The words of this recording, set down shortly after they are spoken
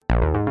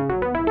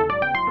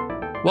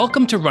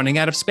Welcome to Running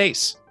Out of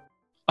Space,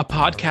 a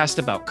podcast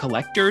about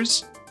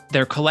collectors,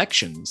 their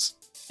collections,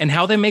 and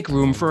how they make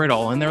room for it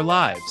all in their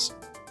lives.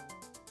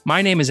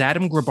 My name is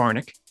Adam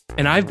Grabarnik,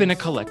 and I've been a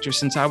collector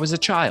since I was a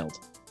child.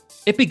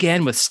 It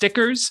began with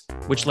stickers,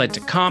 which led to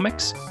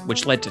comics,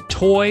 which led to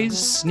toys,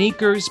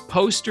 sneakers,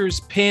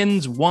 posters,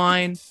 pins,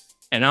 wine,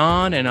 and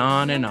on and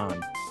on and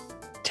on.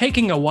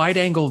 Taking a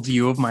wide-angle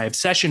view of my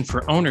obsession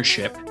for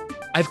ownership,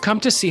 I've come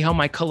to see how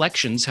my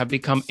collections have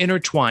become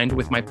intertwined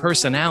with my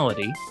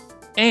personality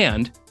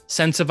and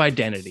sense of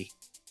identity.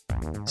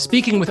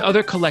 Speaking with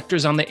other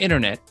collectors on the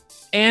internet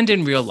and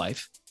in real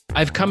life,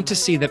 I've come to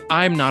see that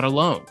I'm not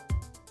alone.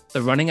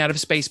 The Running Out of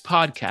Space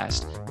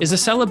podcast is a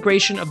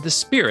celebration of the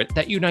spirit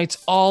that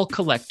unites all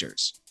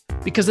collectors.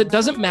 Because it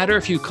doesn't matter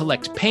if you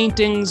collect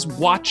paintings,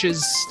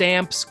 watches,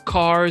 stamps,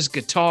 cars,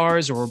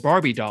 guitars, or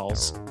Barbie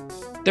dolls.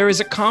 There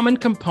is a common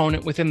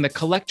component within the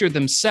collector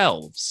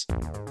themselves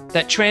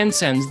that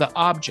transcends the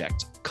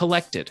object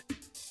collected.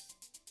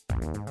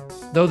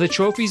 Though the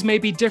trophies may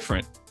be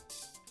different,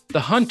 the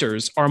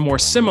hunters are more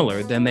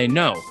similar than they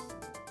know.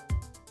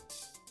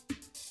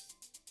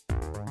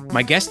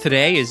 My guest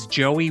today is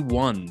Joey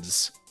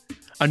Wunz,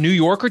 a New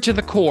Yorker to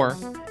the core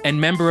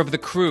and member of the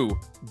crew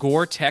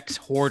Gore-Tex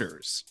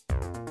Hoarders.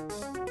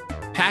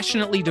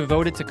 Passionately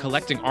devoted to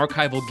collecting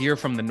archival gear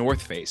from the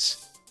North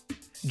Face,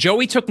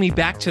 Joey took me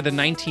back to the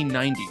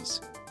 1990s,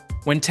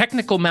 when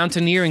technical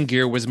mountaineering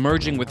gear was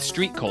merging with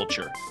street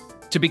culture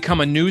to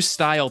become a new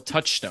style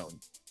touchstone.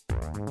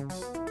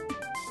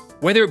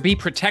 Whether it be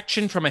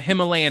protection from a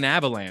Himalayan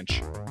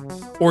avalanche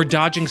or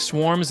dodging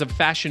swarms of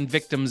fashion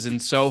victims in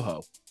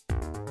Soho,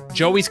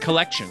 Joey's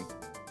collection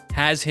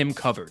has him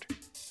covered.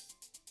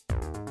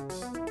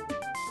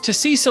 To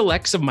see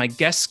selects of my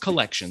guests'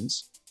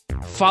 collections,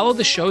 follow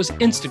the show's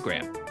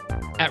Instagram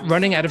at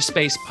Running Out of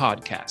Space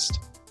Podcast.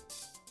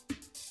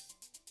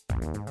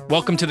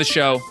 Welcome to the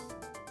show,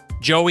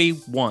 Joey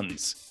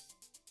Wunz.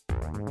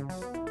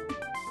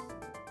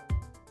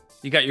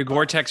 You got your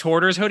Gore-Tex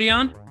Hoarders hoodie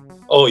on?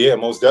 Oh yeah,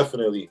 most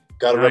definitely.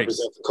 Got to Nice.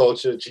 represent the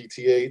culture,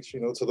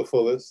 GTH, to the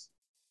fullest.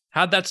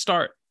 How'd that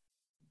start?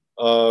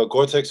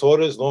 Gore-Tex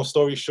Hoarders, long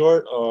story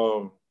short,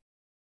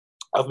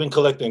 I've been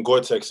collecting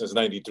Gore-Tex since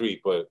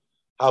 93, but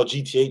how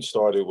GTH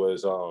started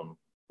was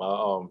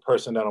my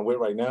person that I'm with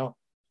right now.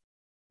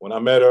 When I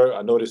met her,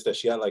 I noticed that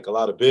she had like a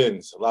lot of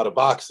bins, a lot of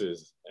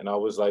boxes. And I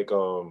was like,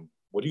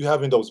 what do you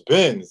have in those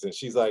bins? And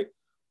she's like,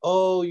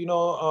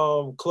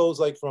 oh,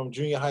 clothes like from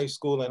junior high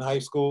school and high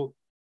school.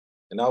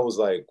 And I was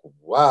like,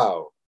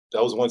 wow,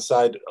 that was one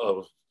side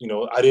of,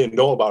 I didn't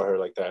know about her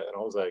like that. And I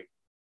was like,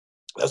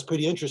 that's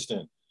pretty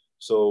interesting.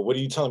 So what are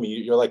you telling me?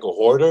 You're like a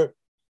hoarder?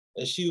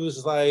 And she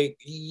was like,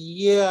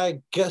 yeah,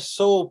 I guess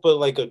so, but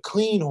like a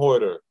clean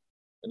hoarder.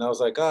 And I was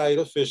like, all right,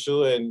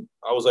 official. And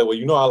I was like,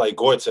 well, I like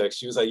Gore-Tex.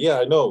 She was like, yeah,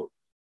 I know,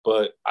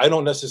 but I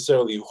don't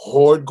necessarily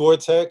hoard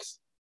Gore-Tex.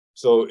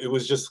 So it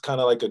was just kind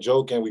of like a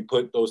joke. And we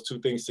put those two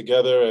things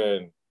together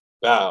and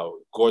wow,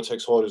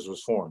 Gore-Tex Hoarders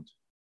was formed.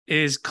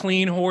 Is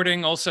clean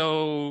hoarding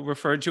also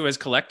referred to as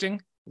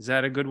collecting? Is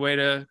that a good way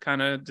to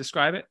kind of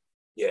describe it?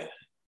 Yeah,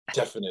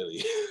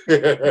 definitely.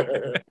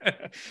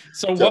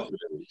 So Definitely.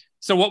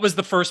 what was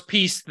the first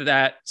piece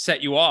that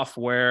set you off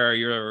where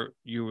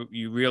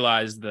you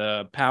realized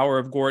the power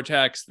of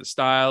Gore-Tex, the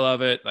style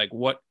of it? Like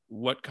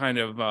what kind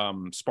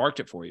of sparked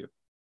it for you?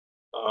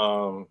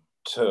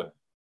 To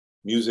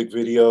music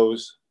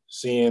videos,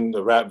 seeing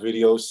the rap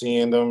videos,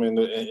 seeing them in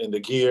the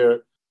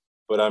gear.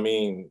 But I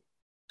mean,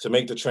 to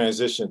make the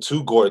transition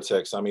to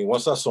Gore-Tex, I mean,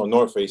 once I saw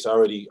North Face, I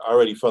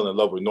already fell in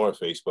love with North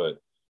Face, but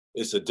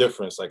it's a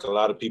difference. Like a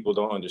lot of people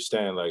don't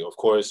understand. Like, of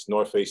course,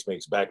 North Face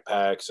makes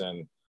backpacks,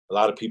 and a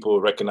lot of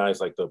people recognize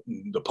like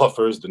the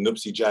puffers, the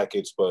Nuptse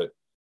jackets. But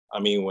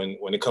I mean,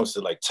 when it comes to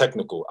like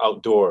technical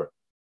outdoor,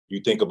 you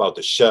think about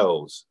the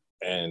shells,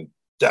 and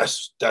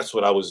that's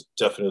what I was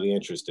definitely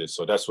interested.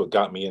 So that's what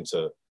got me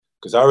into,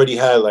 because I already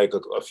had like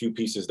a few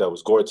pieces that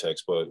was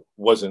Gore-Tex, but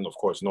wasn't, of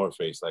course, North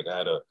Face. Like I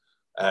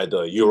had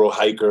the Euro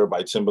Hiker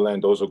by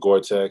Timberland. Those were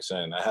Gore-Tex.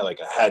 And I had like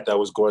a hat that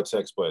was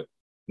Gore-Tex, but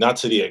not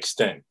to the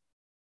extent.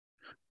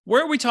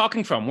 Where are we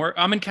talking from?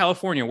 I'm in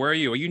California. Where are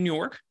you? Are you in New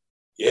York?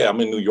 Yeah, I'm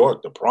in New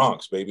York, the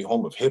Bronx, baby,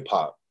 home of hip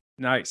hop.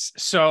 Nice.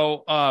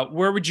 So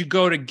where would you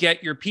go to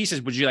get your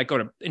pieces? Would you like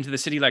go into the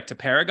city, like to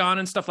Paragon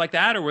and stuff like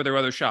that? Or were there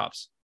other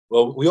shops?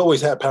 Well, we always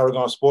had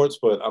Paragon Sports,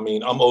 but I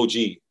mean, I'm OG.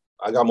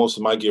 I got most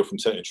of my gear from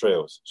Tenton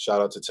Trails.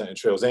 Shout out to Tenton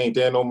Trails. They ain't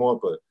there no more,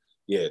 but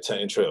yeah,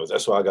 Tenton Trails.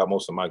 That's where I got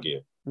most of my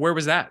gear. Where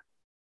was that?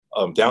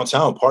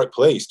 Downtown Park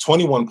Place,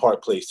 21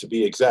 Park Place to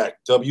be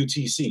exact.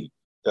 WTC.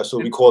 That's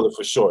what we call it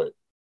for short.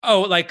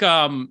 Oh, like,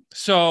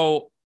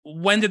 so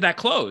when did that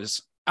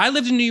close? I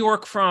lived in New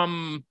York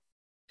from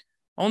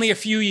only a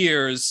few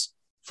years,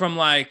 from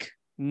like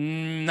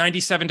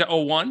 97 to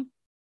 01.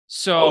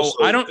 So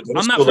I'm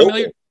not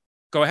familiar. Open.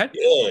 Go ahead.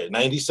 Yeah,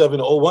 97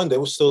 to 01, they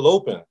were still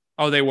open.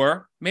 Oh, they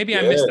were? Maybe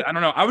I missed it. I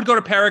don't know. I would go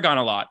to Paragon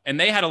a lot, and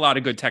they had a lot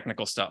of good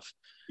technical stuff.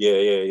 Yeah.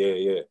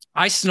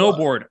 I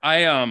snowboard.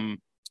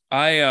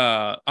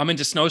 I'm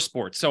into snow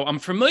sports, so I'm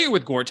familiar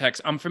with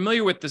Gore-Tex. I'm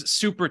familiar with the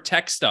super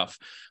tech stuff,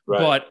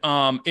 Right.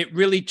 but it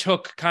really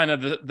took kind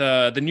of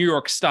the New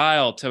York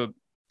style to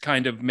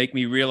kind of make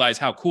me realize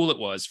how cool it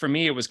was. For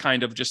me, it was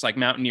kind of just like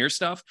mountaineer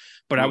stuff,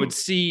 but I would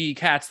see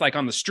cats like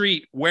on the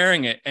street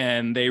wearing it,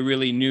 and they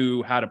really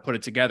knew how to put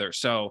it together.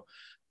 So,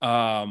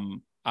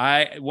 when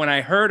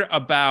I heard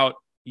about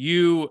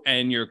you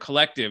and your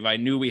collective, I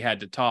knew we had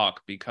to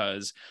talk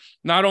because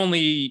not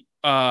only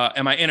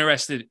am I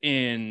interested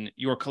in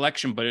your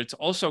collection, but it's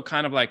also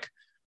kind of like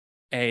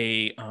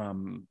a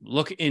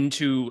look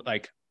into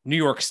like New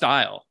York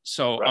style.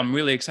 So Right. I'm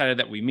really excited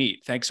that we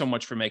meet. Thanks so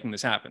much for making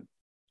this happen.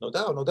 No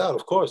doubt, no doubt.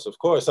 Of course, of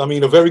course. I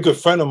mean, a very good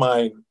friend of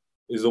mine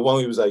is the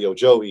one who was like, "Yo,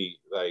 Joey,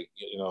 like,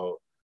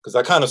 because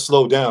I kind of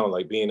slowed down,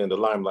 like being in the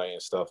limelight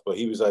and stuff." But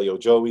he was like, "Yo,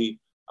 Joey,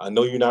 I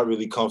know you're not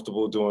really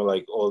comfortable doing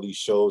like all these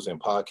shows and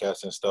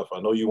podcasts and stuff. I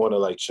know you want to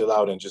like chill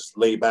out and just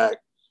lay back."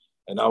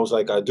 And I was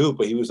like, "I do,"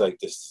 but he was like,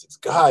 "This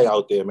guy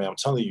out there, man. I'm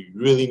telling you, you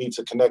really need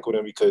to connect with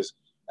him because,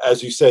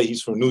 as you said,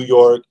 he's from New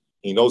York.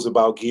 He knows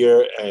about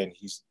gear, and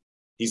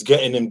he's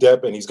getting in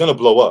depth, and he's gonna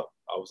blow up."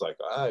 I was like,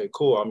 "All right,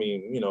 cool. I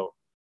mean,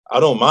 I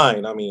don't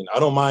mind. I mean, I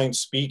don't mind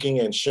speaking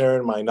and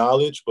sharing my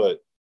knowledge, but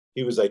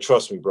he was like,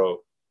 trust me, bro.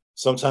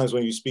 Sometimes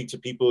when you speak to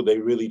people, they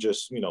really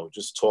just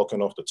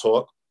talking off the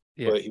talk.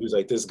 Yeah. But he was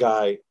like, this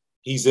guy,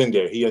 he's in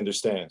there. He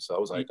understands. So I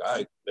was like, all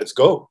right, let's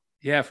go.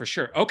 Yeah, for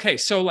sure. Okay,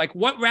 so like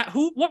what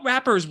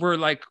rappers were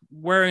like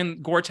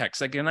wearing Gore-Tex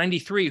like in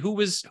 '93? Who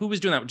was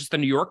doing that? Just the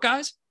New York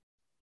guys?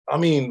 I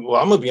mean, well,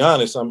 I'm gonna be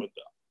honest.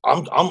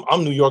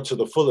 I'm New York to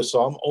the fullest,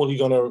 so I'm only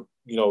gonna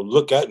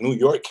look at New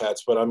York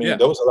cats. But I mean, Yeah.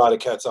 there was a lot of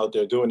cats out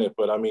there doing it.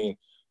 But I mean,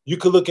 you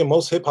could look at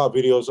most hip hop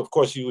videos. Of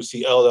course, you would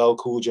see LL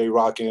Cool J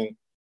rocking.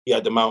 He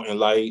had the Mountain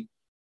Light.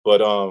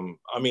 But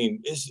I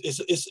mean,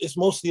 it's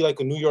mostly like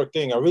a New York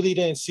thing. I really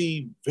didn't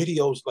see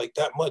videos like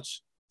that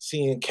much.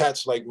 Seeing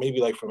cats like maybe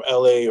like from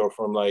LA or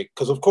from like,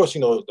 because of course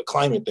the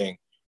climate thing,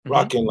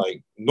 rocking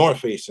like North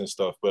Face and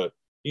stuff. But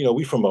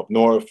we from up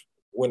north.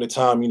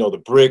 Wintertime,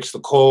 the bricks, the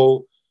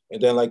cold,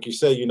 and then like you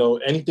said,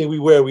 anything we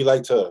wear, we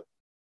like to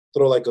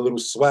throw like a little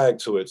swag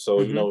to it. So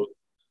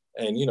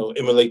and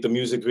emulate the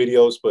music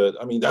videos. But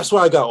I mean, that's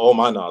where I got all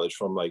my knowledge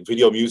from, like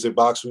Video Music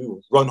Box. We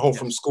would run home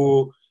from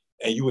school,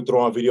 and you would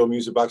throw on Video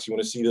Music Box. You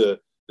want to see the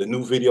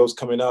new videos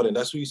coming out, and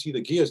that's where you see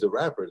the gears, the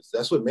rappers.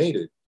 That's what made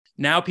it.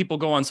 Now people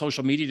go on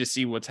social media to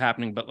see what's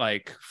happening, but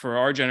like for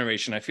our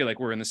generation, I feel like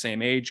we're in the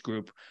same age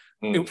group.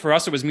 For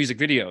us, it was music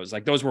videos.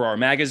 Like those were our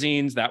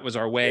magazines. That was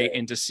our way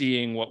into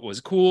seeing what was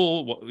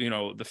cool,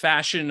 the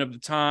fashion of the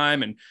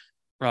time,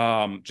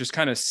 and just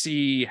kind of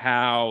see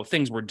how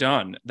things were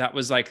done. That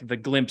was like the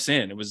glimpse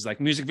in. It was like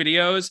music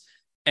videos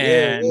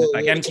and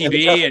like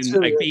MTV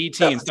and like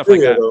BET and stuff like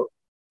that. Though.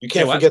 You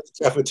can't forget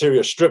the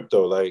cafeteria strip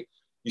though. Like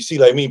you see,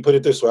 like me, put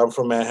it this way, I'm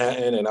from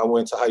Manhattan and I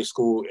went to high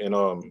school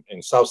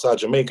in Southside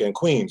Jamaica in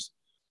Queens.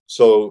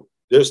 So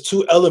there's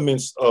two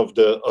elements of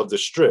the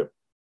strip,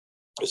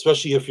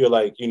 especially if you're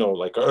like,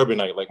 like an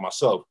urbanite like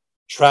myself,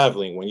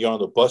 traveling, when you're on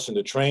the bus and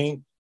the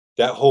train,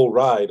 that whole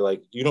ride,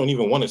 like you don't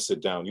even want to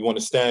sit down. You want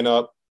to stand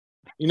up.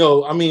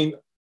 I mean,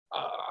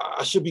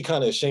 I should be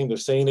kind of ashamed of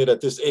saying it at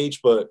this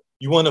age, but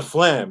you want to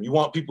flam. You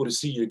want people to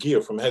see your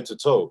gear from head to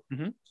toe.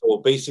 So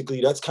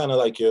basically, that's kind of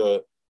like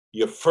your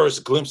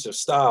first glimpse of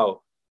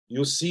style.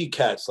 You'll see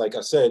cats, like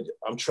I said,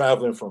 I'm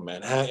traveling from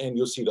Manhattan.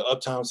 You'll see the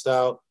Uptown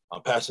style.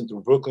 I'm passing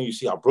through Brooklyn. You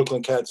see how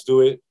Brooklyn cats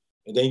do it.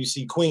 And then you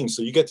see Queens.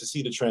 So you get to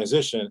see the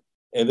transition.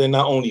 And then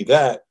not only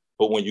that,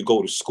 but when you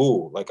go to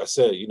school, like I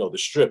said, the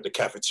strip, the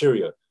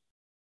cafeteria.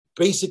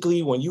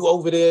 Basically, when you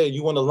over there,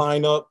 you want to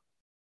line up.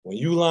 When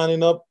you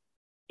lining up,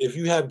 if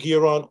you have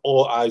gear on,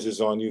 all eyes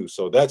is on you.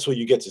 So that's where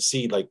you get to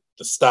see like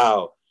the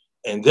style.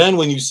 And then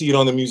when you see it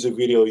on the music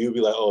video, you'll be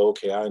like, oh,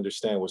 okay, I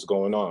understand what's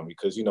going on.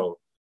 Because,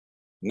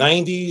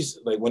 90s,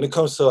 like when it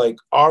comes to like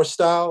our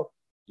style,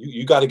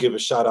 you got to give a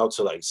shout out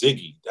to like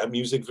Ziggy, that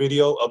music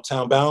video,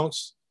 Uptown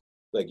Bounce.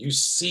 Like you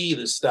see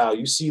the style,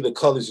 you see the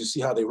colors, you see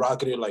how they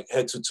rocket it like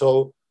head to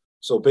toe.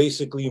 So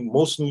basically,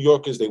 most New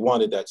Yorkers, they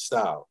wanted that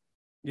style,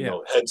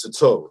 head to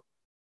toe.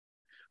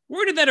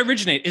 Where did that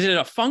originate? Is it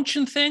a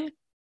function thing?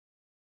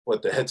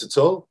 What, the head to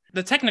toe?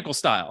 The technical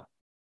style.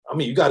 I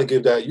mean, you got to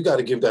give that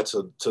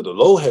to the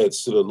low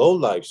heads, to the low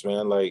lives,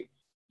 man. Like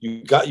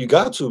you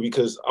got to,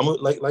 because I'm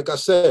like I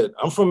said,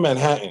 I'm from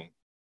Manhattan.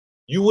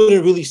 You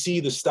wouldn't really see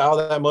the style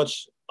that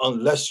much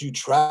unless you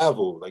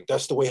travel. Like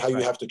that's the way how you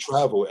have to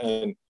travel,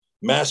 and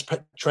mass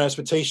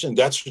transportation,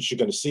 that's what you're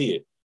going to see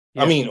it.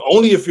 I mean,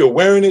 only if you're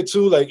wearing it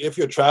too. Like if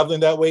you're traveling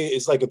that way,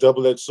 it's like a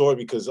double-edged sword,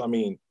 because I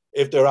mean,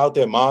 if they're out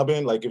there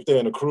mobbing, like if they're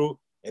in a crew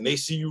and they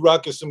see you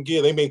rocking some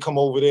gear, they may come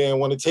over there and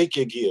want to take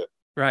your gear.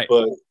 Right.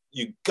 But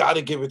you got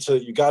to give it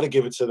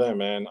to them,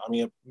 man. I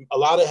mean, a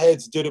lot of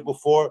heads did it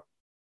before,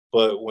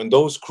 but when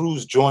those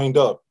crews joined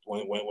up,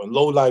 when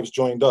Low Lives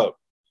joined up,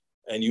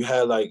 and you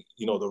had like,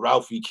 the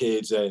Ralphie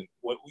kids, and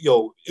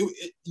you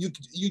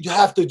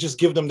have to just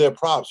give them their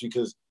props,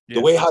 because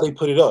the way how they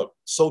put it up,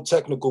 so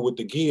technical with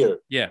the gear,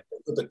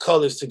 with the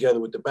colors together,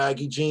 with the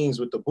baggy jeans,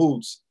 with the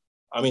boots.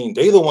 I mean,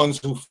 they the ones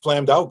who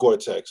flamed out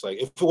Gore-Tex. Like,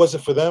 if it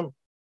wasn't for them,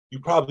 you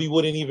probably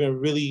wouldn't even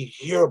really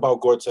hear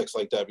about Gore-Tex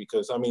like that.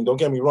 Because I mean, don't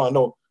get me wrong,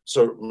 no,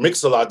 Sir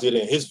Mix-a-Lot did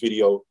it in his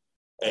video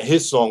and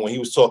his song when he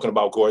was talking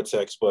about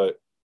Gore-Tex, but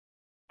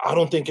I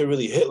don't think it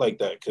really hit like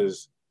that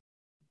because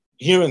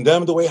hearing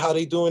them the way how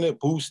they doing it,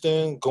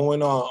 boosting,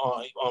 going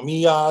on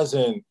Mias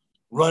and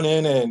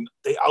running, and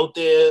they out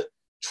there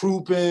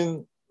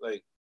trooping,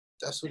 like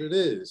that's what it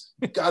is.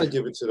 You gotta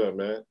give it to them,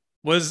 man.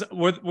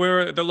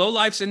 Were the low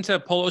lifes into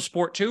polo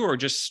sport too, or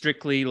just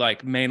strictly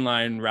like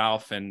mainline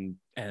Ralph and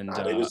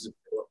it was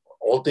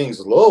all things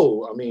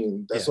low. I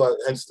mean, that's why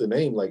hence the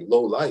name, like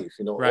Low Life.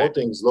 You know, right. All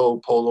things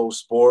low, polo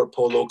sport,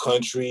 polo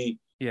country,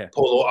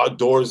 polo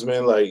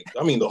outdoorsman. Like,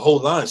 I mean, the whole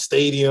line,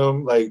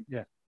 stadium. Like,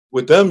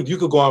 with them, you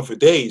could go on for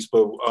days.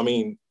 But I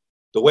mean,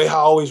 the way I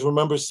always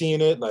remember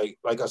seeing it, like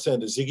I said in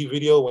the Ziggy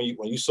video, when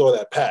you saw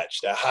that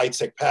patch, that high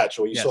tech patch,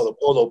 or you saw the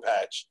polo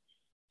patch,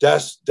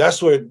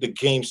 that's where the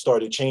game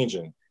started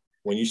changing.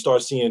 When you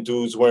start seeing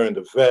dudes wearing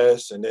the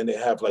vest, and then they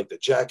have like the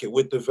jacket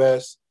with the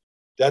vest.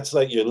 That's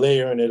like you're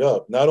layering it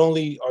up. Not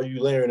only are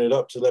you layering it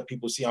up to let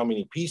people see how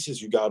many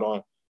pieces you got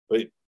on,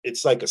 but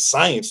it's like a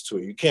science to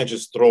it. You can't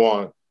just throw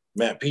on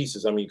mad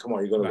pieces. I mean, come on,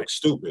 you're gonna look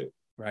stupid,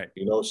 right?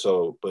 You know.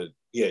 So, but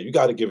yeah, you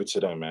got to give it to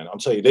them, man. I'm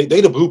telling you,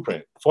 they the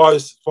blueprint.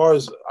 As far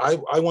as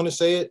I want to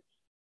say it,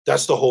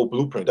 that's the whole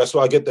blueprint. That's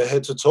where I get the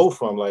head to toe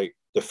from. Like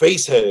the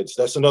Face Heads,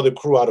 that's another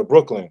crew out of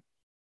Brooklyn.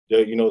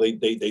 They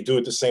do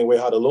it the same way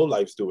how the Low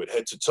Lifes do it,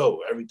 head to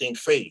toe, everything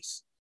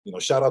face. You know,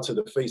 shout out to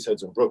the Face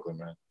Heads in Brooklyn,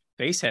 man.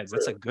 Face Heads,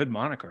 that's a good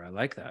moniker. I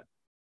like that.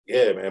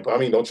 Yeah, man. But I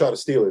mean, don't try to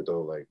steal it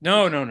though. Like,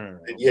 no.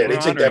 Yeah, they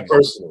take that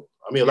personal.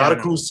 I mean, a lot of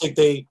crews take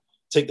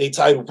their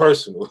title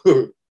personal.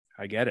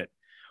 I get it.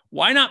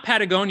 Why not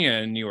Patagonia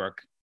in New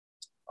York?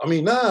 I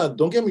mean,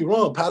 don't get me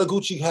wrong.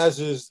 Patagucci has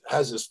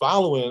his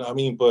following. I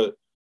mean, but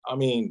I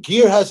mean,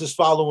 gear has his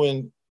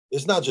following.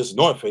 It's not just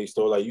North Face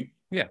though. Like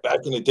back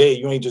in the day,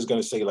 you ain't just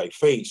gonna say like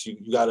Face.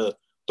 You gotta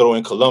throw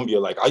in Columbia.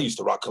 Like I used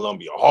to rock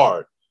Columbia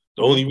hard.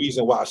 The only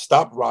reason why I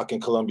stopped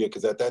rocking Columbia,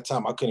 because at that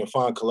time I couldn't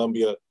find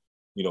Columbia,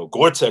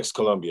 Gore-Tex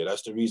Columbia.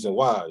 That's the reason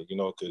why,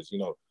 because,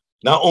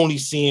 not only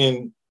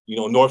seeing,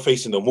 North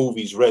Face in the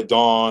movies, Red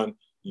Dawn,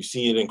 you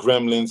see it in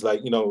Gremlins,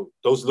 like,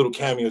 those little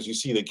cameos, you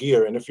see the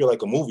gear. And if you're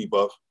like a movie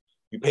buff,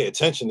 you pay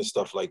attention to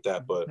stuff like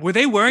that. But were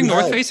they wearing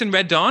North Face in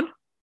Red Dawn?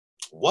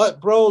 What,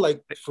 bro?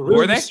 Like, for real?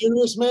 Were they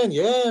serious, man?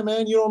 Yeah,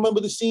 man. You don't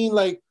remember the scene,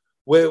 like,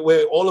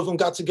 where all of them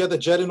got together,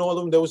 Jed and all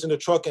of them, that was in the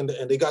truck, and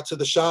they got to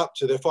the shop,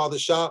 to their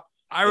father's shop.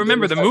 I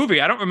remember the movie.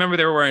 I don't remember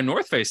they were wearing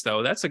North Face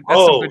though. That's some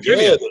good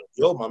trivia.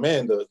 Yo, my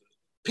man,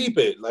 peep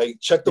it.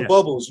 Like, check the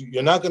bubbles.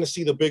 You're not going to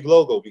see the big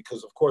logo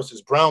because, of course, it's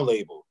brown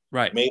label,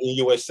 right? Made in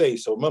USA.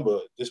 So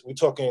remember, we're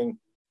talking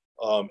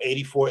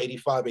 84,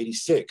 85,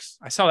 86.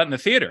 I saw that in the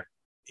theater.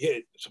 Yeah,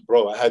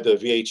 bro. I had the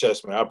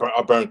VHS, man.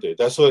 I burned it.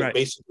 That's what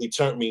basically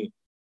turned me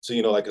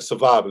to, like a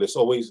survivalist.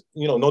 Always,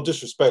 no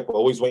disrespect, but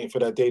always waiting for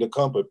that day to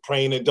come, but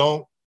praying it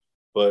don't.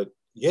 But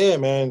yeah,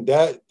 man,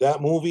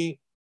 that movie.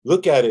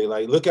 Look at it.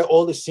 Like, look at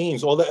all the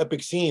scenes, all the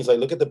epic scenes. Like,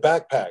 look at the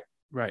backpack.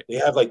 Right. They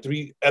have like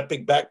 3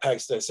 epic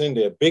backpacks that's in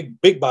there.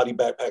 Big body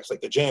backpacks like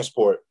the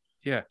JanSport.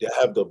 Yeah. They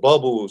have the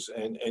bubbles.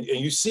 And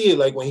you see it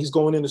like when he's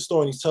going in the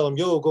store and he's telling him,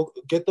 yo, go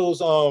get those,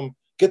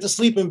 get the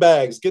sleeping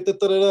bags, get the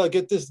da-da-da,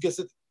 get this, get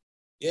it.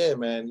 Yeah,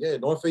 man. Yeah,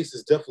 North Face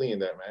is definitely in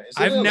that, man.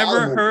 I've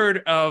never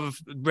heard of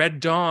Red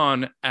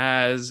Dawn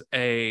as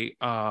a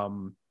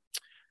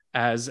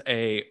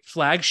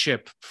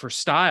flagship for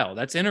style.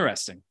 That's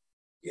interesting.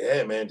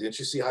 Yeah, man. Didn't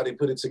you see how they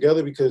put it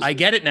together? Because I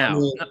get it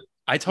now.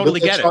 I totally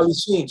get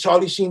it.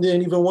 Charlie Sheen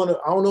didn't even want to.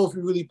 I don't know if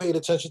you really paid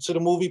attention to the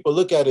movie, but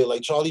look at it.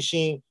 Like Charlie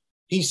Sheen,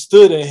 he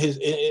stood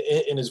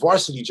in his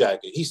varsity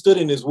jacket. He stood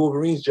in his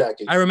Wolverines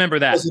jacket. I remember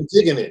that. He wasn't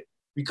digging it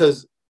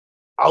because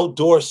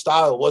outdoor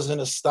style wasn't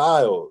a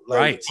style. Like,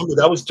 right.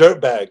 That was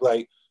dirtbag.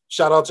 Like,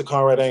 shout out to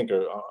Conrad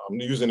Anchor. I'm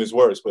using his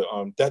words, but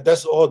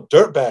that's all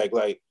dirtbag.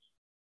 Like,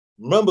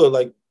 remember,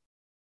 like,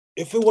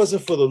 if it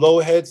wasn't for the low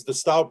heads, the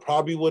style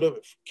probably would have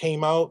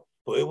came out,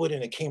 but it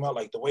wouldn't have came out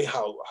like the way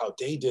how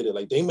they did it.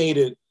 Like, they made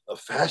it a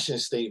fashion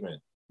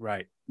statement.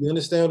 Right. You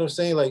understand what I'm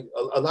saying? Like,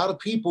 a lot of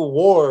people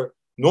wore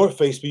North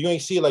Face, but you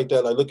ain't see it like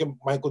that. Like, look at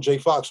Michael J.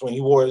 Fox when he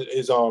wore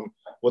his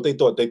what they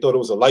thought it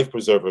was a life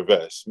preserver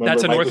vest. Remember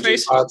that's a Michael North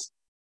Face? Fox?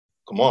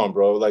 Come on,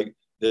 bro. Like,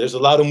 there's a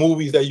lot of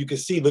movies that you can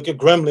see. Look at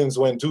Gremlins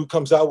when dude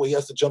comes out where he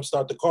has to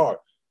jumpstart the car.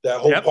 That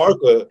whole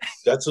parka,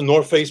 that's a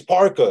North Face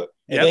parka.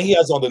 And then he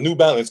has on the New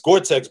Balance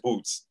Gore-Tex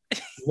boots.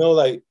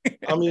 Like,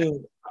 I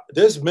mean,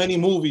 there's many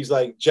movies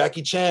like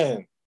Jackie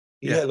Chan.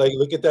 He had, like,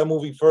 look at that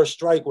movie First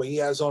Strike where he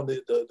has on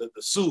the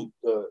suit.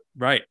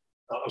 Right.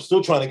 I'm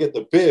still trying to get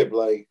the bib.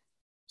 Like,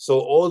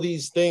 so all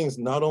these things,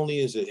 not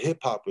only is it hip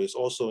hop, but it's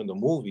also in the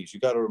movies. You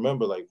got to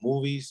remember, like,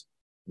 movies,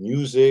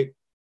 music,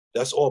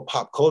 that's all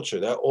pop culture.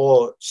 That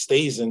all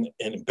stays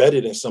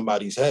embedded in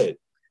somebody's head.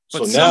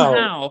 But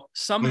so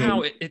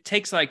somehow it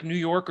takes like New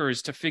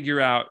Yorkers to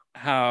figure out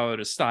how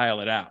to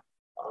style it out.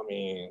 I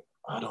mean,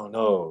 I don't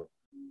know,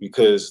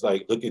 because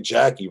like, look at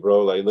Jackie,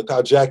 bro. Like, look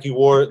how Jackie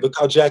wore it. Look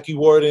how Jackie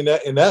wore it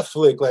in that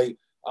flick. Like,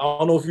 I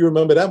don't know if you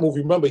remember that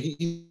movie. Remember,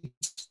 he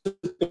took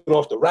it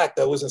off the rack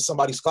that was in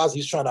somebody's closet.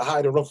 He's trying to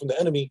hide and run from the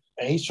enemy,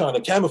 and he's trying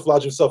to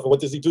camouflage himself. And what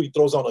does he do? He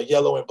throws on a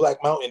yellow and black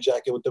mountain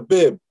jacket with the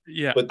bib.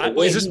 Yeah. But the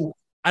way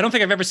I don't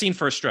think I've ever seen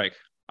First Strike.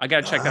 I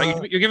got to check that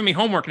out. You're giving me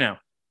homework now.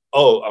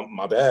 Oh,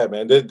 my bad,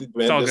 man. There's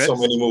so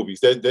many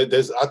movies.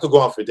 There's I could go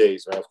on for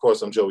days, man. Of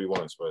course, I'm Joey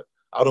once, but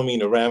I don't mean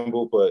to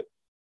ramble, but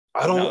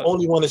I don't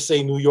only want to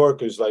say New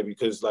Yorkers, like,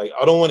 because like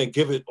I don't want to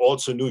give it all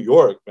to New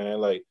York, man.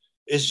 Like,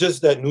 it's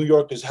just that New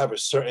Yorkers have a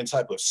certain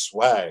type of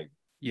swag.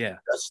 Yeah.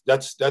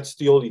 That's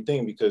the only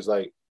thing, because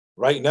like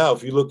right now,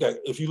 if you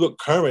look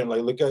current,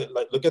 like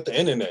look at the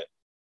internet.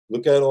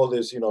 Look at all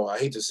this, I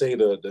hate to say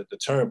the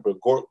term, but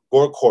gore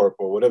corp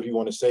or whatever you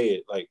want to say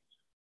it, like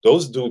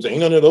those dudes, ain't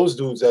none of those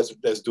dudes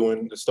that's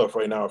doing the stuff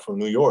right now from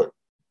New York.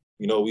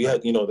 We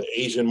had, the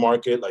Asian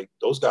market, like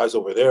those guys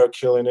over there are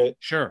killing it.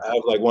 Sure. I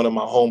have like one of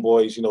my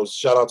homeboys,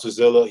 shout out to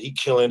Zilla. He's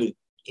killing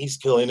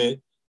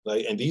it.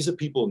 Like, and these are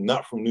people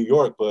not from New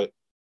York, but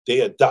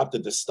they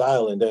adopted the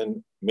style and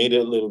then made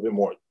it a little bit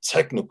more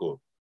technical.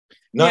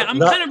 I'm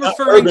kind of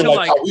referring to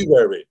like how we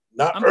wear it.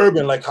 Not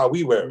urban like how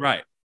we wear it.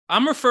 Right.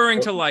 I'm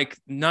referring to like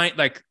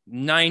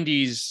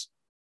 90s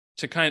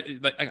to kind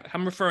of like,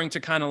 I'm referring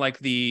to kind of like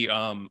the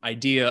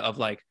idea of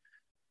like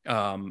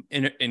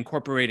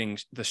incorporating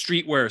the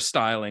streetwear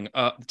styling,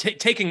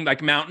 taking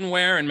like mountain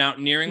wear and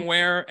mountaineering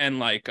wear and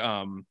like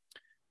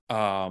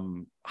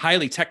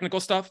highly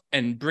technical stuff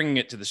and bringing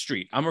it to the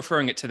street. I'm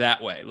referring it to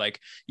that way. Like,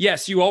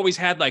 yes, you always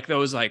had like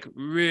those like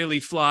really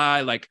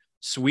fly like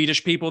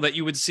Swedish people that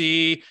you would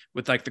see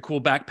with like the cool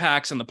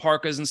backpacks and the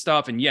parkas and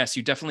stuff. And yes,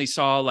 you definitely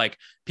saw like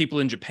people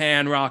in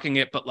Japan rocking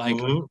it, but like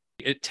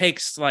it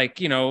takes like,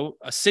 a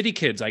city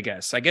kids, I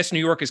guess. I guess New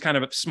York is kind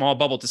of a small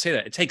bubble to say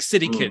that. It takes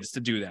city kids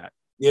to do that.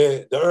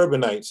 Yeah, the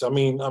urbanites. I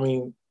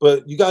mean,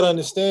 but you got to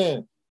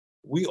understand,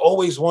 we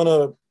always want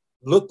to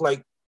look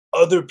like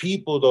other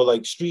people though,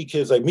 like street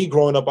kids. Like me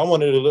growing up, I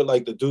wanted to look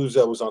like the dudes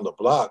that was on the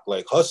block,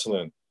 like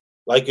hustling.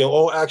 Like in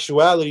all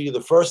actuality,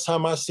 the first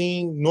time I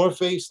seen North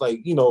Face,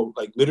 like,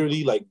 like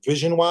literally like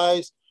vision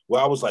wise,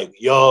 where I was like,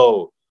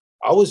 yo,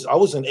 I was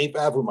in 8th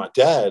Ave with my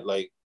dad.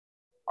 Like,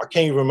 I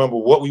can't even remember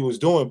what we was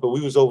doing, but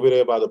we was over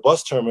there by the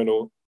bus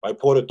terminal, by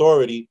Port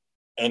Authority.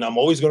 And I'm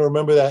always going to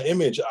remember that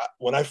image.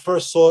 When I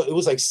first saw it, it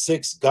was like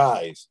 6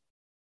 guys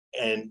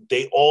and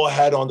they all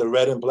had on the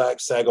red and black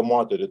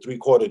Sagamorta, the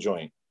 3/4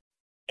 joint.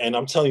 And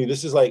I'm telling you,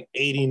 this is like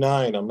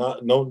 89. I'm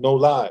not, no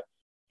lie.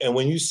 And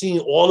when you see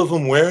all of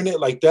them wearing it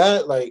like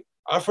that, like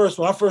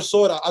when I first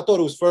saw it, I thought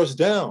it was First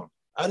Down.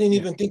 I didn't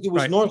even think it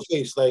was North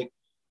Face, like,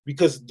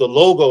 because the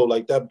logo,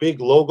 like that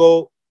big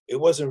logo, it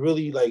wasn't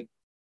really like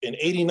in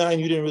 89,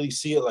 you didn't really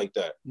see it like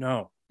that.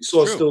 No. You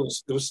saw it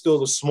was still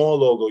the small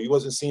logo. You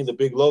wasn't seeing the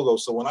big logo.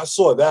 So when I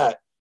saw that,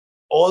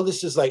 all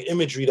this is like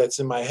imagery that's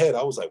in my head.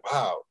 I was like,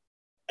 wow.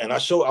 And I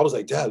was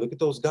like, Dad, look at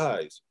those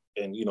guys.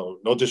 And,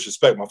 no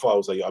disrespect. My father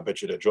was like, I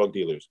bet you they're drug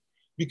dealers.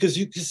 Because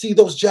you can see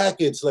those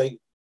jackets, like,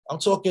 I'm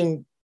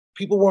talking,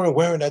 people weren't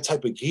wearing that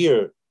type of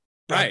gear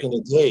back in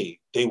the day.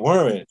 They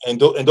weren't.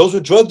 And those were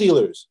drug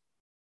dealers.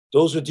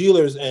 Those were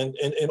dealers. And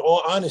in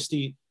all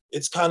honesty,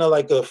 it's kind of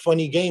like a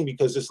funny game,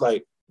 because it's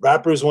like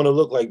rappers want to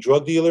look like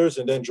drug dealers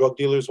and then drug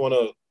dealers want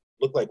to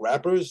look like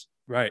rappers.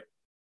 Right.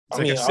 It's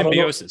like a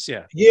symbiosis.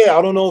 Yeah. Yeah.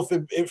 I don't know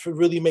if it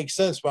really makes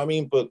sense, but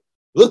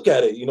look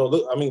at it,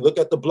 look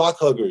at the block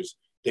huggers.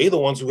 They're the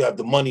ones who have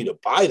the money to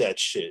buy that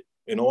shit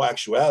in all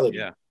actuality.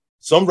 Yeah.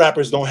 Some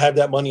rappers don't have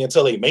that money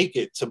until they make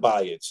it to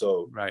buy it.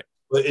 So, right.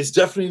 But it's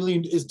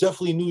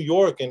definitely New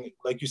York. And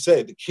like you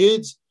said, the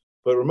kids,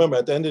 but remember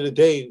at the end of the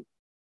day,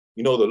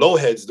 the low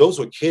heads, those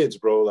were kids,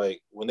 bro.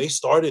 Like when they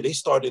started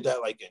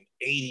that like in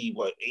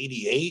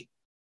 88.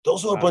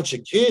 Those were a bunch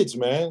of kids,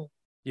 man.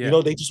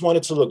 Yeah. They just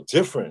wanted to look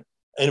different.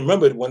 And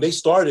remember, when they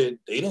started,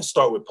 they didn't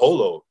start with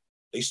Polo.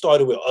 They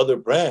started with other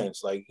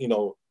brands like,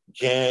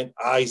 Gant,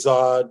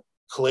 Izod,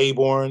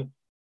 Claiborne.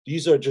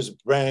 These are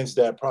just brands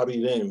that probably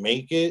didn't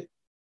make it.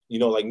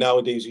 Like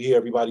nowadays you hear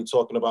everybody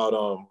talking about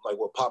like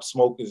what Pop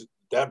Smoke is,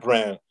 that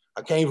brand.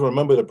 I can't even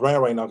remember the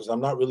brand right now because I'm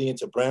not really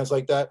into brands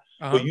like that.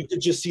 But you could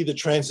just see the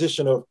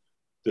transition of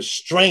the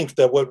strength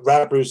that what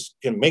rappers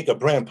can make a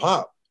brand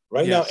pop.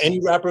 Right now,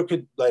 any rapper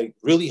could like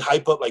really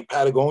hype up like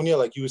Patagonia,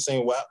 like you were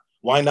saying,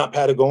 why not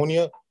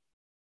Patagonia?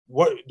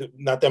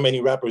 Not that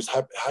many rappers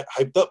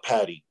hyped up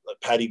Patty, like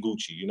Patty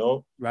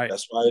Gucci, Right.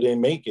 That's why I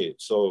didn't make it.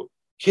 So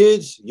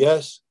kids,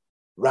 yes.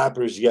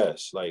 Rappers,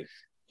 yes. Like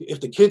if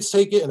the kids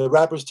take it and the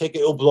rappers take it,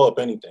 it'll blow up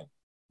anything.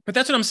 But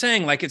that's what I'm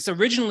saying. Like it's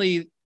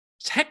originally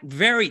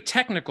very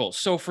technical.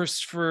 So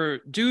for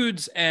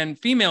dudes and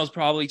females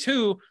probably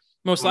too,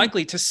 most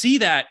likely to see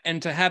that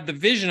and to have the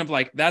vision of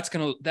like,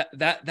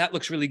 that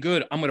looks really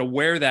good. I'm going to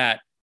wear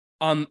that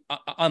on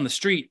the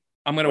street.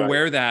 I'm going to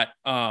wear that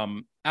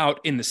out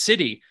in the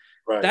city.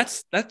 Right.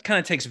 That kind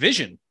of takes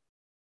vision.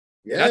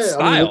 Yeah. That's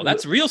style.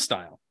 That's real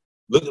style.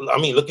 Look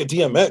at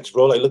DMX,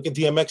 bro. Like look at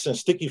DMX and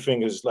Sticky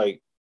Fingers.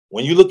 Like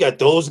when you look at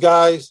those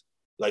guys,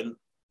 like,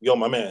 yo,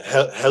 my man,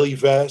 Heli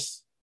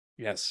Vest.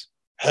 Yes.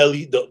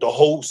 Heli, the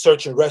whole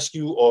search and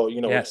rescue, or,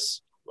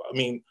 yes. I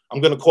mean,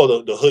 I'm gonna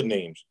call the hood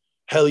names.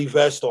 Heli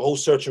vest, the whole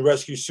search and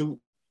rescue suit.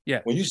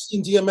 Yeah. When you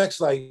see DMX,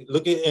 like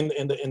look at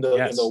in the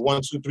Yes.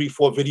 1, 2, 3,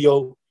 4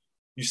 video,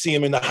 you see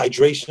him in the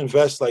hydration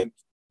vest, like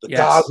the Yes.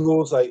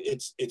 goggles, like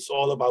it's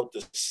all about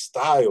the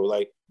style.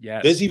 Like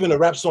Yes. there's even a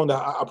rap song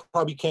that I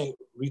probably can't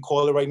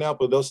recall it right now,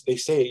 but they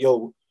say,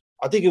 yo,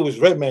 I think it was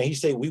Redman. He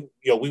said we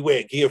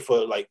wear gear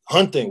for like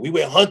hunting. We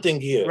wear hunting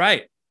gear.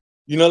 Right.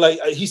 You know, like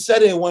he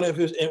said it in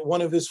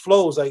one of his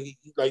flows,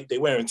 like they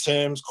wearing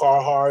Tim's,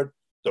 Carhartt,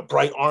 the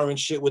bright orange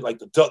shit with like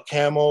the duck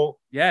camo.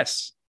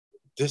 Yes.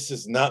 This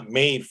is not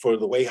made for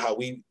the way how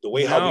we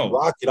No.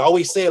 rock it. I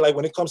always say, like,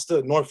 when it comes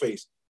to North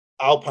Face,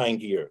 Alpine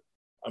gear.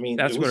 I mean,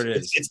 That's what it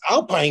is. It's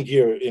Alpine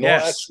gear in all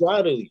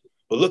actuality.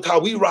 But look how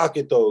we rock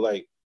it though.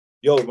 Like,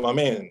 yo, my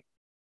man,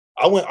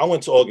 I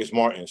went to August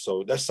Martin,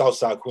 so that's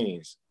Southside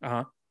Queens.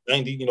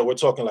 90, you know, we're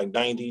talking like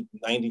 90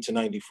 to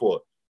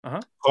 94.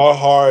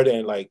 Carhartt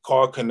and like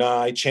Car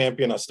Kanai,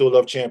 Champion. I still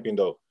love Champion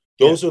though.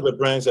 Those are the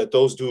brands that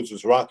those dudes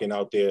was rocking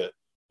out there.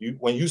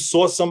 When you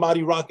saw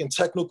somebody rocking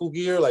technical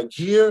gear, like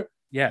gear,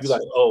 you're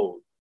like, oh,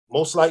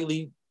 most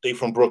likely they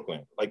from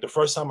Brooklyn. Like the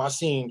first time I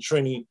seen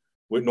Trini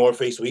with North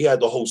Face, where he had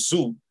the whole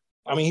suit.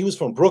 I mean, he was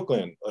from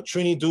Brooklyn. A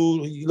Trini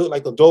dude, he looked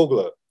like a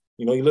Douglas.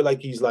 You know, he looked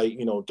like he's like,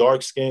 you know,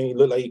 dark skin. He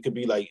looked like he could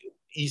be like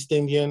East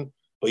Indian,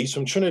 but he's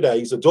from Trinidad.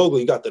 He's a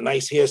Douglas. He got the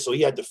nice hair, so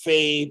he had the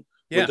fade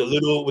with the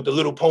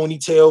little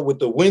ponytail, with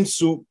the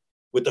windsuit,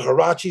 with the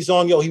Hirachis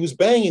on. Yo, he was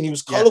banging. He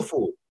was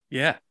colorful.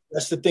 Yeah.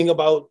 That's the thing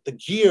about the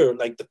gear,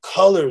 like the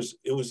colors.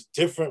 It was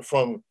different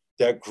from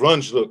that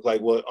grunge look,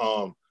 like what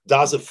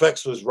Das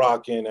EFX was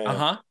rocking,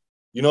 and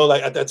you know,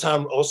 like at that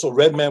time, also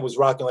Redman was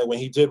rocking. Like when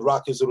he did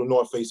rock his little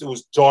North Face, it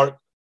was dark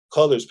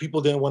colors.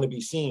 People didn't want to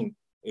be seen.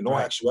 In all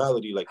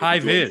actuality, like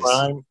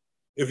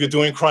if you're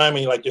doing crime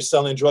and like you're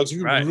selling drugs,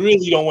 you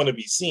really don't want to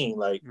be seen.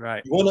 Like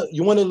you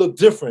want to look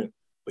different,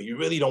 but you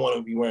really don't want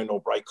to be wearing no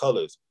bright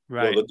colors.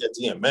 Yo, look at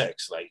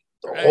DMX, like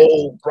the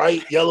whole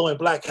bright yellow and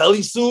black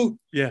heli suit.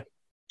 Yeah.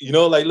 You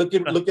know, like look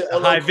at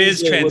high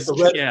vis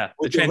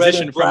the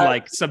transition from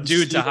like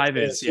subdued to high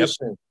vis. Yep.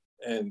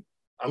 And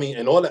I mean,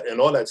 and all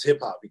that's hip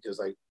hop, because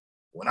like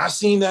when I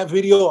seen that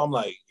video, I'm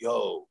like,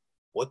 yo,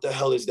 what the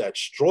hell is that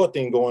straw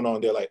thing going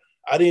on there? Like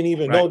I didn't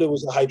even know there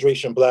was a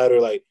hydration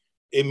bladder. Like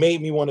it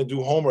made me want to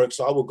do homework.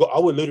 So I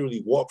would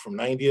literally walk from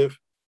 90th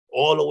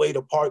all the way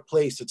to Park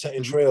Place to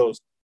Tenton Trails.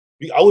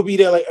 I would be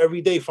there like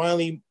every day.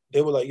 Finally,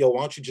 they were like, yo,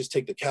 why don't you just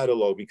take the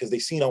catalog? Because they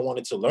seen I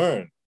wanted to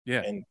learn.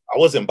 Yeah. And I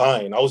wasn't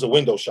buying. I was a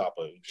window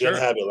shopper. Didn't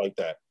have it like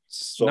that.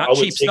 So not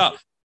cheap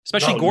stuff,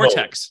 especially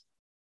Gore-Tex.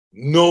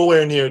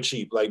 Nowhere near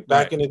cheap. Like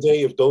back in the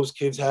day, if those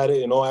kids had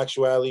it, in all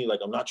actuality, like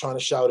I'm not trying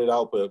to shout it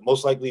out, but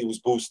most likely it was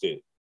boosted.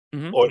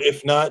 Or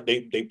if not,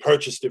 they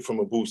purchased it from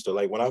a booster.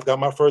 Like when I got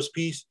my first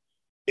piece,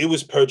 it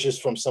was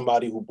purchased from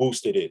somebody who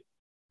boosted it.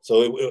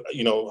 So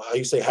you know how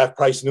you say half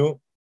price new.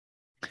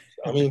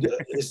 I mean,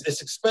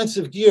 it's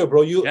expensive gear,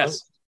 bro. You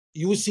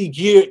would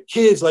see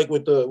kids like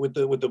with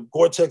the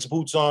Gore-Tex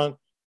boots on,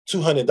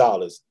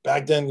 $200.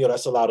 Back then, yo,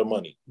 that's a lot of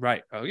money.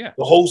 Right. Oh yeah.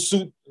 The whole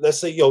suit. Let's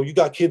say, yo, you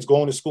got kids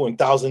going to school in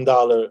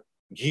 $1,000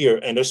 gear,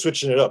 and they're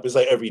switching it up. It's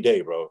like every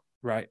day, bro.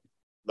 Right.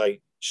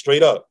 Like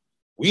straight up.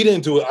 We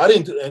didn't do it. I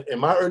didn't do it. In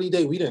my early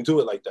day, we didn't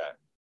do it like that.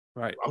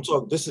 Right. I'm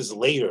talking, this is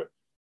later,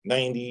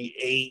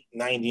 98,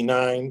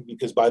 99,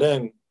 because by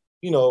then,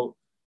 you know,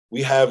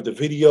 we have the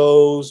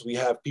videos, we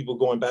have people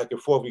going back and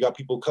forth. We got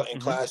people cutting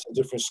class in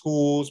different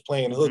schools,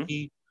 playing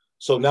hooky.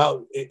 So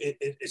now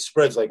it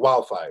spreads like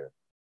wildfire.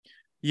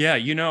 Yeah.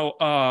 You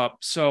know,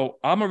 so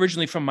I'm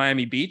originally from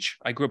Miami Beach.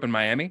 I grew up in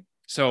Miami.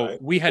 So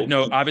we had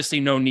obviously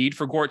no need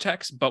for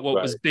Gore-Tex, but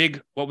what was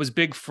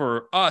big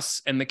for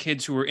us and the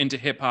kids who were into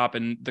hip hop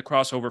and the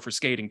crossover for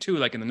skating too,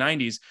 like in the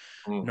 90s,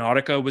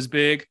 Nautica was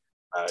big,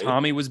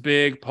 Tommy was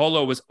big,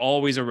 Polo was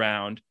always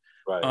around.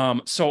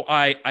 So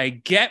I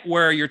get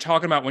where you're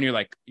talking about when you're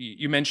like,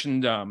 you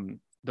mentioned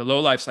the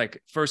lowlifes,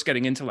 like first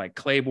getting into like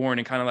Claiborne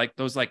and kind of like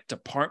those like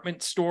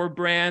department store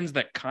brands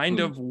that kind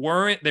of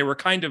they were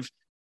kind of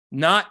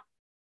not.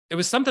 It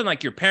was something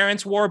like your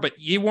parents wore, but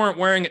you weren't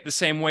wearing it the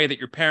same way that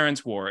your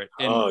parents wore it.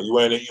 You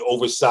wearing it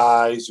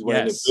oversized, you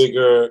wearing it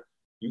bigger.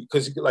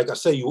 Because, like I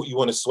say, you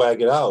want to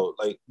swag it out.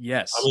 Like,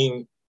 I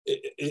mean,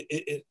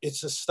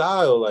 it's a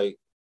style. Like,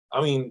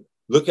 I mean,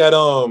 look at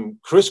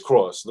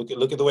Crisscross. Look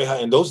at the way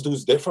and those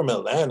dudes, they're from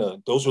Atlanta.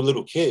 Those were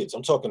little kids.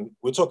 We're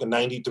talking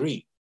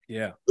 93.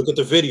 Yeah. Look at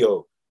the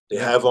video. They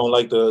have on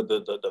like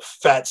the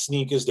fat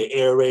sneakers, the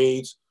Air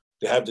Raids.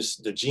 They have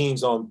the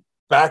jeans on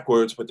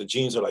backwards, but the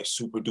jeans are like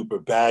super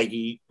duper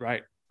baggy.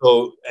 Right.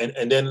 So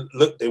and then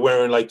look, they're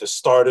wearing like the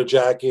starter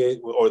jacket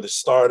or the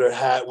starter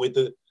hat with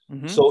the.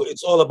 So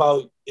it's all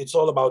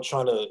about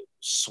trying to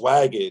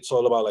swag it. It's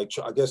all about like,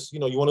 I guess, you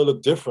know, you want to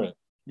look different.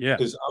 Yeah.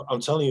 Because I'm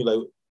telling you,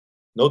 like,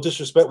 no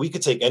disrespect, we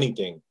could take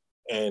anything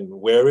and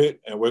wear it,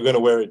 and we're gonna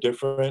wear it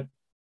different,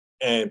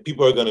 and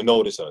people are gonna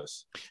notice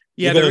us.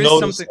 Yeah,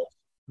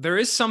 there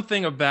is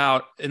something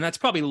about, and that's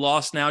probably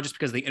lost now just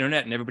because of the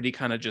internet and everybody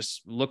kind of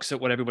just looks at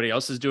what everybody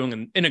else is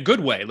doing in a good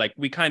way. Like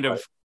we kind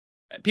of,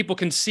 people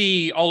can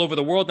see all over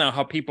the world now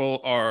how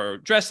people are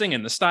dressing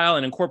and the style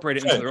and incorporate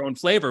it into their own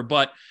flavor.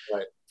 But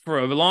right. for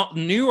a long,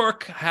 New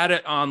York had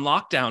it on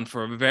lockdown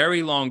for a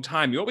very long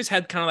time. You always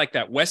had kind of like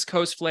that West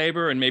Coast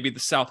flavor and maybe the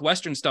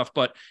Southwestern stuff.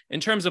 But in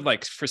terms of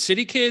like for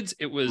city kids,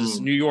 it was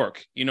New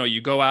York. You know,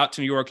 you go out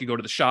to New York, you go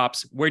to the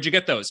shops. Where'd you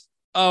get those?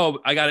 Oh,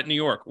 I got it in New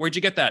York. Where'd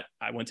you get that?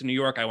 I went to New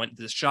York. I went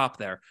to this shop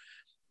there.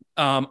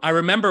 I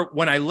remember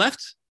when I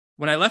left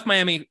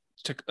Miami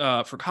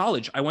for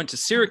college, I went to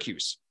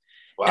Syracuse.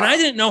 Wow. And I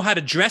didn't know how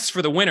to dress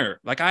for the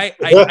winter. Like I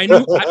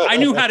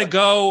knew how to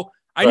go.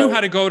 I knew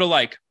how to go to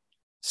like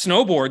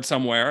snowboard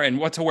somewhere and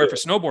what to wear for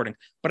snowboarding,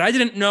 but I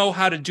didn't know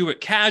how to do it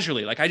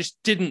casually. Like I just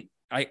didn't,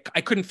 I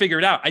couldn't figure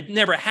it out. I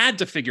never had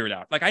to figure it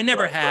out. Like I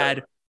never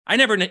had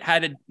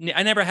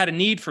a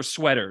need for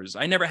sweaters.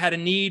 I never had a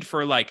need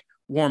for like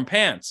warm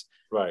pants.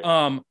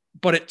 Right.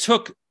 But it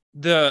took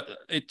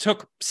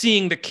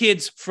seeing the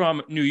kids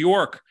from New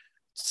York,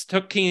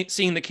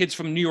 seeing the kids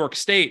from New York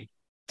State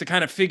to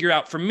kind of figure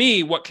out for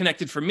me what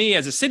connected for me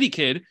as a city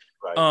kid,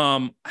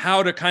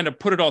 how to kind of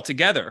put it all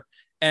together.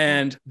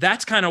 And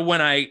that's kind of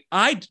when I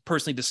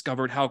personally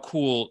discovered how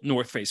cool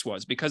North Face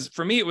was, because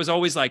for me, it was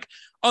always like,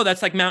 oh,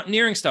 that's like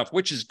mountaineering stuff,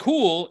 which is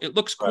cool. It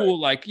looks cool.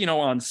 Like, you know,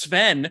 on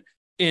Sven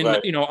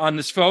on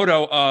this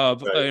photo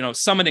of,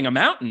 summiting a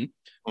mountain,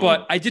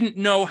 but I didn't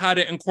know how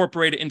to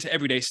incorporate it into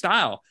everyday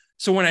style.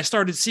 So when I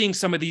started seeing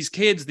some of these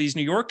kids, these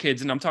New York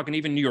kids, and I'm talking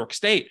even New York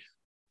State,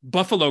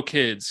 Buffalo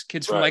kids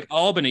from like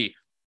Albany,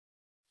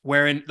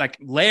 wearing like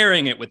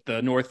layering it with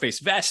the North Face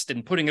vest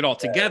and putting it all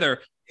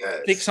together.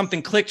 I think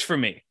something clicked for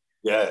me.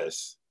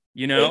 Yes.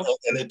 You know?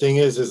 And the thing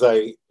is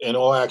like, in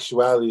all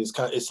actuality,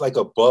 it's like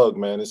a bug,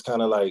 man. It's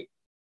kind of like,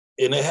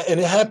 and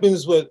it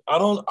happens with, I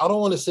don't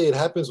want to say it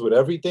happens with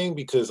everything,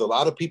 because a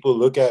lot of people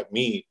look at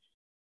me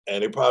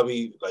and they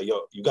probably like,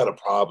 yo, you got a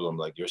problem.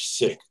 Like you're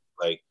sick.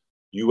 Like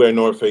you wear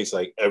North Face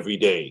like every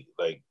day,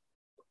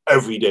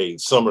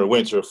 summer,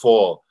 winter,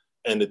 fall.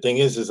 And the thing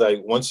is like,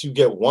 once you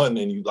get one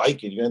and you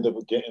like it, you end up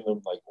getting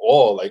them like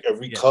all, like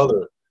every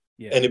color.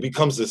 Yeah. And it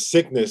becomes a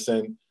sickness.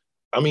 And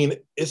I mean,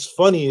 it's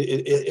funny.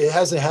 It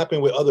hasn't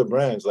happened with other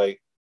brands. Like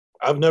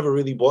I've never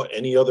really bought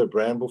any other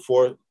brand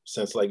before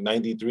since like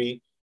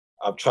 93.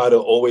 I've tried to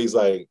always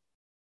like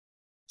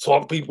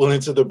talk people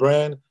into the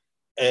brand.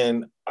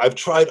 And I've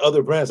tried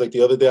other brands. Like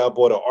the other day I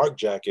bought an Arc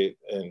jacket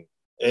and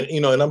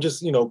I'm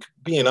just,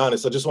 being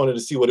honest, I just wanted to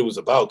see what it was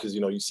about. Cause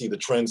you see the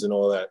trends and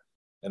all that.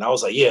 And I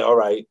was like, yeah, all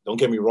right. Don't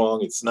get me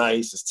wrong. It's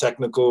nice. It's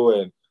technical.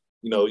 And,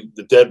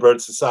 the Dead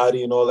Bird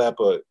Society and all that.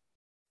 But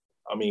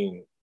I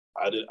mean,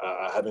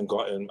 I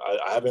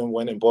haven't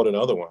went and bought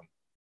another one.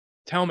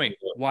 Tell me,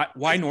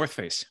 why North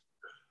Face?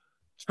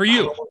 For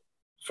you?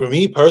 For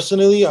me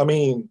personally, I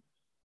mean,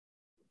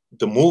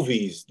 the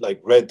movies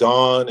like Red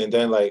Dawn, and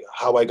then like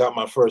how I got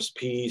my first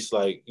piece,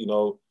 like,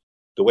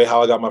 the way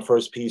how I got my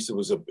first piece, it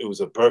was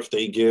a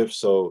birthday gift.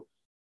 So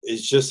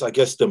it's just, I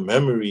guess, the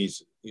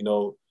memories,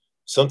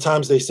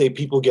 sometimes they say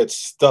people get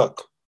stuck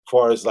as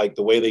far as like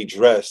the way they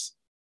dress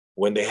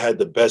when they had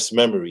the best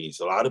memories.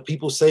 A lot of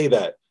people say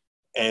that.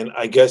 And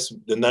I guess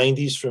the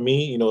 90s for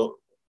me,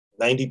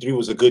 93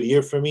 was a good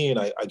year for me. And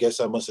I guess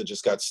I must have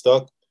just got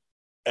stuck.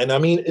 And I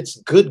mean, it's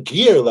good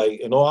gear.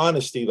 Like, in all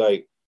honesty,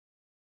 like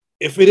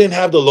if it didn't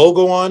have the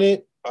logo on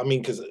it, I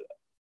mean, cause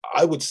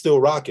I would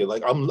still rock it.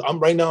 Like I'm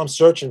right now, I'm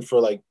searching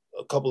for like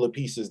a couple of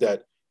pieces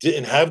that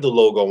didn't have the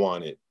logo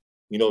on it,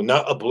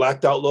 not a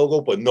blacked out logo,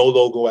 but no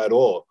logo at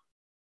all.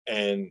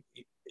 And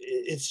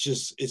it's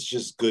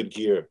just good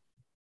gear.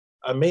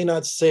 I may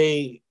not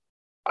say,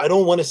 I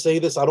don't want to say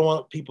this. I don't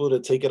want people to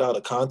take it out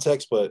of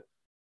context, but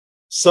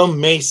some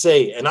may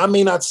say, and I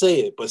may not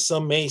say it, but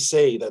some may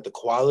say that the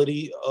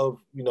quality of,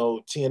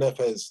 TNF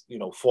has,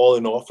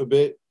 fallen off a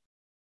bit.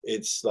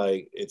 It's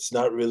like, it's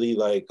not really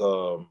like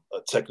a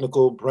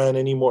technical brand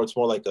anymore. It's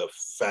more like a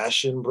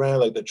fashion brand.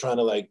 Like they're trying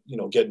to like,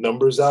 get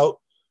numbers out.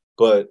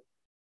 But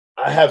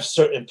I have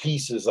certain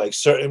pieces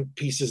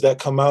that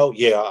come out.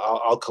 Yeah,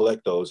 I'll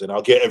collect those and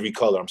I'll get every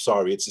color. I'm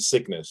sorry. It's a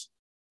sickness.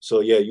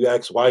 So yeah, you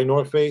ask why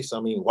North Face? I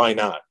mean, why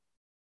not?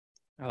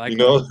 I like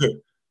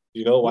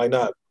why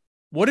not?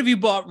 What have you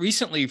bought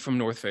recently from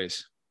North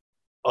Face?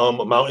 A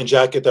mountain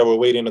jacket that we're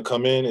waiting to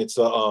come in. It's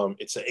an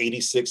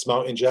 86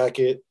 mountain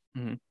jacket.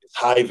 Mm-hmm. It's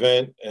high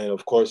vent, and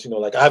of course,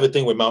 like I have a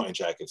thing with mountain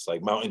jackets,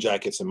 like mountain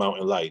jackets and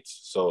mountain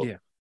lights. So, yeah.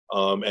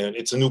 And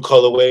it's a new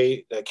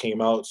colorway that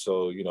came out.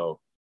 So,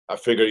 I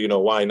figured,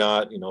 why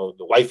not? The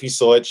wifey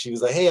saw it. She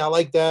was like, "Hey, I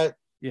like that."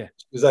 Yeah.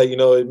 She was like,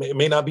 it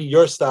may not be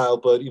your style,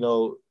 but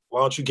why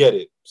don't you get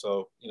it?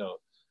 So,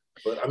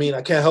 but I mean,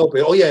 I can't help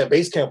it. Oh yeah,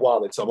 Basecamp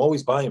wallets. I'm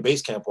always buying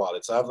Basecamp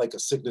wallets. I have like a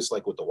sickness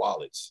like with the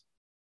wallets.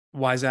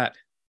 Why is that?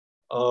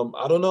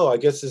 I don't know. I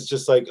guess it's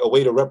just like a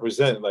way to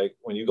represent. Like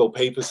when you go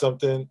pay for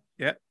something,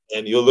 yeah,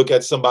 and you'll look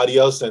at somebody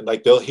else and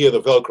like they'll hear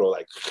the Velcro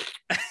like,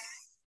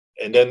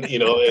 and then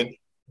and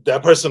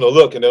that person will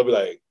look and they'll be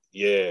like,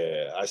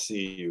 "Yeah, I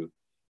see you."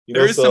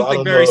 There is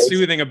something very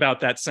soothing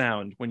about that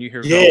sound when you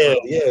hear. Yeah,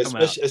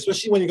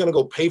 especially when you're gonna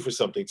go pay for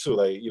something too.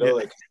 Like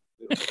like,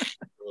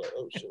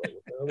 oh shit, like,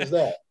 what the hell is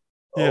that?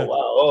 Oh Yeah. wow.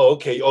 Oh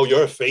okay. Oh,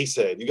 you're a face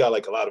head. You got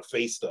like a lot of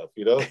face stuff,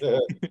 you know?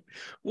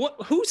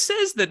 Who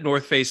says that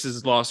North Face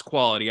has lost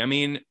quality? I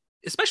mean,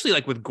 especially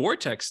like with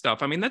Gore-Tex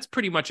stuff. I mean, that's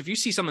pretty much if you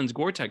see something's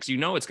Gore-Tex, you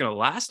know it's going to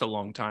last a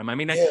long time. I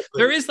mean, Yeah, but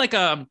there is like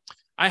a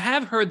I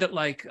have heard that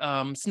like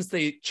since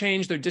they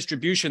changed their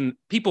distribution,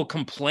 people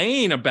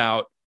complain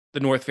about the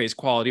North Face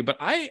quality, but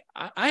I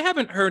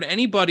haven't heard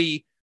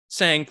anybody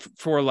saying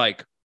for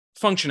like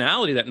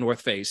functionality that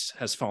North Face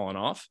has fallen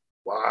off.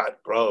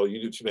 what, bro?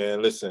 You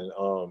man, listen.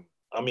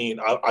 I mean,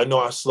 I know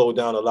I slowed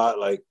down a lot,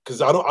 like,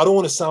 because I don't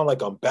want to sound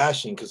like I'm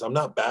bashing, because I'm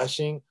not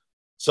bashing.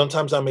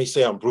 Sometimes I may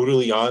say I'm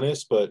brutally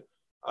honest, but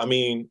I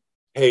mean,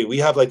 hey, we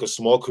have like a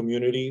small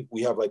community,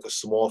 we have like a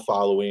small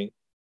following,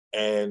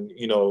 and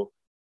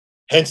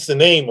hence the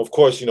name, of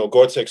course,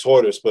 Gore-Tex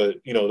Hoarders. But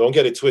don't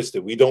get it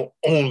twisted. We don't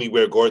only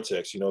wear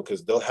Gore-Tex,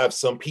 because they'll have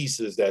some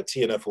pieces that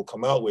TNF will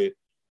come out with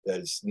that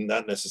is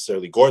not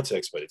necessarily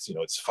Gore-Tex, but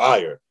it's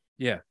fire.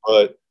 Yeah.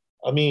 But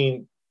I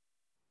mean,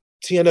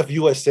 TNF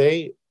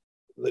USA,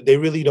 they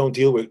really don't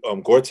deal with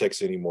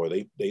Gore-Tex anymore.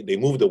 They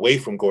moved away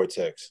from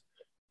Gore-Tex.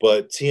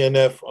 But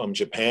TNF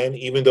Japan,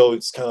 even though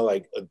it's kind of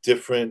like a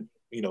different,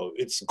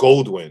 it's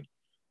Goldwyn,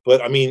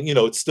 but I mean,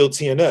 it's still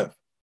TNF.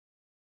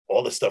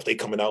 All the stuff they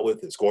coming out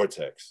with is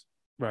Gore-Tex,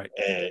 Right.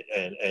 and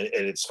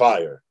it's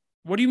fire.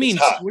 What do you It's mean?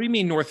 hot. What do you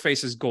mean North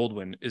Face is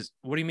Goldwyn?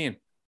 What do you mean?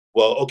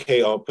 Well,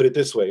 okay, I'll put it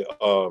this way.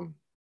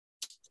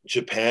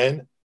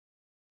 Japan,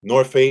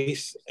 North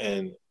Face,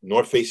 and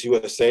North Face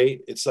USA,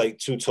 it's like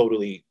two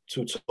totally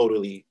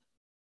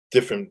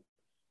different.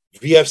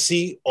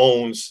 VFC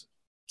owns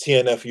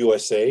TNF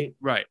USA,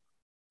 Right.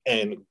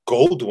 and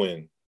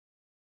Goldwyn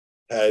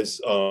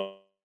has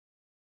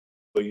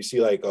but you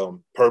see like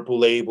Purple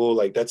Label,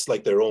 like that's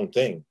like their own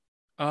thing.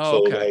 Oh,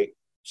 So okay. like,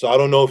 so I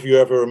don't know if you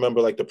ever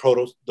remember like the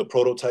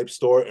prototype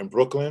store in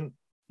Brooklyn.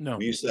 No.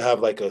 We used to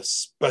have like a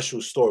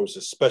special store. It was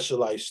a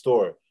specialized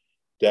store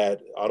that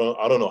I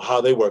don't know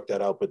how they worked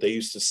that out, but they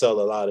used to sell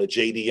a lot of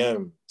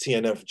JDM,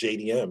 TNF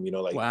JDM,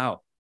 like,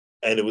 Wow.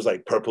 and it was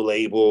like Purple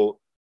Label.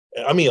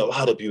 I mean, a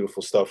lot of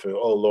beautiful stuff. And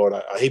oh Lord,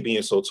 I hate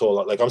being so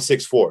tall. Like I'm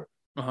 6'4",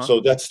 Uh-huh.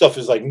 so that stuff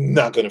is like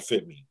not gonna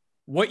fit me.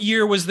 What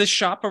year was this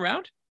shop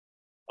around?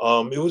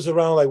 It was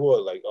around like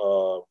what, like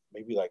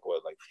maybe like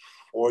what, like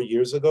 4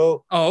 years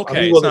ago. Oh, I okay.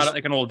 mean, It's well, not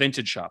like an old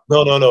vintage shop.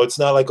 no, it's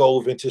not like an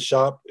old vintage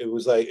shop. It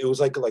was like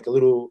a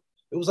little,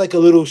 it was like a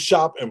little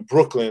shop in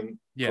Brooklyn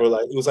Yeah. for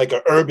like, it was like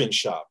an urban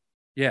shop.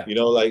 Yeah.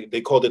 Like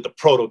they called it the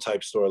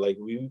prototype store. Like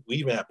we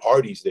even had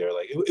parties there.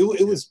 Like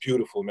it was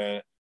beautiful,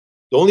 man.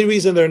 The only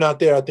reason they're not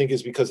there, I think,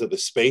 is because of the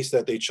space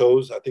that they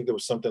chose. I think there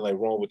was something like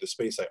wrong with the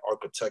space, like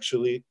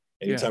architecturally.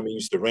 Yeah. Anytime it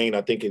used to rain,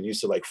 I think it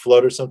used to like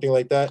flood or something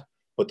like that.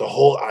 But the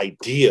whole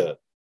idea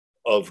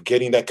of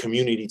getting that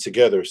community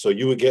together, so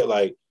you would get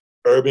like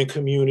urban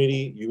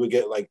community, you would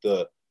get like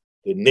the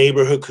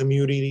neighborhood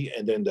community,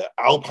 and then the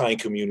alpine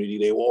community.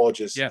 They will all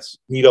just Yes.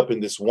 meet up in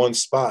this one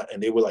spot,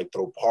 and they would like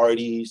throw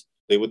parties,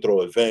 they would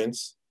throw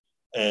events,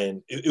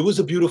 and it was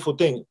a beautiful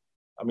thing.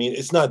 I mean,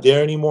 it's not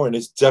there anymore, and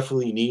it's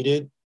definitely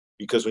needed,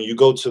 because when you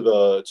go to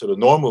the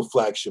normal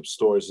flagship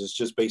stores, it's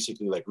just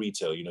basically like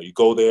retail. You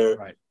go there,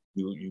 Right.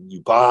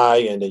 you buy,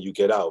 and then you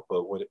get out.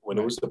 But when it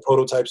Right. was the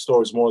prototype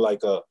store, it's more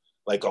like a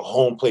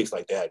home place.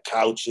 Like they had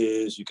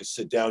couches, you could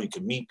sit down, you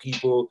could meet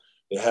people.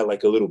 They had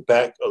like a little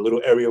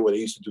area where they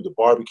used to do the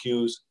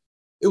barbecues.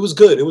 It was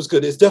good. It was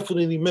good. It's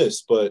definitely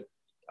missed. But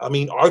I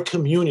mean, our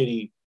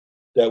community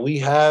that we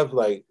have,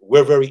 like,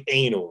 we're very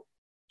anal.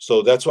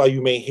 So that's why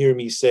you may hear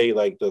me say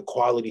like the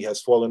quality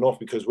has fallen off,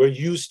 because we're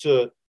used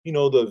to,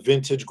 the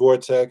vintage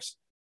Gore-Tex.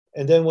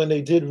 And then when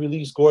they did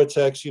release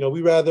Gore-Tex,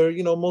 we rather,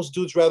 most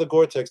dudes rather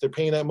Gore-Tex. They're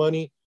paying that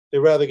money. They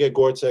rather get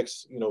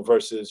Gore-Tex,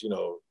 versus,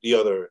 the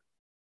other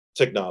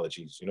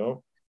technologies.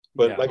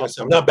 But Yeah. like I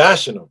said, I'm not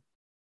bashing them,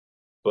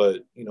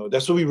 but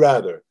that's what we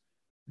rather.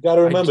 You got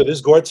to remember,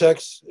 this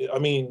Gore-Tex, I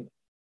mean,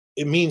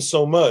 it means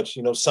so much.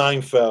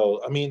 Seinfeld,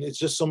 I mean, it's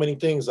just so many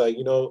things. Like,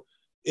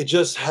 it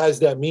just has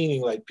that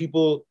meaning. Like,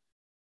 people,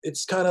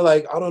 it's kind of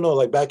like, I don't know,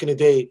 like back in the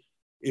day,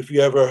 if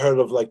you ever heard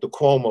of like the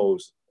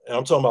Cuomos, and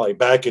I'm talking about like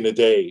back in the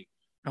day,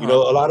 Uh-huh.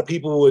 a lot of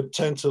people would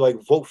tend to like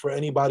vote for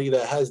anybody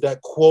that has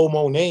that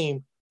Cuomo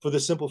name, for the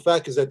simple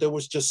fact is that they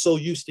was just so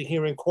used to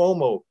hearing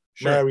Cuomo,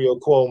 Sure. Mario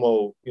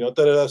Cuomo,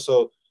 da-da-da.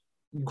 So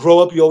you grow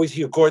up, you always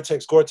hear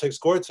Gore-Tex, Gore-Tex,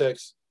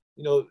 Gore-Tex,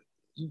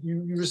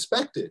 you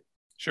respect it.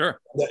 Sure.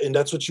 And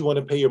that's what you want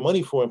to pay your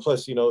money for. And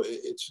plus,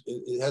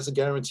 it has a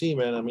guarantee,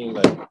 man. I mean,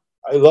 like,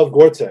 I love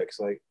Gore-Tex.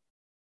 Like,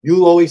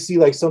 you always see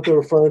like something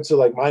referring to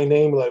like my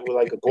name, like with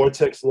like a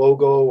Gore-Tex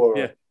logo or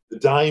Yeah. the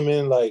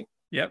diamond. Like,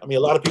 Yep. I mean,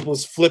 a lot of people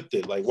has flipped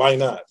it. Like, why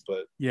not?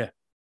 But Yeah.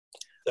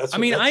 that's. I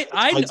mean, that's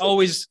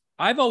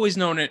I've always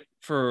known it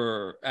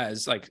for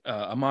as like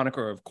a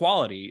moniker of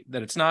quality,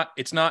 that it's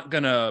not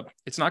gonna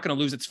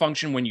lose its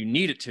function when you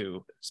need it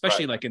to,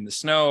 especially Right. like in the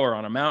snow or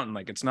on a mountain.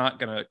 Like, it's not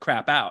gonna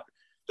crap out.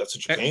 That's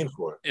what you're paying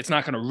for. It's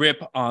not going to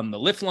rip on the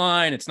lift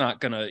line. It's not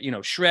going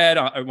to, shred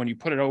when you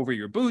put it over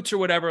your boots or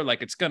whatever.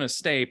 Like, it's going to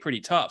stay pretty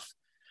tough.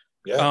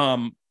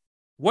 Yeah.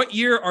 What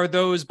year are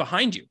those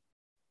behind you?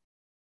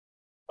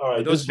 All right.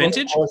 Are those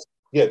vintage?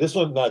 Yeah, this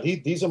one. Now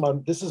these are my.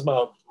 This is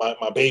my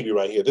baby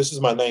right here. This is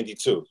my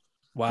 92. No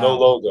Wow.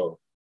 logo.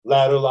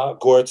 Ladder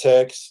lock,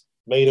 Gore-Tex,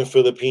 made in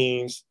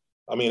Philippines.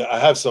 I mean, I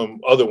have some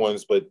other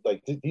ones, but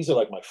like these are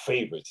like my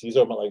favorites. These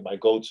are my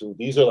go-to.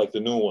 These are like the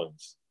new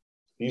ones.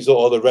 These are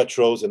all the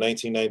retros, the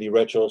 1990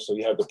 retros. So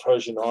you have the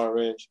Persian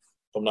orange.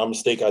 If I'm not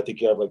mistaken, I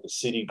think you have like the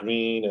city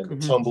green and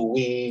the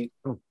tumbleweed.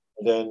 Oh,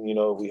 And then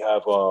we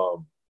have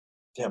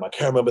damn, I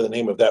can't remember the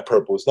name of that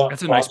purple. It's not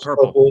that's a nice fox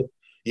purple. purple.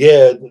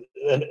 Yeah,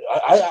 and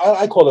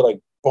I call it like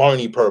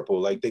Barney purple.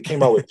 Like they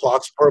came out with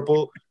fox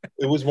purple.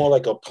 It was more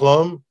like a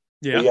plum.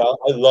 But Yeah. yeah,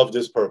 I love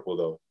this purple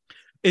though.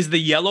 Is the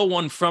yellow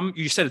one from,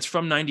 you said it's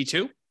from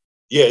 92?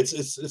 Yeah,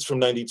 it's from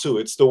 92.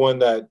 It's the one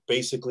that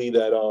basically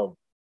that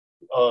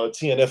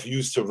TNF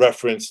used to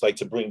reference, like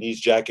to bring these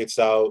jackets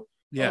out.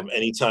 Yeah.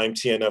 Anytime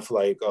TNF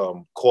like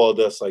called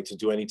us like to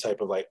do any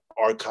type of like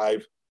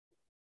archive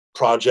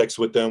projects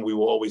with them, we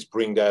will always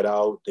bring that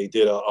out. They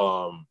did a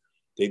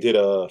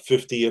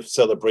 50th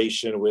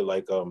celebration with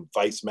like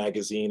Vice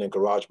magazine and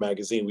Garage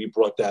magazine. We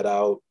brought that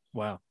out.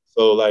 Wow.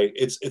 So like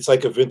it's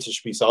like a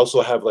vintage piece. I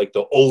also have like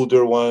the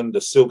older one,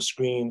 the silk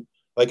screen.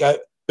 Like I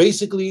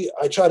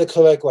try to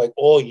collect like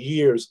all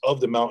years of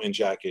the mountain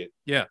jacket.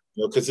 Yeah.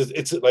 Because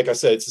it's like I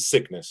said, it's a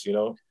sickness,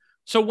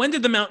 So when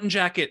did the mountain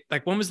jacket,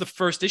 like when was the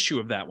first issue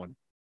of that one?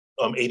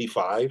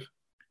 85.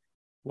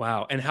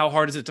 Wow. And how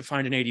hard is it to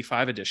find an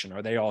 85 edition?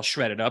 Are they all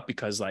shredded up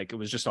because like it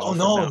was just all Oh for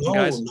no, mountain no,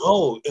 guys?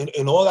 no.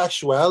 In all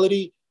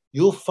actuality,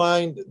 you'll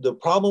find the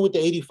problem with the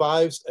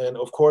 85s, and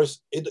of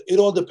course, it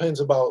all depends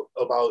about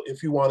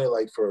if you want it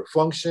like for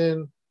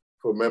function,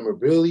 for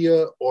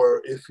memorabilia,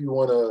 or if you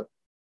want to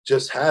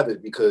just have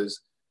it,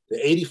 because the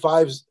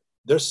 85s,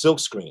 they're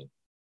silkscreen.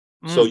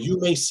 So you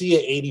may see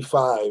an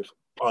 85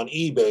 on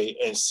eBay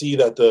and see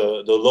that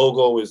the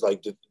logo is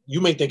like,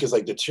 you may think it's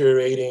like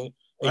deteriorating,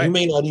 and Right. you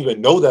may not even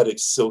know that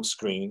it's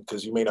silkscreen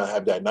because you may not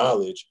have that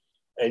knowledge.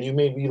 And you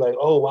may be like,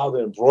 oh, wow,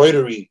 the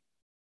embroidery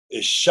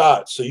is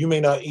shot. So you may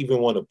not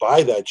even want to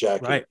buy that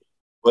jacket. Right.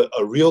 But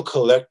a real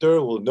collector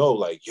will know,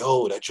 like,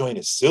 yo, that joint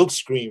is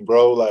silkscreen,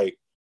 bro. Like,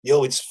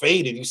 yo, it's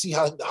faded. You see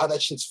how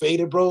that shit's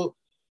faded, bro?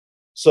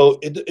 So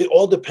it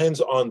all depends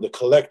on the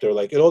collector.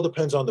 Like, it all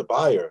depends on the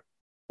buyer.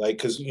 Like,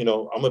 because, I'm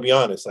going to be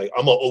honest, like,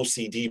 I'm an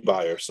OCD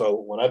buyer. So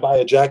when I buy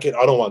a jacket,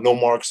 I don't want no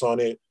marks on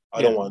it.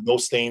 I don't want no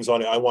stains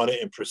on it. I want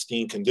it in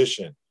pristine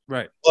condition.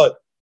 Right. But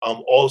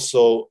I'm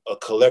also a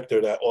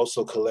collector that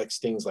also collects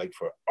things like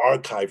for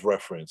archive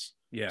reference.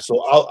 Yeah.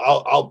 So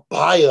I'll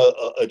buy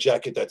a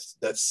jacket that's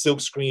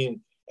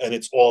silkscreen and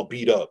it's all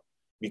beat up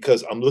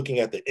because I'm looking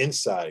at the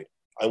inside.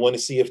 I want to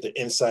see if the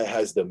inside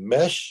has the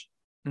mesh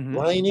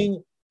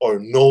lining or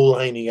no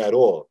lining at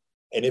all.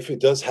 And if it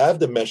does have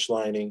the mesh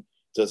lining,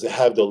 does it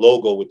have the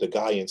logo with the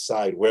guy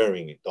inside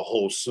wearing it, the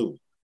whole suit?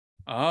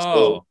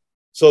 Oh.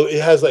 So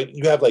it has like,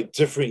 you have like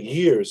different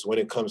years when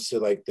it comes to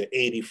like the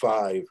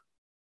 85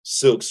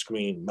 silk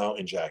screen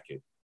mountain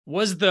jacket.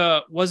 Was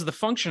the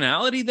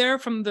functionality there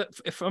from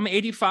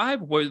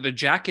 85? Were the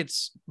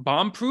jackets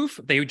bomb proof?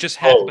 They just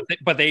had,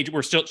 but they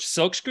were still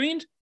silk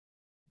screened.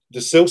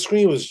 The silk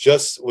screen was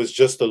just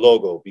the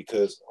logo,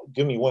 because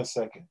give me 1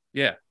 second.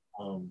 Yeah.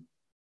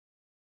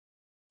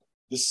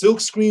 The silk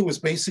screen was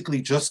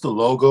basically just the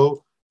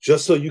logo,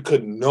 just so you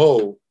could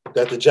know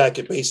that the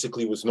jacket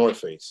basically was North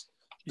Face.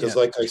 Because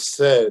like I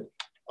said,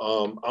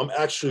 I'm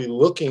actually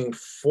looking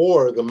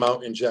for the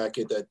mountain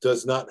jacket that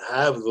does not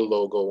have the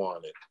logo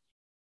on it.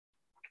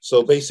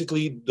 So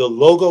basically the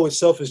logo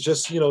itself is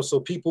just, so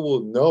people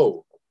will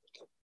know.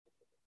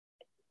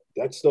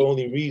 That's the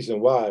only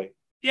reason why.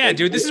 Yeah, like,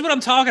 dude, this is what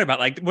I'm talking about.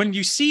 Like when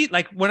you see,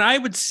 like when I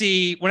would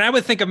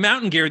think of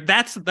mountain gear,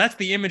 that's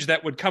the image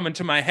that would come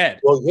into my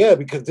head. Well, yeah,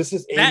 because this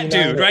is that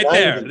dude right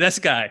there, this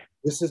guy.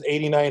 This is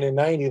 89 and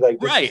 90. Like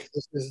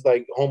this is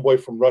like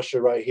homeboy from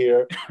Russia right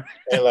here.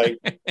 And like,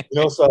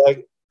 so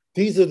like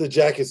these are the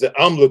jackets that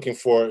I'm looking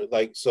for.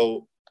 Like,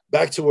 so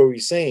back to what we were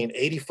saying,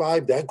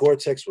 85, that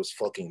Gore-Tex was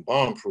fucking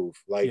bomb-proof.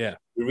 Like,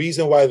 the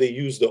reason why they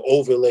use the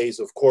overlays,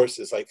 of course,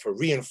 is like for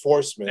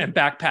reinforcement. And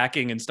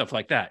backpacking and stuff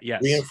like that,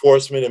 yes.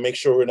 Reinforcement and make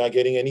sure we're not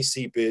getting any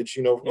seepage,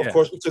 of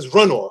course, because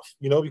runoff,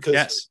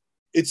 because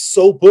it's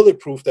so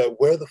bulletproof that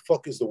where the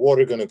fuck is the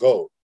water going to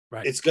go?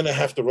 Right. It's going to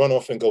have to run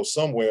off and go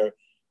somewhere.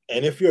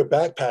 And if you're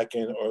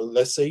backpacking, or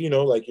let's say,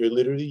 like you're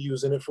literally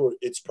using it for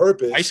its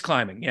purpose. Ice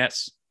climbing,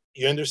 yes.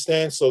 You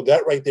understand? So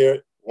that right there,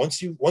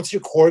 once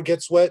your core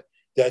gets wet,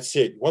 that's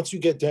it. Once you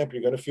get damp,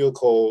 you're going to feel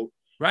cold.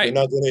 Right. You're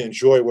not going to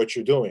enjoy what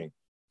you're doing.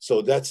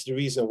 So that's the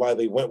reason why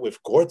they went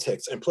with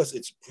Gore-Tex. And plus,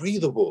 it's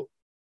breathable.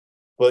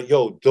 But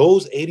yo,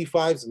 those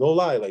 85s, no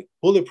lie, like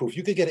bulletproof.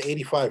 You could get an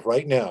 85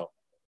 right now.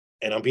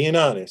 And I'm being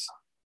honest,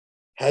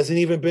 hasn't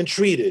even been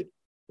treated,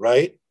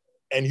 right?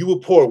 And you will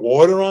pour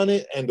water on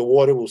it and the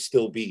water will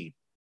still be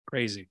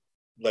crazy.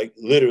 Like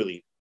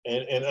literally.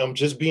 And I'm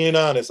just being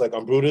honest, like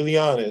I'm brutally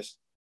honest.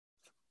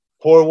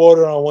 Pour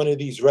water on one of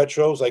these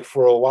retros, like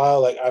for a while,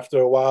 like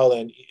after a while,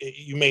 and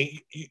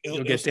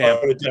it'll get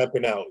start to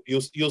dampen out.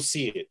 You'll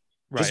see it.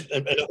 Right.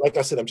 And like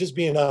I said, I'm just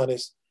being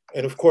honest.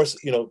 And of course,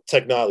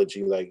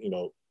 technology, like,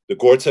 the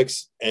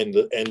Gore-Tex and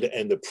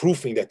the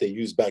proofing that they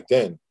used back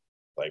then,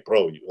 like,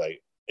 bro, like,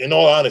 in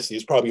all honesty,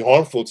 it's probably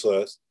harmful to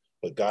us,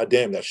 but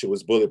goddamn, that shit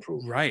was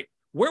bulletproof. Right.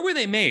 Where were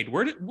they made?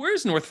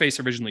 Where's North Face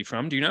originally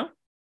from? Do you know?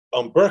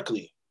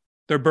 Berkeley.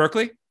 They're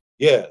Berkeley?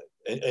 Yeah.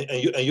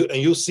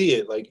 And you'll see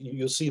it, like,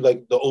 you'll see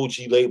like the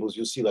OG labels,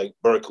 you'll see like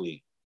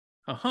Berkeley.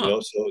 Uh-huh. You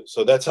know,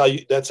 so that's how,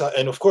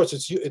 and of course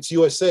it's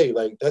USA.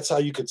 Like, that's how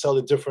you could tell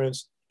the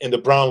difference in the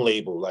brown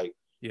label. Like,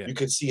 you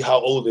could see how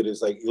old it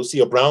is. Like, you'll see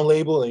a brown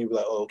label and you'll be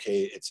like, oh,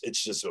 okay,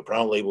 it's just a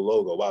brown label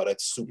logo. Wow,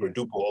 that's super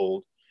duper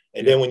old.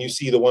 And then when you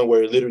see the one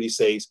where it literally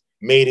says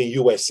made in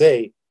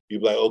USA,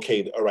 you'll be like,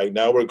 okay, all right,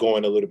 now we're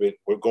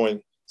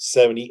going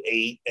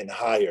 78 and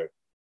higher.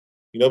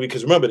 You know,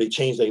 because remember, they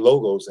changed their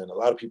logos, and a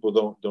lot of people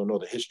don't know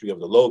the history of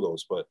the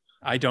logos, but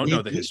I don't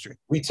know the history.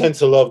 We tend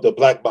to love the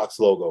black box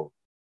logo.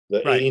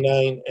 The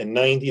 89 and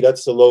 90,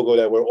 that's the logo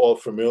that we're all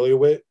familiar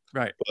with.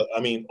 Right. But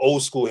I mean,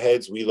 old school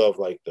heads, we love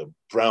like the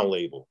brown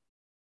label.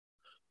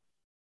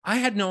 I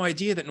had no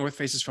idea that North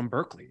Face is from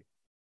Berkeley.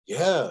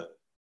 Yeah.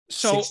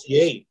 So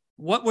 68.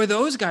 What were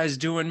those guys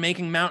doing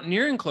making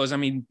mountaineering clothes? I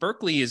mean,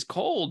 Berkeley is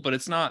cold, but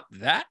it's not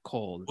that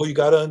cold. Well, you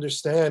got to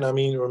understand. I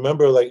mean,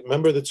 remember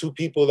the two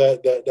people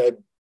that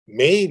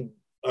made,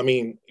 I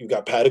mean, you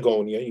got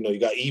Patagonia, you know, you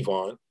got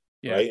Yvon,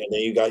 right? And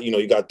then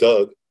you got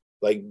Doug.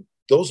 Like,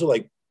 those are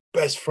like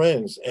best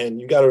friends.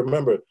 And you got to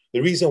remember the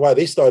reason why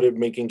they started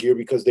making gear,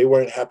 because they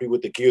weren't happy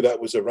with the gear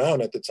that was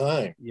around at the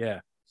time.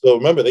 Yeah. So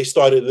remember, they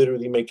started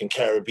literally making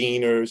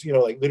carabiners, you know,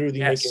 like literally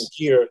making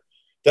gear.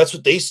 That's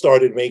what they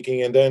started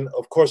making. And then,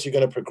 of course, you're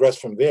going to progress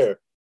from there.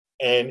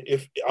 And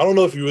I don't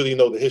know if you really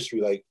know the history,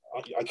 like,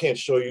 I can't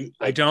show you.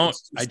 Like, I don't.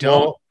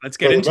 Let's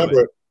get into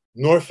it.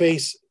 North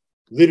Face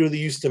literally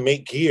used to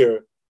make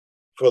gear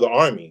for the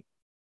Army.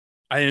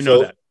 I didn't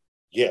know that.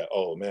 Yeah.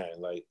 Oh, man.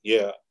 Like,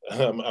 yeah.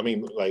 I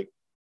mean, like,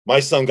 my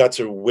son got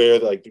to wear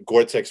like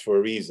Gore-Tex for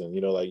a reason, you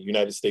know, like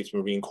United States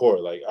Marine Corps.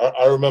 Like,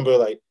 I remember,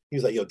 like, he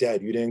was like, yo,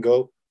 Dad, you didn't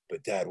go?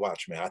 But Dad,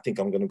 watch, man, I think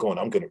I'm going to go and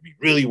I'm going to be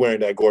really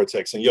wearing that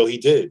Gore-Tex. And yo, he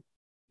did.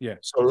 Yeah.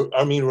 So,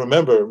 I mean,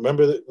 remember,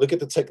 look at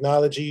the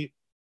technology,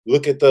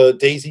 look at the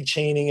daisy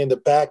chaining in the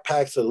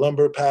backpacks, the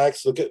lumber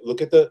packs, look at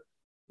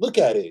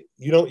it.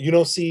 You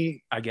don't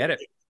see. I get it.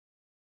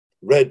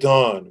 Red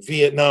Dawn,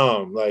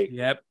 Vietnam, like,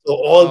 yep. So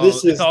all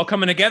this is, it's all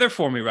coming together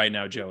for me right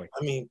now, Joey.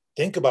 I mean,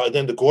 think about it.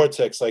 Then the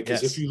Gore-Tex, like,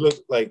 because if you look,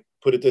 like,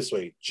 put it this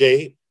way,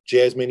 Jay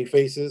has many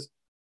faces.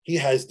 He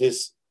has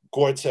this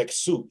Gore-Tex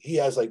suit. He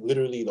has like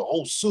literally the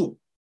whole suit,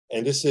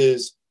 and this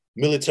is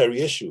military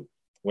issue.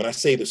 When I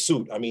say the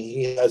suit, I mean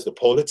he has the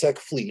Polartec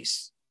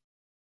fleece,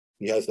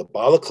 he has the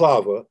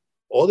balaclava.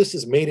 All this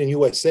is made in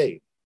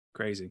USA.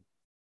 Crazy.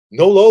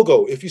 No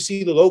logo. If you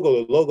see the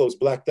logo is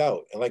blacked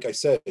out. And like I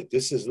said,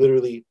 this is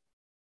literally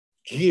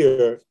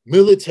gear,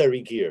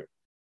 military gear.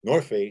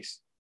 North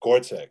Face,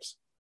 Gore-Tex,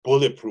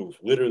 bulletproof,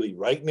 literally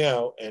right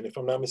now. And if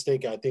I'm not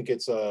mistaken, I think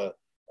it's a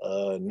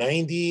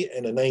 90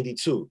 and a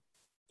 92,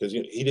 because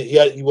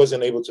he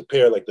wasn't able to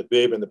pair like the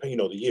bib and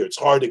the year. It's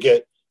hard to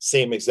get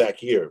same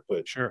exact year,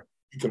 but sure,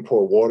 you can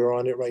pour water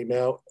on it right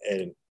now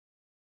and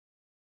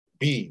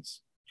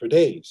beads for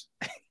days.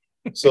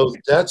 So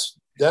that's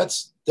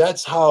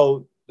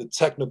how the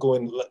technical,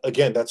 and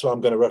again, that's what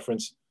I'm going to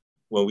reference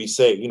when we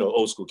say, you know,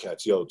 old school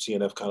cats, yo,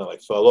 TNF kind of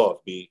like fell off,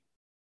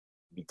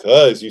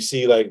 because you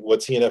see like what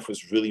TNF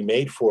was really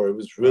made for. It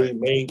was really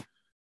made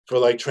for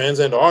like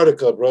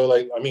Transantarctica, bro.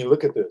 Like, I mean,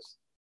 look at this.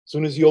 As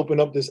soon as you open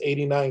up this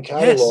 89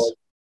 catalog,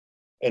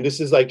 and this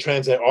is like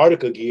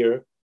Transantarctica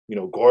gear, you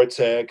know,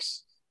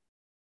 Gore-Tex,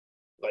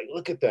 like,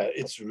 look at that.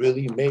 It's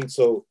really made.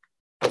 So,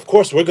 of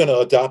course, we're going to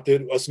adopt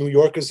it. Us New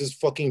Yorkers is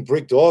fucking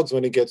brick dogs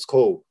when it gets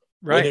cold.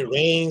 Right. When it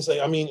rains,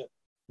 like, I mean,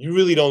 you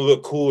really don't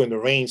look cool in the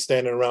rain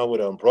standing around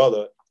with an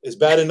umbrella. It's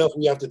bad enough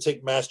we have to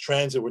take mass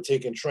transit. We're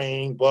taking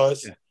train,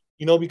 bus,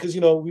 you know, because,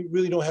 you know, we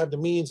really don't have the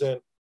means. And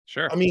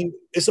sure, I mean,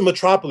 it's a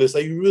metropolis.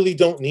 Like, you really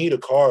don't need a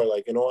car.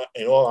 Like, in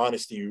all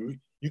honesty,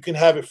 you can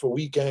have it for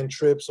weekend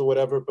trips or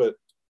whatever. But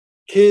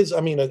kids, I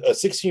mean, a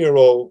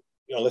 16-year-old,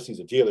 you know, unless he's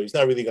a dealer, he's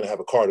not really going to have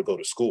a car to go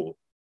to school.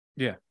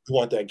 Yeah. We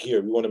want that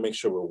gear. We want to make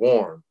sure we're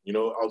warm. You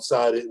know,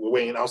 outside, we're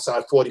waiting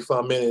outside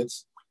 45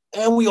 minutes.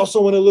 And we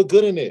also want to look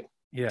good in it.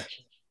 Yeah.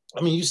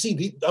 I mean, you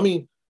see,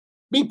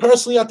 me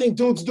personally, I think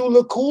dudes do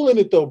look cool in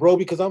it though, bro,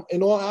 because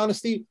in all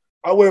honesty,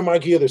 I wear my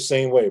gear the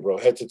same way, bro,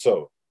 head to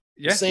toe.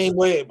 Yeah. The same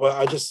way, but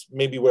I just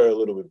maybe wear a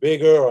little bit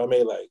bigger, or I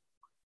may like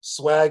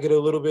swag it a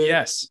little bit.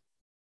 Yes.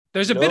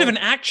 There's a bit of an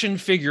action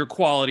figure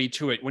quality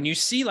to it. When you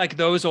see like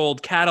those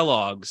old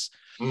catalogs,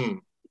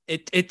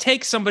 it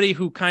takes somebody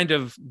who kind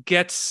of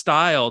gets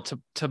style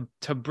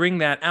to bring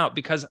that out,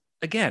 because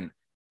again,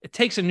 it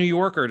takes a New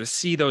Yorker to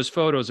see those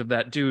photos of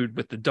that dude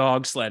with the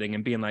dog sledding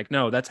and being like,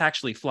 no, that's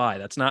actually fly.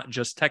 That's not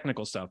just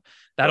technical stuff.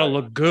 That'll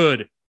look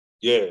good.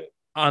 Yeah.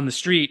 On the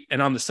street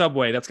and on the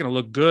subway. That's going to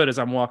look good as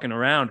I'm walking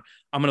around.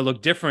 I'm going to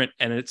look different.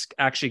 And it's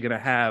actually going to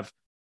have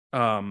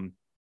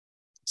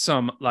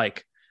some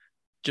like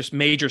just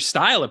major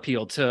style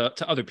appeal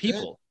to other people.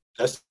 Yeah.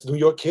 That's New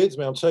York kids,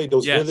 man. I'm telling you,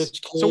 those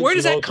village kids. So where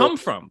does that come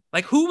from?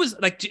 Like, who was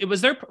like,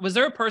 was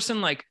there a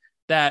person like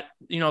that,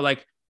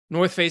 like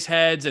North Face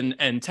heads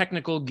and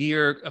technical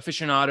gear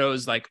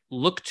aficionados like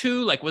look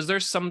to? Like, was there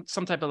some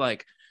type of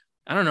like,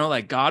 I don't know,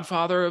 like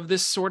godfather of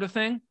this sort of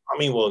thing? I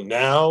mean, well,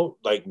 now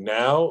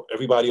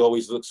everybody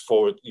always looks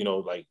forward,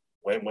 like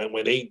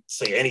when they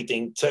say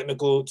anything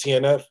technical,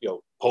 TNF,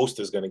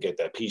 Post is gonna get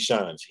that. P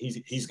Shines,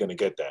 he's gonna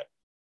get that.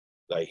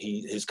 Like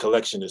his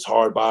collection is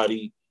hard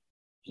body.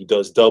 He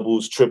does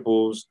doubles,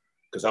 triples.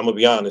 Because I'm gonna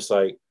be honest,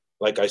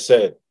 like I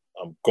said,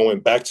 I'm going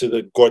back to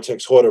the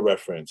Gore-Tex Hoarder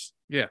reference.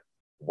 Yeah.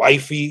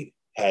 Wifey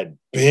had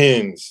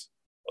bins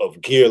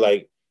of gear,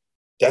 like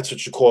that's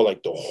what you call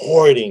like the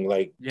hoarding,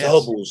 like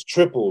doubles,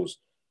 triples.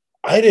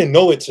 I didn't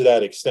know it to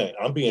that extent.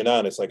 I'm being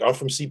honest. Like I'm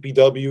from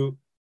CPW.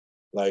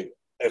 Like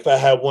if I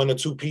have 1 or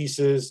 2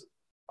 pieces,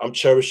 I'm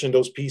cherishing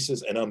those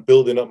pieces and I'm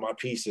building up my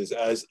pieces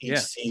as each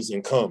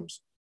season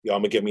comes. I'm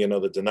gonna get me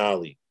another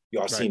Denali.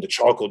 I seen the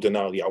charcoal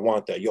Denali. I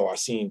want that. I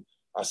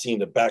seen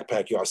the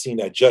backpack. I seen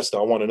that Jester.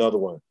 I want another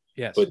one.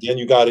 Yes. But then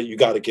you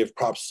gotta give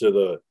props to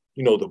the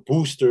the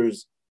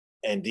boosters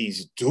and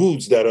these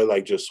dudes that are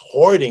like just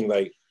hoarding.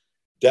 Like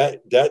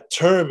that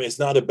term is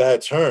not a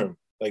bad term.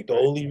 Like the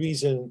only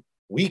reason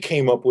we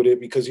came up with it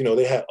because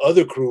they had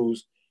other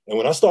crews. And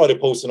when I started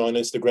posting on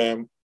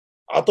Instagram,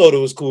 I thought it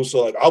was cool.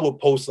 So like I would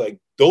post like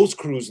those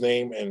crews'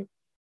 name, and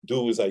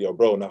dude was like, yo,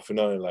 bro, not for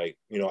nothing. Like,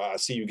 I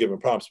see you giving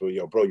props, but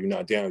yo, bro, you're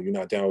not down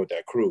with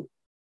that crew.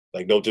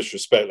 Like, no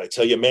disrespect. Like,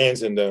 tell your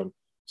mans in them,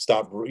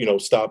 stop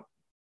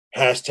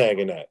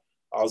hashtagging that.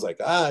 I was like,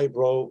 all right,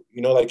 bro,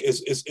 like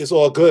it's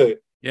all good.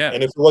 Yeah.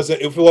 And if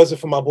it wasn't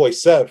for my boy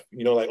Seth,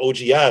 like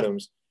OG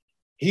Adams,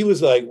 he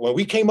was like, when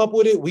we came up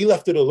with it, we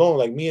left it alone.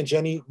 Like me and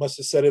Jenny must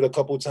have said it a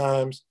couple of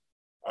times.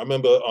 I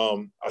remember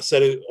I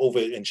said it over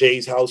in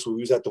Jay's house when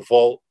we was at the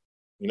vault,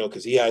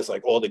 because he has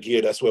like all the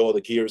gear. That's where all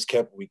the gear is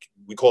kept.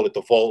 We call it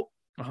the vault.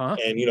 Uh-huh.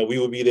 And, we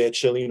would be there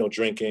chilling,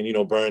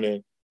 drinking,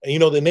 burning.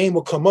 And, the name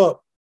would come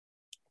up.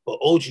 But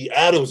OG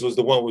Adams was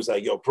the one who was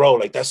like, yo, bro,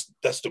 like that's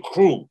the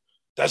crew.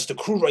 That's the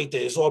crew right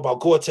there. It's all about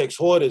Gore-Tex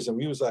Hoarders. And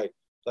we was like,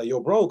 yo,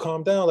 bro,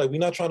 calm down. Like, we're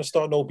not trying to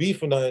start no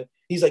beef or nothing.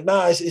 He's like,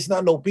 nah, it's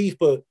not no beef,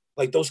 but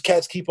like those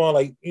cats keep on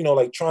like,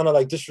 like trying to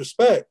like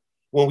disrespect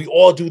when we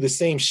all do the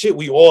same shit.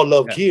 We all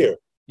love gear.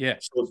 Yeah.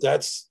 So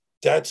that's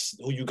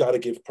who you got to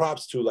give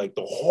props to, like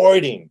the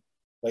hoarding.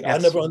 Like I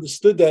never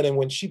understood that. And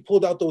when she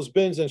pulled out those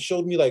bins and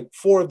showed me like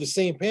 4 of the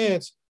same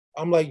pants,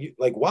 I'm like,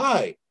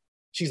 why?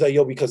 She's like,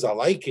 yo, because I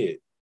like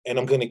it and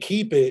I'm going to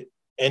keep it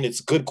and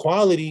it's good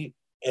quality.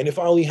 And if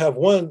I only have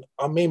one,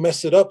 I may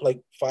mess it up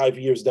like 5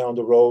 years down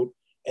the road.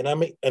 And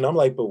I'm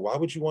like, but why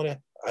would you want to?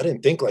 I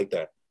didn't think like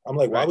that. I'm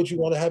like, why would you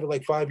want to have it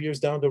like 5 years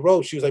down the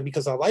road? She was like,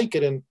 because I like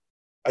it. And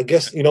I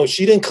guess,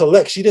 she didn't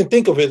collect. She didn't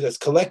think of it as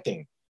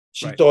collecting.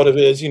 She thought of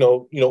it as,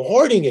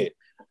 hoarding it.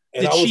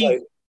 And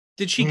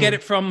did she get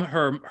it from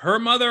her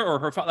mother or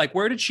her father? Like,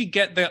 where did she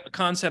get the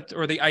concept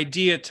or the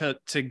idea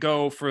to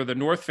go for the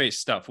North Face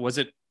stuff? Was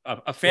it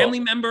a family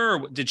member,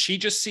 or did she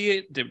just see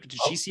it? Did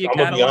she see a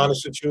catalog? I'm gonna be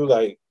honest with you,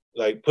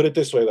 like put it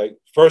this way, like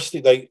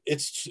firstly, like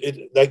it's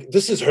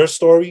this is her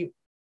story.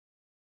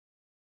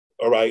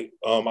 All right.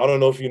 I don't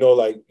know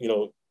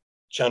if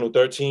Channel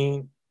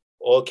 13,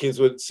 all kids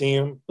would see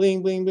him,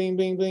 bling, bling, bling,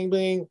 bling, bling,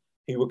 bling.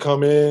 He would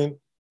come in,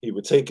 he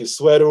would take his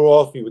sweater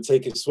off, he put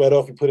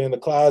it in the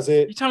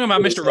closet. You talking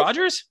about Mr.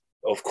 Rogers?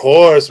 Of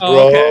course,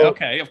 bro.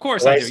 Okay. Of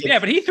course I do. Yeah,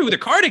 but he threw the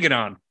cardigan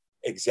on.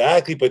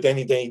 Exactly. But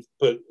then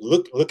but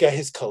look at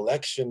his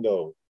collection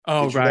though.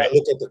 Oh, right.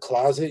 Look at the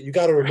closet. You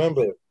got to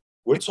remember,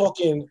 we're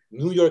talking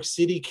New York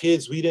City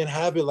kids. We didn't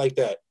have it like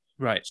that.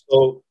 Right.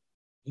 So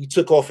he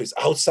took off his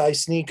outside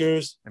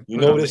sneakers. You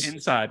notice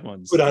inside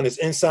ones. Put on his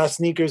inside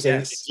sneakers.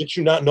 And did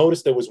you not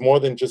notice there was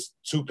more than just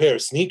 2 pair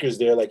of sneakers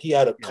there? Like he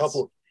had a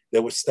couple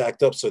that were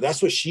stacked up. So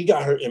that's where she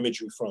got her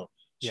imagery from.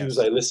 She was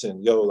like,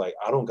 listen, yo, like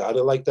I don't got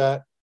it like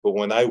that. But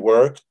when I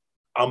work,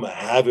 I'm gonna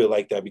have it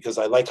like that because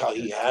I like how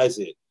he has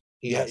it.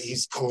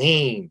 He's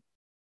clean.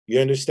 You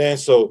understand?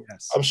 So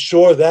I'm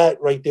sure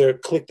that right there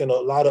clicked in a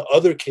lot of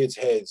other kids'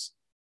 heads.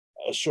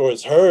 As sure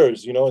as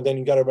hers, and then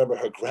you got to remember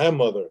her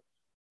grandmother.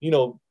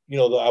 The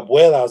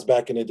abuelas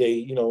back in the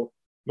day,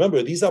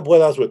 remember these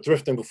abuelas were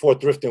thrifting before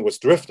thrifting was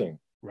thrifting.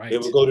 Right. They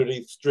would go to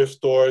these thrift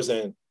stores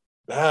and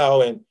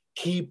bow and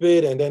keep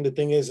it. And then the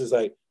thing is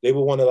like they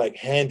would want to like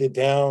hand it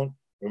down.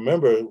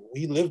 Remember,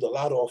 we lived a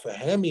lot off of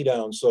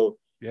hand-me-down. So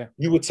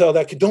you would tell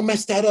that kid, don't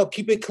mess that up,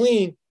 keep it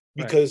clean,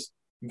 because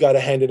you got to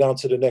hand it down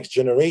to the next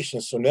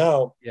generation. So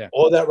now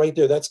all that right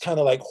there, that's kind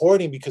of like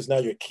hoarding because now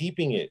you're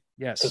keeping it.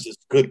 Yes. Because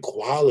it's good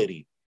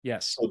quality.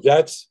 Yes. So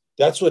that's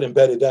what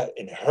embedded that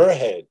in her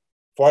head.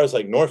 As far as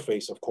like North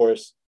Face, of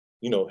course,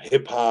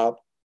 hip hop,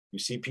 you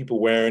see people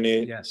wearing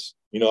it. Yes.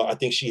 I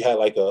think she had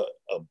like a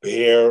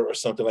bear or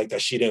something like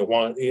that. She didn't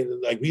want it.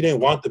 Like we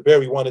didn't want the bear.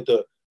 We wanted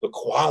the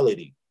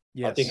quality.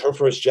 Yes. I think her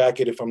first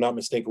jacket, if I'm not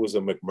mistaken, was a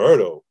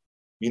McMurdo.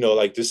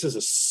 Like this is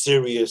a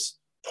serious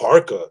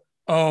parka.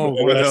 Oh,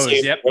 one of those.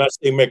 When I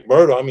say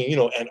McMurdo, I mean,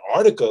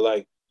 Antarctica,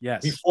 like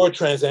before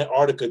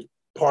Trans-Antarctica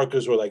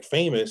parkas were like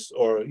famous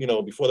or,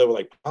 before they were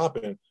like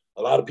popping,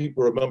 a lot of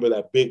people remember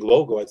that big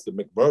logo as the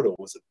McMurdo. It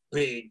was a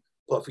big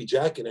puffy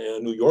jacket, and a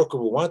New Yorker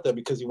will want that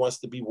because he wants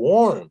to be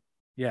warm.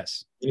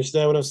 Yes. You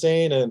understand what I'm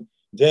saying? And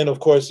then, of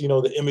course, you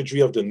know, the imagery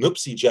of the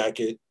Nuptse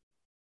jacket,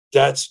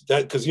 that's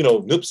that, because, you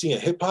know, Nuptse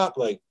and hip hop,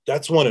 like,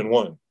 that's one in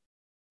one.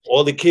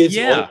 All the kids,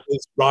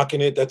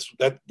 rocking it.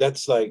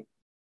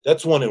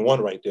 That's one in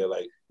one right there.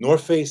 Like,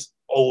 North Face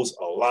owes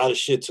a lot of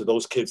shit to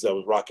those kids that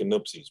was rocking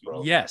Nuptses,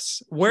 bro.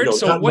 Yes.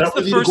 So what's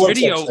the first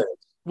video?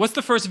 What's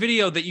the first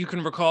video that you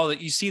can recall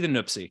that you see the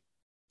Nuptse?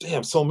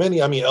 Damn, so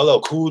many. I mean, LL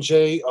Cool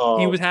J.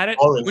 He had it.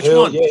 Lauryn Which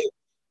Hill, one? Yeah.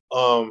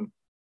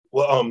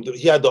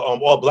 He had the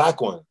all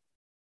black one,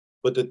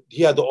 but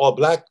he had the all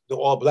black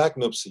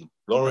Nuptse.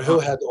 Lauryn Hill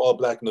had the all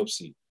black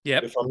Nuptse.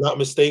 Yep. If I'm not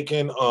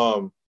mistaken.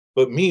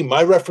 But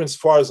my reference, as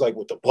far as like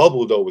with the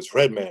bubble though, was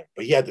Redman,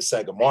 but he had the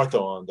Sagamartha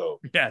on though.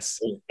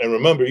 Yes. And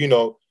remember, you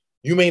know,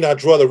 you may not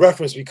draw the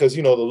reference because,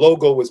 you know, the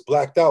logo was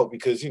blacked out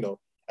because, you know,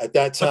 at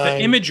that time. But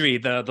the imagery,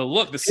 the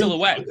look, the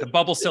silhouette, the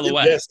bubble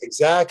silhouette. Yes,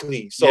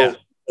 exactly. So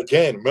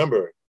again,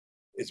 remember,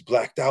 it's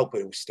blacked out,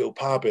 but it was still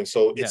popping.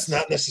 So it's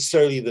not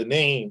necessarily the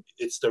name,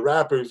 it's the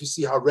rapper. If you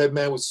see how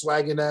Redman was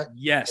swagging that,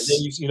 yes. And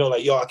then you know,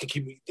 like, yo, I could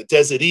keep the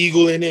Desert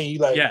Eagle in there. You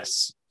like,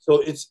 yes.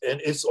 So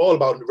it's all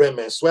about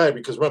Redman swag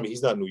because remember,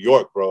 he's not New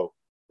York, bro.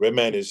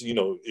 Redman is, you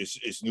know,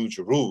 is New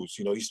Jerusalem.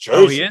 You know, he's Jersey.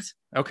 Oh, he is?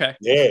 Okay.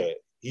 Yeah,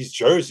 he's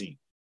Jersey.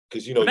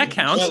 Because, you know, that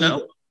counts,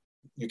 no?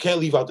 You can't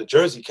leave out the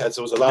Jersey cats.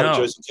 There was a lot of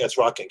Jersey cats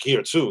rocking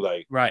gear too.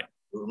 Like, right.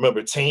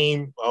 Remember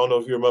Tame? I don't know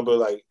if you remember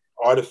like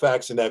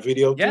Artifacts in that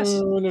video. Yes.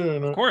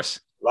 Of course.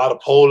 A lot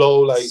of polo,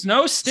 like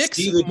snow sticks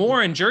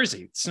more in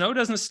Jersey. Snow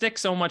doesn't stick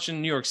so much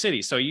in New York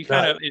City. So you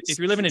kind of, if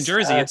you're living in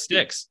Jersey, it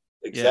sticks.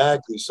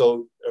 Exactly. Yeah.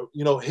 So,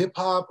 you know, hip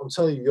hop, I'm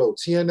telling you, yo,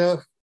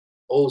 TNF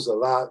owes a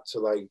lot to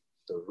like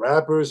the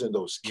rappers and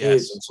those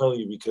kids. I'm telling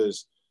you,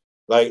 because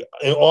like,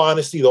 in all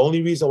honesty, the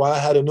only reason why I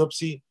had a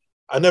Nuptse,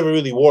 I never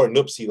really wore a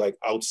Nuptse like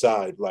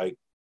outside like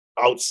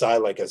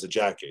as a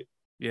jacket.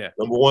 Yeah.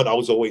 Number one, I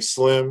was always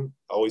slim.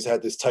 I always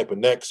had this type of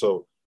neck.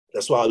 So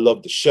that's why I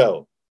love the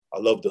shell. I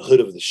love the hood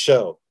of the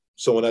shell.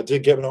 So when I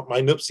did get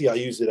my Nuptse, I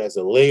used it as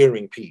a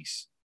layering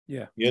piece.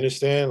 Yeah. You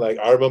understand? Like,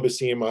 I remember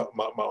seeing my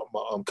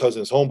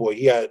cousin's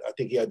homeboy. I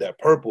think he had that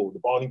purple, the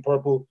Barney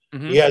purple.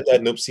 Mm-hmm. He had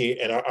that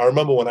Nuptse. And I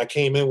remember when I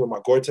came in with my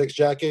Gore-Tex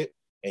jacket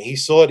and he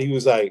saw it, he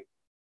was like,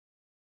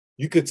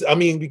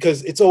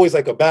 because it's always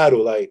like a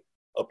battle. Like,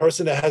 a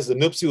person that has the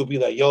Nuptse will be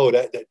like, yo,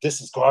 that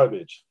this is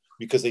garbage,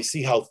 because they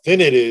see how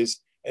thin it is.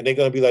 And they're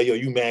going to be like, yo,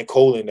 you man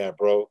coal in that,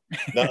 bro.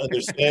 Not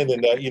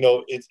understanding that, you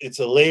know, it's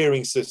a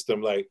layering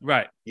system. Like,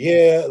 right.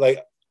 Yeah.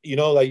 Like, you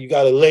know, like you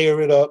got to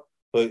layer it up.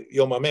 But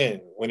yo, my man,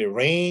 when it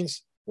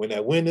rains, when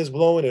that wind is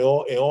blowing, in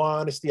all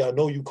honesty, I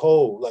know you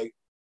cold. Like,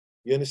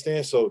 you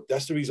understand? So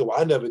that's the reason why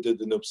I never did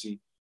the Nuptse.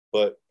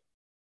 But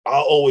I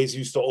always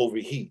used to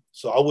overheat.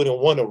 So I wouldn't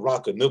want to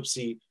rock a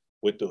Nuptse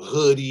with the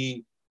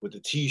hoodie, with the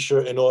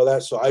t-shirt and all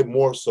that. So I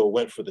more so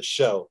went for the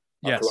shell.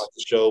 I could rock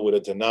the shell with a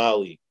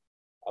Denali.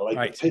 I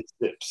like the pit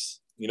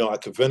tips. You know, I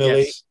could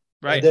ventilate. Yes.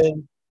 Right. And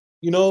then,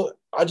 you know,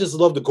 I just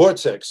love the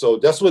Gore-Tex. So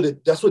that's what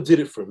did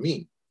it for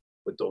me.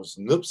 But those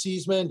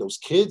Nuptses, man, those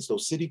kids,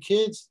 those city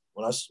kids,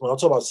 when I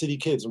talk about city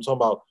kids, I'm talking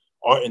about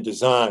art and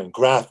design,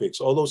 graphics,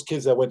 all those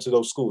kids that went to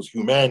those schools,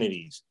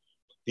 humanities.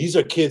 These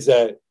are kids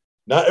that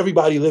not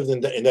everybody lived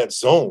in that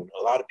zone.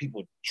 A lot of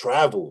people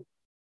traveled.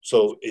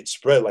 So it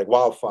spread like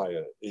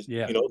wildfire.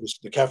 You know,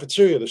 the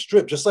cafeteria, the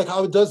strip, just like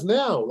how it does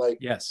now. Like,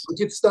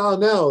 look at style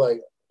now.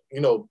 Like,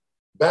 you know,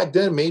 back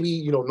then, maybe,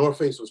 you know, North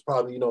Face was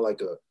probably, you know, like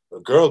a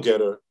girl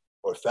getter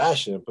or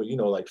fashion. But, you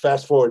know, like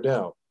fast forward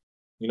now,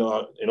 you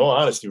know, in all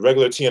honesty,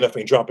 regular TNF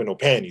ain't dropping no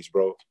panties,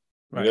 bro.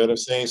 You know what I'm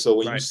saying? So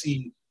when you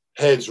see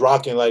heads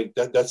rocking like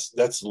that,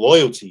 that's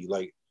loyalty.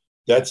 Like,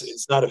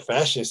 it's not a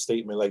fashion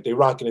statement. Like, they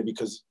rocking it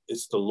because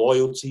it's the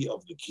loyalty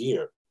of the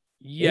gear.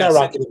 They're not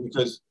rocking it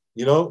because,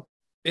 you know,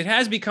 it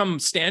has become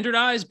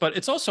standardized, but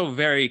it's also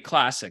very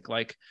classic.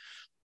 Like,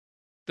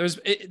 there's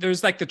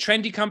like the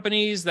trendy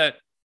companies that,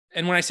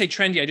 and when I say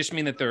trendy, I just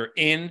mean that they're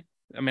in.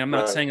 I mean, I'm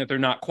not saying that they're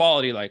not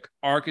quality. Like,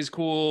 Arc is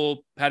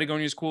cool,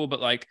 Patagonia is cool, but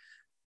like,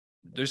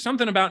 there's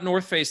something about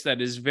North Face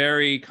that is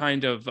very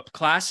kind of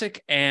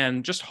classic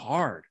and just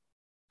hard.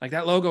 Like,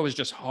 that logo is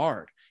just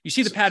hard. You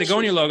see the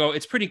Patagonia logo,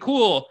 it's pretty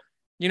cool.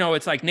 You know,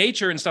 it's like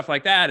nature and stuff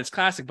like that. It's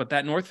classic, but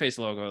that North Face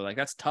logo, like,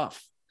 that's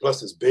tough.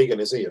 Plus, it's big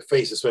and it's in your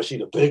face, especially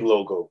the big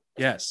logo.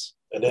 Yes.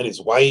 And then it's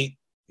white.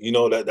 You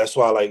know, that's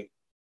why, like,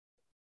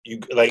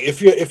 you like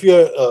if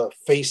you're a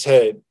face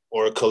head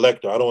or a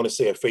collector. I don't want to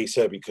say a face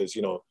head because,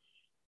 you know,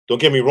 don't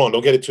get me wrong.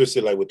 Don't get it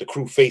twisted. Like with the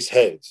crew face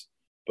heads,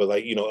 but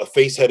like, you know, a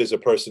face head is a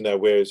person that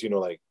wears, you know,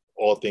 like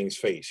all things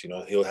face. You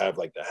know, he'll have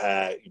like the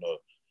hat, you know,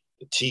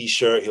 the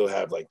t-shirt. He'll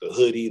have like the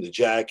hoodie, the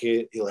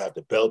jacket. He'll have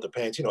the belt, the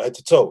pants. You know, head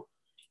to toe.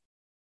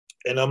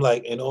 And I'm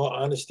like, in all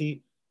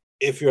honesty,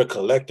 if you're a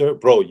collector,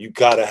 bro, you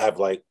gotta have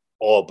like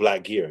all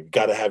black gear. You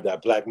gotta have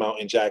that Black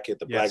Mountain jacket,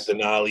 the black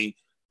Denali,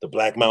 the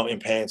Black Mountain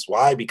pants.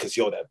 Why? Because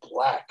yo, that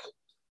black.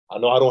 I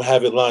know I don't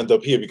have it lined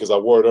up here because I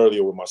wore it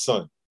earlier with my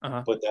son.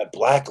 But that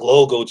black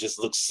logo just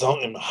looks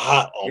something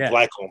hot on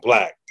black on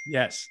black.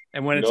 Yes,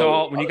 and when it's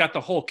all when you got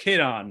the whole kit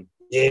on.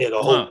 Yeah,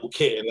 the Huh. whole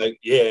kit. And like,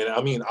 yeah, and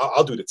I mean,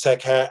 I'll do the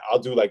tech hat. I'll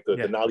do like the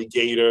Yeah. Denali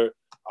Gator.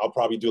 I'll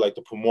probably do like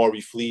the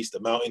Pomori fleece, the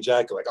mountain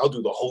jacket. Like I'll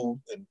do the whole,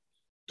 and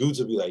dudes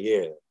will be like,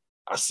 yeah,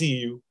 I see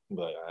you. I'm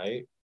like, all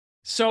right.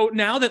 So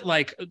now that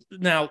like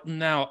now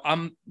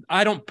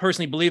I don't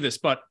personally believe this,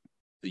 but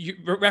you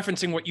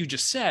referencing what you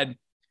just said,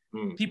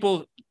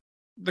 people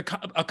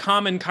a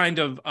common kind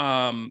of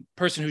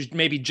person who's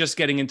maybe just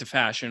getting into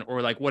fashion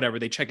or like whatever,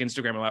 they check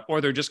Instagram a lot,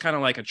 or they're just kind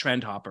of like a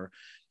trend hopper.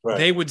 Right.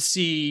 They would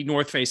see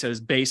North Face as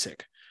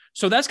basic.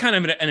 So that's kind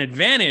of an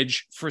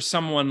advantage for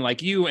someone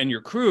like you and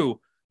your crew.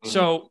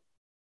 So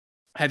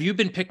have you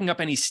been picking up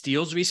any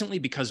steals recently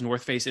because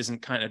North Face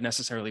isn't kind of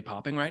necessarily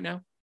popping right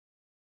now?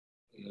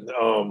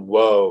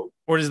 Well,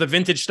 or does the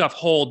vintage stuff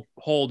hold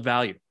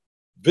value?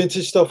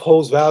 Vintage stuff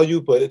holds value,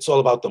 but it's all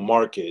about the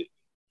market.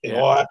 In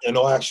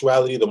all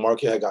actuality, the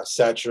market had got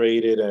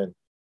saturated,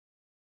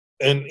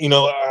 and you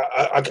know,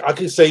 I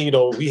could say, you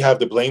know, we have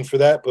the blame for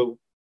that, but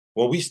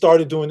when we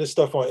started doing this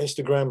stuff on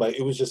Instagram, like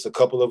it was just a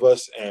couple of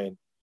us, and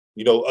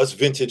you know, us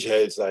vintage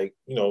heads, like,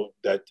 you know,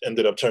 that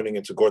ended up turning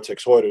into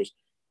Gore-Tex hoarders.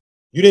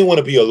 You didn't want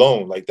to be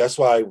alone. Like that's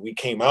why we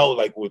came out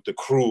like with the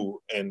crew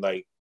and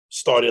like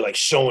started like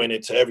showing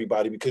it to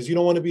everybody, because you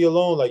don't want to be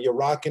alone. Like you're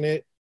rocking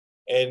it,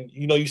 and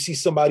you know, you see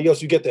somebody else,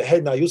 you get the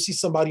head now. You'll see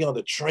somebody on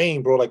the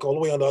train, bro, like all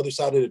the way on the other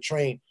side of the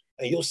train,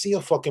 and you'll see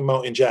a fucking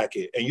mountain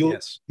jacket, and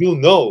you'll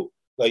know,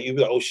 like you'll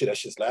be like, oh shit,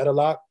 that's just ladder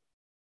lock.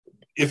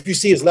 If you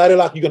see his ladder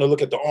lock, you're gonna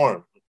look at the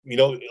arm, you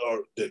know,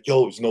 or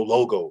yo, there's no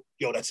logo.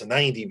 Yo, that's a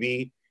 90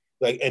 B.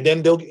 Like, and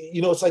then they'll,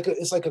 you know, it's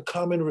like a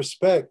common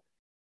respect.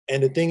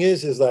 And the thing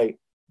is like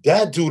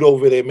that dude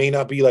over there may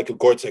not be like a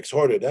Gore-Tex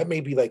hoarder. That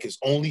may be like his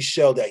only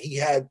shell that he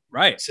had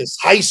since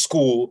high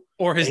school.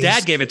 Or his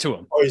dad gave it to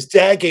him. Or his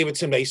dad gave it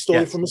to him. That he stole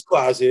it from his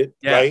closet,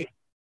 right?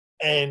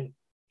 And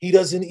he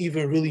doesn't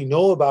even really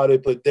know about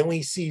it. But then when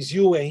he sees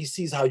you and he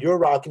sees how you're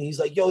rocking, he's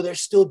like, yo,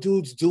 there's still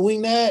dudes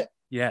doing that?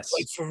 Yes.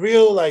 Like for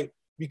real? Like,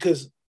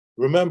 because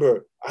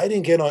remember, I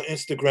didn't get on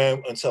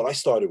Instagram until I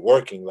started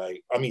working.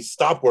 Like, I mean,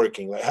 stop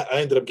working. Like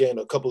I ended up getting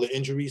a couple of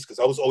injuries because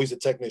I was always a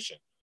technician.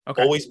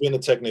 Okay. Always been a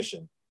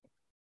technician.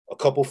 A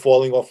couple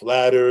falling off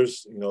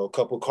ladders, you know, a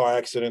couple car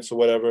accidents or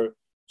whatever.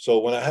 So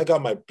when I had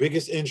got my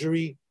biggest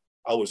injury,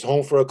 I was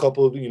home for a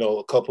couple of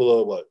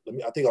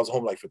I think I was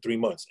home like for 3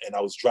 months, and I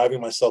was driving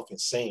myself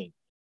insane.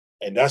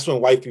 And that's when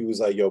wifey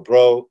was like, yo,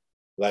 bro,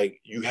 like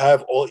you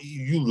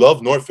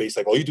love North Face.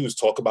 Like all you do is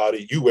talk about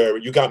it. You wear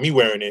it. You got me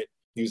wearing it.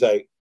 He was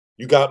like,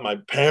 you got my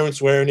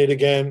parents wearing it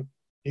again.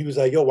 He was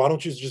like, yo, why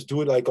don't you just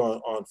do it like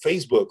on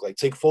Facebook? Like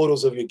take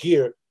photos of your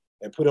gear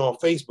and put it on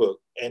Facebook.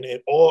 And in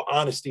all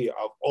honesty,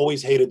 I've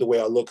always hated the way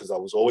I look because I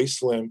was always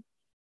slim.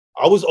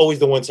 I was always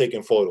the one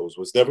taking photos,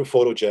 was never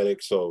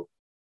photogenic. So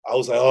I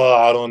was like, oh,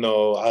 I don't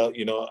know.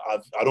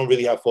 I don't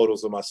really have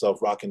photos of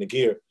myself rocking the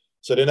gear.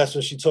 So then that's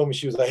when she told me,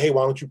 she was like, hey,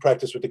 why don't you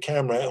practice with the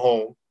camera at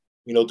home,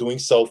 you know, doing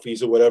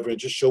selfies or whatever, and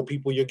just show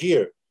people your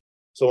gear.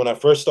 So when I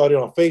first started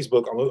on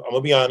Facebook, I'm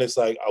gonna be honest,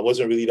 like I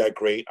wasn't really that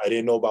great. I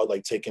didn't know about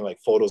like taking like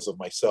photos of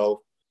myself.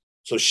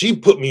 So she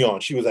put me on.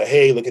 She was like,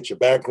 hey, look at your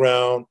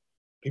background.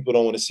 People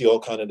don't want to see all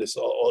kind of this,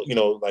 you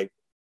know, like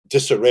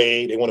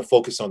disarray. They want to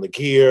focus on the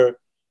gear.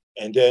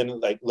 And then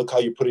like, look how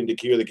you're putting the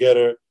gear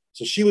together.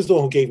 So she was the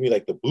one who gave me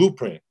like the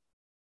blueprint.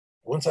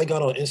 Once I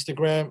got on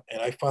Instagram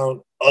and I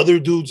found other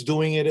dudes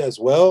doing it as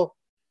well,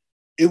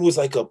 it was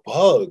like a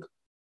bug.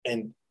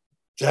 And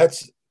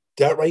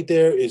that right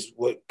there is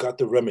what got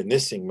the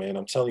reminiscing, man.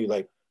 I'm telling you,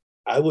 like,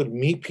 I would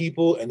meet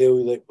people and they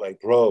were like,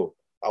 bro,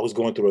 I was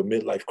going through a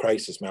midlife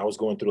crisis, man. I was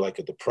going through like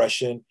a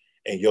depression,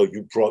 and yo,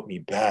 you brought me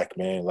back,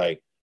 man.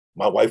 Like,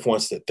 my wife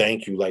wants to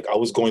thank you. Like, I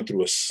was going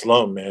through a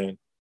slum, man.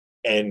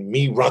 And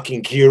me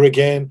rocking gear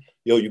again,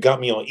 yo, you got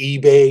me on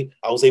eBay.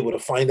 I was able to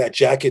find that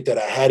jacket that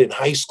I had in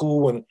high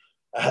school when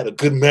I had a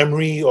good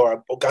memory,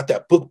 or I got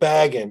that book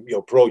bag, and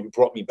yo, bro, you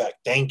brought me back.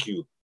 Thank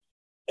you.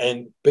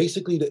 And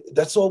basically,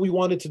 that's all we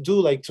wanted to do,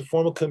 like to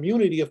form a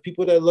community of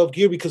people that love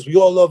gear, because we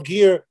all love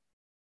gear,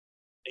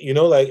 you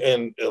know, like,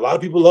 and a lot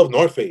of people love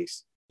North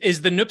Face.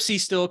 Is the Nuptse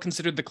still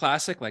considered the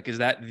classic? Like, is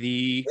that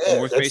the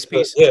North Face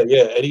piece? Yeah.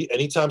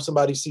 Anytime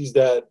somebody sees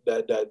that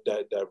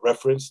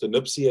reference, the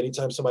Nuptse,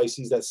 anytime somebody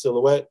sees that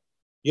silhouette,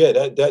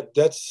 yeah,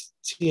 that's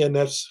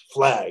TNF's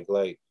flag.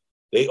 Like,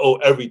 they owe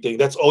everything.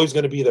 That's always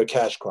going to be their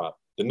cash crop,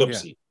 the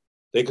Nuptse. Yeah.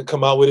 They could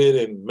come out with it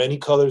in many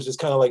colors. It's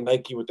kind of like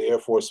Nike with the Air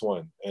Force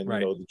One and you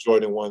know, the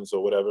Jordan ones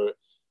or whatever.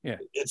 Yeah,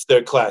 it's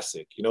their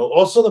classic. You know,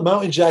 also the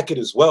mountain jacket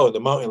as well, and the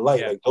mountain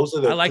light. Yeah. Like those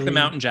are the. I like the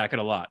mountain jacket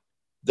a lot.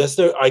 That's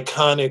their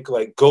iconic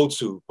like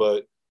go-to,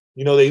 but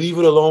you know, they leave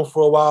it alone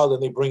for a while,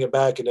 then they bring it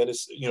back, and then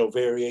it's, you know,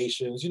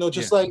 variations. You know,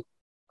 just like,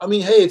 I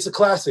mean, hey, it's a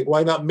classic.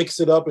 Why not mix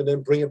it up and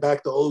then bring it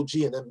back to OG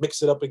and then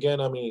mix it up again?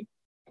 I mean,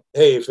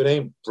 hey, if it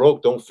ain't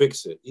broke, don't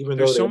fix it. Even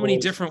there's so many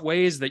different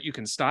ways that you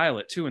can style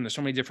it too, and there's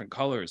so many different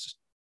colors.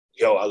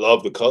 Yo, I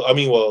love the color. I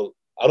mean, well,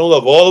 I don't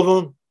love all of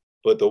them,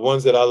 but the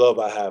ones that I love,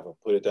 I have them.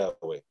 Put it that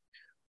way.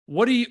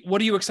 What are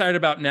you excited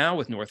about now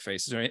with North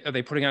Face? Are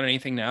they putting out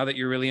anything now that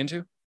you're really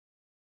into?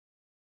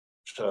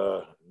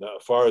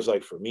 As far as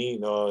like for me,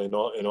 no, in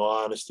all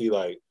honesty,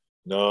 like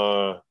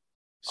Nah,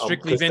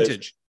 Strictly 'cause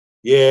vintage.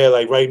 yeah,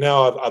 like right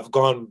now, I've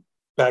gone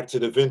back to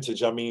the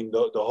vintage. I mean,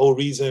 the whole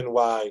reason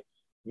why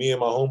me and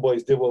my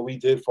homeboys did what we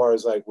did, far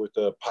as like with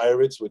the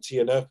Pirates with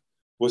TNF,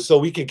 was so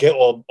we could get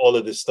all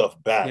of this stuff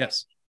back.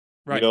 Yes.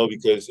 You Right. know,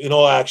 because in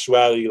all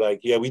actuality, like,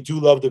 yeah, we do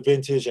love the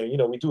vintage, and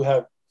we do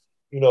have,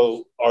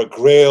 our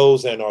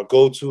grails and our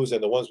go-tos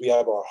and the ones we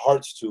have our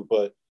hearts to.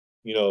 But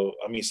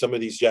I mean, some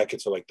of these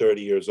jackets are like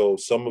 30 years old.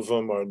 Some of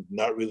them are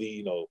not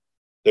really,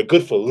 they're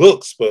good for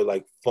looks, but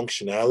like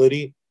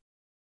functionality,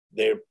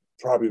 they're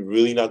probably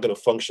really not going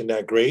to function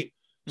that great.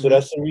 So Mhm.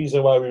 that's the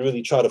reason why we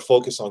really try to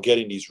focus on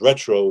getting these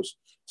retros,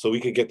 so we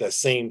could get that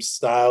same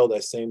style,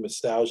 that same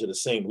nostalgia, the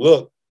same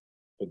look,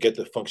 but get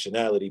the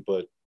functionality.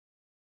 But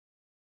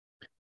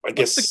I What's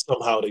guess the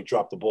somehow they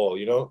dropped the ball.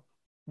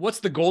 what's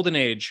the golden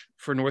age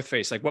for North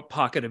Face? Like what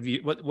pocket of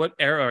you what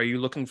era are you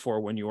looking for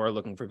when you are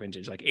looking for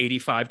vintage? Like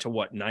 85 to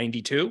what,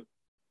 92?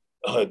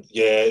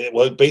 Yeah,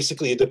 well,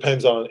 basically it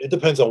depends on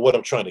what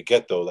I'm trying to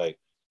get though. Like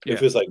if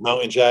Yeah. it's like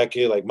mountain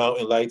jacket, like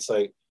mountain lights,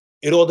 like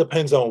it all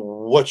depends on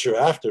what you're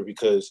after.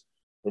 Because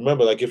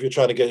remember, like if you're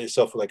trying to get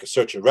yourself like a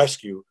search and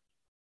rescue,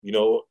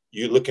 you're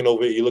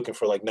looking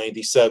for like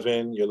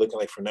 97, you're looking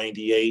like for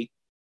 98.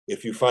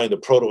 If you find a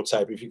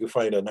prototype, if you can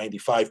find a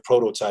 95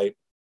 prototype,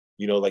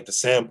 like the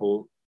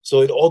sample.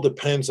 So it all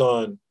depends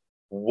on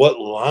what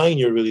line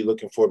you're really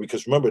looking for.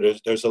 Because remember,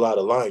 there's a lot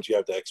of lines. You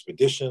have the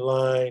expedition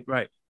line,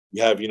 Right.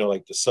 you have,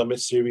 like the Summit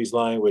Series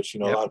line, which, a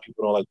Yep. lot of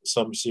people don't like the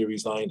Summit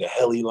Series line, the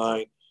Heli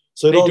line.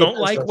 So it They all don't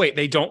depends like on, wait,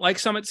 they don't like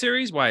Summit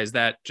Series? Why is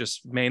that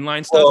just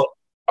mainline stuff? well,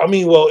 I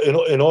mean, well,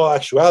 in all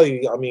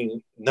actuality, I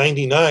mean,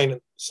 99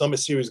 Summit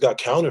Series got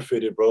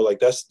counterfeited, bro. Like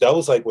that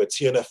was like where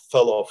TNF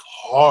fell off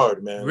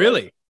hard, man. Like,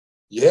 Really?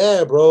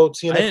 yeah, bro, I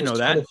TNF didn't was know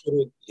that.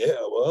 counterfeited. Yeah,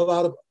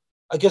 well,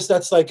 I guess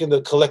that's like in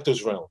the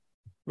collector's realm.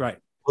 Right.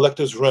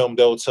 Collector's realm,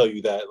 they'll tell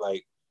you that,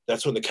 like,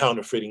 that's when the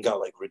counterfeiting got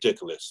like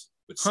ridiculous.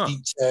 With Huh.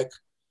 Steep Tech,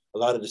 a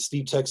lot of the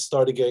Steep Tech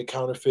started getting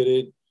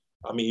counterfeited.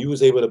 I mean, you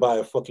was able to buy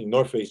a fucking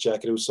North Face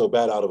jacket. It was so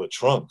bad out of a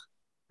trunk.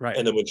 Right.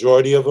 And the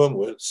majority of them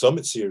were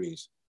Summit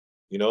Series.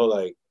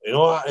 Like, and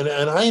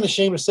I ain't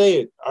ashamed to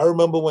say it. I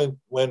remember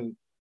when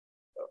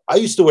I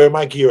used to wear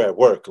my gear at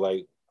work.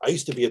 Like, I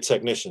used to be a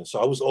technician. So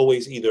I was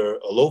always either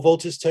a low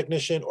voltage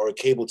technician or a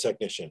cable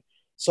technician.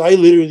 So I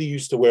literally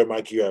used to wear my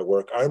gear at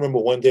work. I remember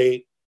one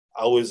day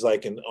I was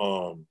like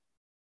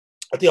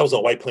I think I was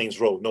on White Plains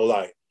Road, no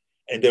lie.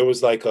 And there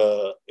was like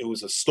it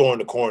was a store in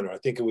the corner. I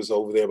think it was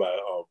over there by,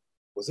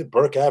 was it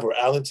Burke Ave or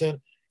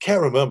Allenton?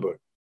 Can't remember.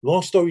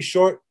 Long story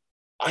short,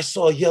 I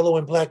saw a yellow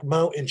and black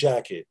mountain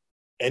jacket.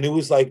 And it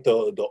was like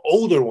the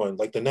older one,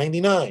 like the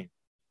 99.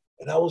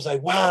 And I was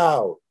like,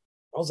 wow.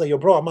 I was like, yo,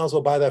 bro, I might as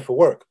well buy that for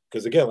work.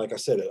 Because again, like I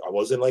said, I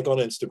wasn't like on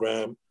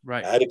Instagram.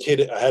 Right. I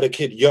had a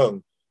kid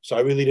young. So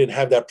I really didn't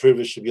have that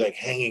privilege to be like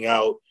hanging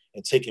out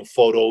and taking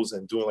photos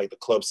and doing like the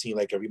club scene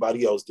like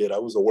everybody else did. I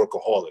was a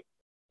workaholic,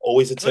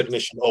 always a Good.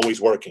 technician, always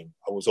working.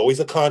 I was always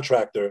a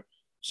contractor,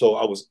 so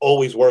I was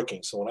always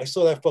working. So when I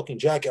saw that fucking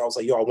jacket, I was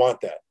like, yo, I want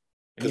that.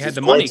 And you Because had it's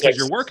the money because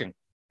you're Gore-Tex, working.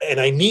 and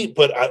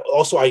but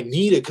I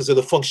need it because of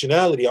the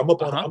functionality.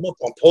 Uh-huh. I'm up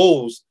on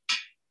pose,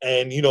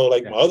 and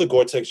like Yeah. my other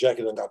Gore-Tex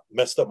jacket and got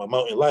messed up, my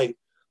Mountain Light.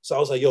 So I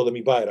was like, yo, let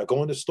me buy it. I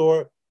go in the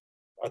store.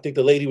 I think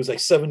the lady was like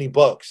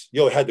 $70.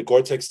 Yo, it had the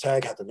Gore-Tex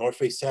tag, had the North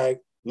Face tag.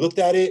 Looked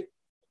at it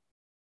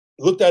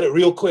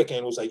real quick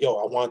and was like, yo,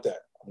 I want that.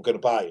 I'm gonna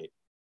buy it.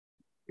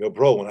 Yo,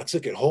 bro, when I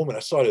took it home and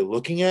I started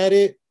looking at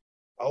it,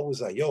 I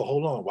was like, yo,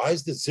 hold on. Why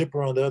is the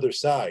zipper on the other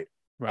side?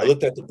 I Right.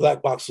 looked at the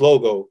black box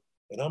logo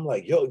and I'm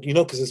like, yo,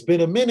 because it's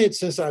been a minute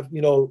since I've,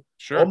 all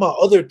Sure. my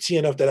other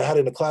TNF that I had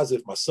in the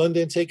closet, if my son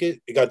didn't take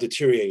it, it got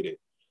deteriorated.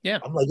 Yeah.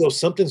 I'm like, yo,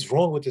 something's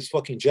wrong with this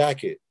fucking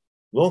jacket.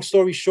 Long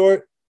story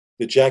short,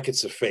 the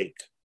jacket's a fake.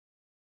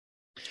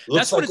 Looks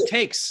That's what like it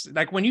takes.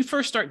 Like when you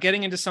first start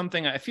getting into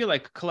something, I feel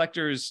like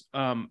collectors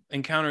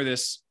encounter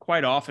this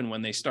quite often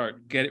when they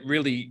start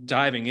really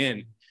diving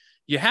in.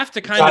 You have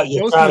to kind of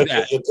you go through gotta,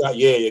 that.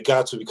 you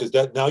got to, because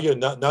that now you're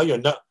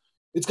not.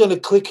 It's gonna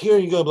click here,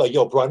 and you're gonna be like,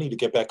 yo, bro, I need to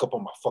get back up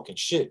on my fucking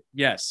shit.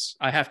 Yes,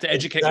 I have to And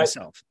educate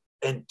myself.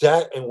 and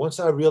once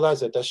I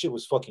realized that shit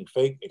was fucking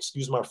fake,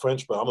 excuse my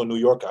French, but I'm a New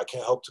Yorker, I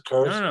can't help to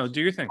No, curse. no, no.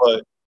 Do your thing.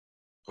 But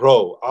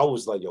bro, I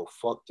was like, yo,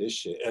 fuck this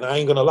shit. And I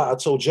ain't gonna lie, I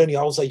told Jenny,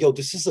 I was like, yo,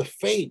 this is a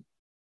fake.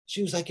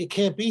 She was like, it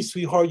can't be,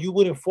 sweetheart. You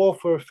wouldn't fall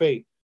for a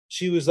fake.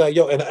 She was like,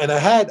 yo, and I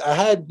had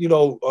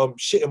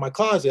shit in my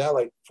closet. I had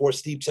like 4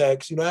 Steep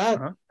Techs.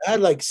 Uh-huh. I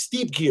had like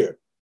steep gear,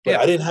 but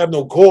Yeah. I didn't have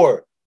no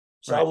gore.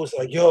 So I Right. was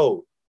like,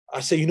 yo,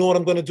 I said, you know what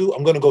I'm gonna do?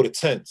 I'm gonna go to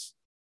tents.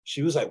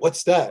 She was like,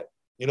 what's that?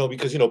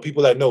 Because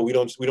people that know, we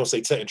don't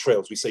say tent and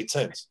trails, we say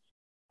tents.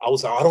 I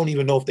was like, I don't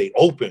even know if they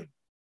open.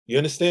 You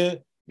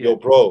understand? Yeah. Yo,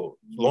 bro,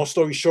 long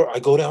story short, I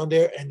go down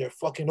there and they're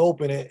fucking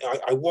open. And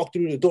I walk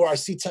through the door, I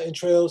see Titan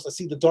Trails, I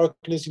see the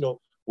darkness,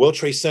 World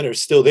Trade Center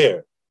is still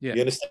there. Yeah.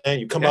 You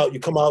understand? You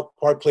come out,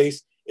 Park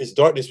Place, it's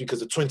darkness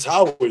because the Twin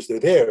Towers, they're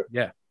there.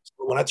 Yeah. So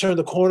when I turn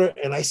the corner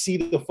and I see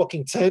the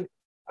fucking tent,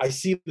 I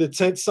see the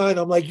tent sign,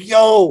 I'm like,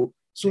 yo,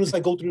 as soon as I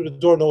go through the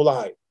door, no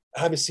lie, I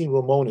haven't seen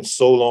Ramon in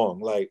so long.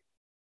 Like,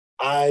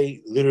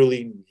 I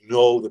literally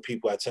know the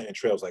people at Tenton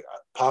Trails, like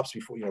Pops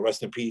before,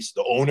 rest in peace,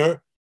 the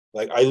owner.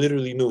 Like I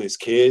literally knew his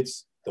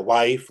kids, the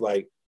wife.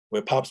 Like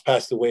when Pops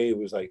passed away, it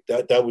was like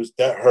that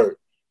hurt.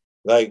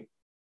 Like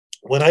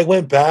when I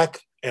went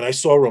back and I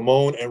saw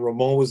Ramon, and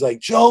Ramon was like,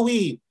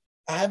 Joey,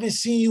 I haven't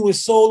seen you in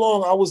so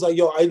long. I was like,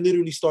 yo, I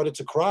literally started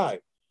to cry.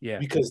 Yeah.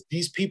 Because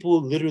these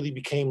people literally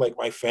became like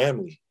my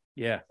family.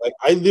 Yeah. Like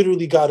I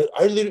literally got it.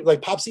 I literally,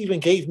 like, Pops even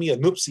gave me a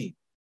Nupsi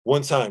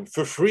one time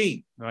for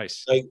free.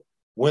 Nice. Like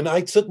when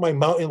I took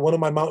one of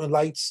my mountain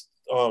lights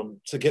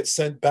to get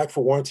sent back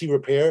for warranty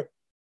repair,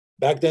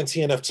 back then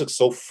TNF took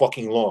so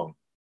fucking long.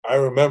 I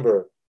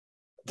remember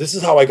this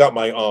is how I got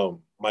my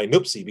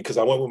Nupsi, because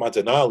I went with my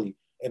Denali,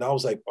 and I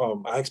was like,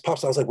 I asked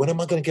Pops, I was like, when am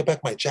I gonna get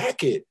back my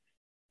jacket?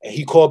 And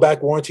he called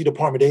back warranty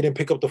department. They didn't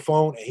pick up the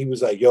phone, and he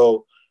was like,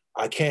 yo,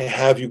 I can't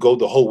have you go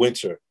the whole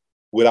winter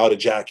without a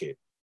jacket.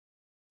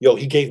 Yo,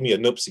 he gave me a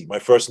Nupsi, my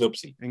first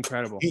Nupsi.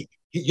 Incredible.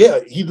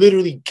 He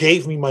literally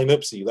gave me my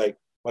Nupsi. Like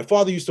my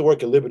father used to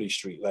work at Liberty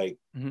Street. Like,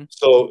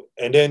 so,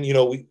 and then,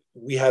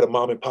 we had a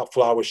mom and pop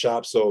flower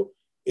shop. So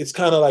it's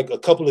kind of like a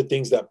couple of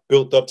things that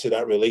built up to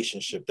that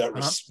relationship, that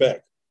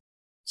respect.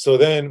 So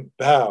then,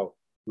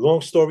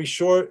 long story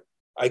short,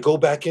 I go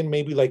back in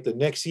maybe like the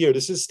next year.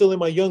 This is still in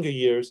my younger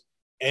years.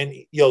 And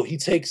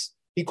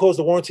he calls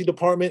the warranty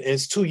department, and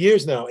it's 2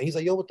 years now. And he's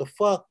like, yo, what the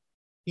fuck?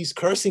 He's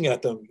cursing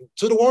at them,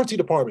 to the warranty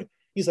department.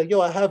 He's like,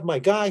 yo, I have my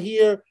guy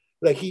here.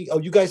 Like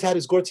you guys had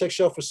his Gore-Tex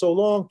shell for so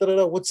long.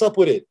 What's up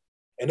with it?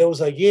 And it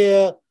was like,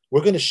 yeah,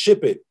 we're going to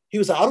ship it. He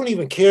was like, I don't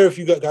even care if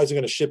you guys are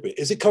going to ship it.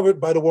 Is it covered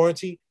by the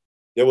warranty?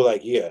 They were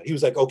like, yeah. He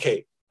was like,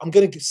 okay, I'm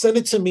going to send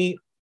it to me.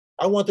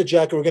 I want the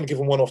jacket. We're going to give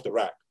him one off the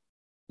rack.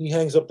 He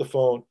hangs up the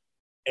phone.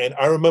 And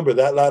I remember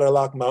that ladder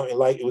lock mountain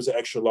light, it was an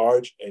extra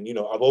large. And,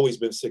 I've always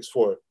been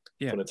 6'4"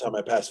 from the time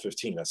I passed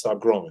 15. I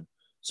stopped growing.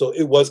 So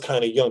it was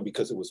kind of young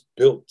because it was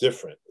built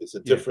different. It's a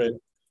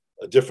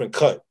different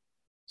cut.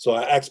 So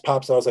I asked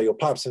Pops, I was like, yo,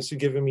 Pops, since you're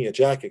giving me a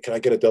jacket, can I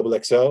get a double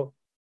XL?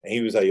 And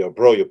he was like, yo,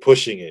 bro, you're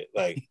pushing it.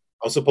 Like,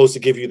 I'm supposed to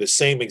give you the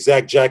same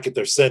exact jacket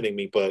they're sending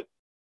me, but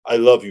I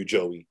love you,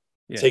 Joey.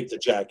 Yeah. Take the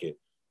jacket.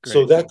 Great.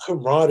 So that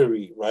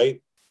camaraderie,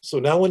 right? So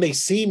now when they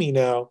see me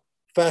now,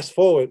 fast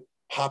forward,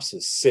 Pops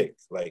is sick.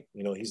 Like,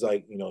 he's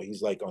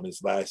like on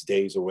his last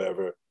days or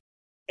whatever.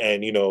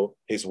 And,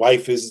 his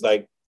wife is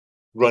like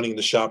running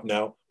the shop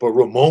now, but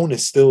Ramon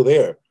is still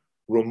there.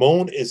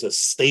 Ramon is a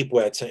staple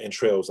at Tenton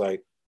Trails.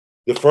 Like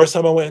the first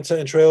time I went to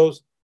Tenton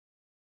Trails,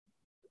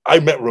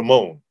 I met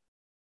Ramon.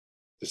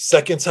 The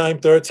second time,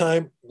 third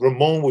time,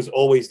 Ramon was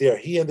always there.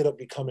 He ended up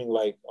becoming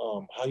like,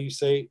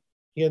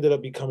 he ended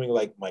up becoming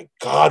like my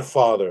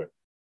godfather.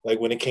 Like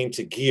when it came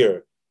to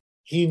gear,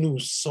 he knew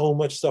so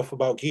much stuff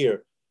about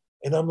gear.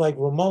 And I'm like,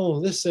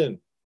 Ramon, listen,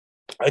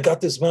 I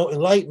got this mountain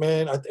light,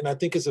 man. And I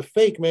think it's a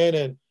fake, man.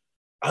 And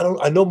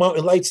I know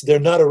mountain lights, they're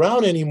not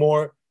around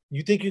anymore.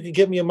 You think you can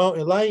get me a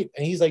mountain light?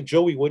 And he's like,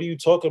 Joey, what are you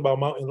talking about?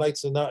 Mountain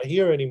lights are not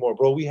here anymore,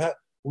 bro. We have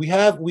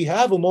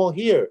them all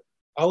here.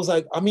 I was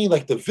like, I mean,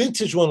 like the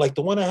vintage one, like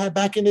the one I had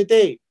back in the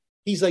day.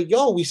 He's like,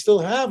 yo, we still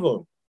have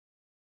them.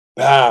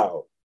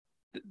 Wow.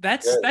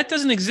 That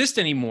doesn't exist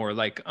anymore.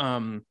 Like,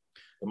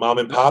 the mom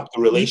and pop,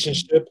 the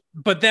relationship.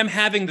 But them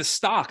having the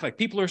stock, like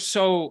people are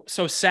so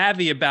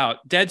savvy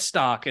about dead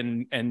stock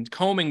and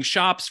combing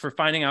shops for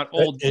finding out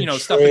old,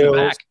 stuff in the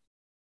back.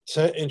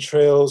 Tenton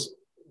Trails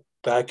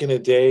back in the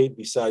day,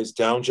 besides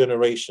Down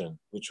Generation,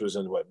 which was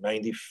in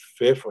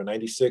 95th or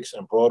 96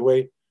 on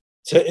Broadway,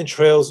 Tenton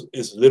Trails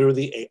is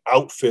literally an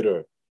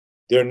outfitter.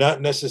 They're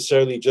not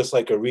necessarily just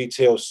like a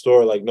retail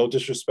store. Like, no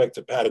disrespect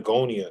to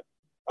Patagonia.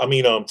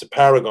 To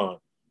Paragon.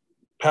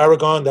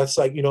 Paragon, that's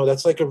like,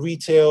 that's like a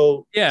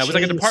retail. Yeah, it was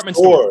like a department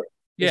store.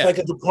 Yeah. It's like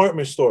a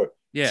department store.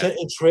 Yeah.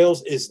 Tenton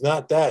Trails is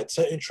not that.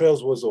 Tenton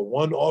Trails was a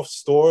one-off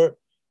store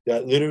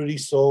that literally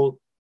sold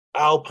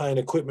alpine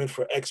equipment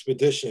for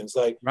expeditions.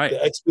 Like, right.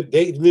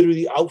 They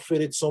literally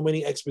outfitted so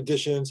many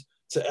expeditions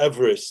to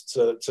Everest,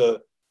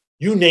 to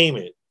you name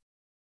it.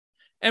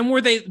 And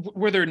were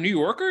there New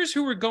Yorkers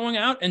who were going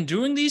out and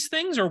doing these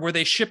things, or were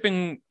they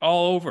shipping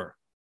all over?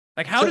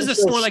 Like, how does a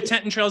store like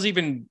Tenton Trails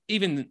even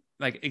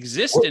like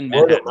exist in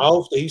Manhattan? Word of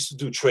mouth. They used to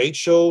do trade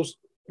shows,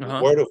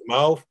 word of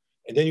mouth.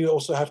 And then you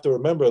also have to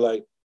remember,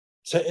 like,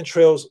 Tenton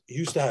Trails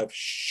used to have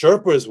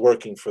Sherpas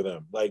working for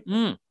them, like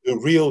the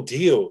real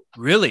deal.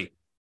 Really?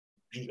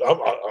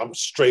 I'm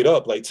straight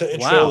up. Like,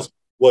 Tenton Trails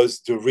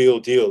was the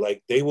real deal.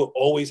 Like, they would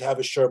always have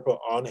a Sherpa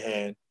on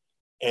hand.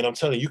 And I'm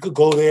telling you, you could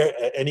go there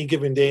at any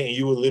given day and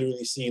you would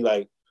literally see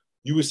like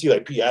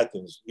Pete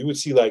Atkins. You would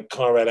see like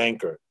Conrad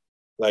Anker.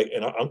 Like,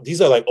 and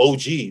these are like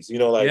OGs,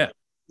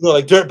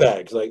 like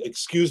dirtbags. Like,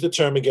 excuse the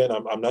term again.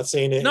 I'm not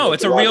saying it. No,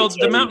 it's a real,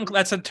 the mountain.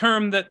 That's a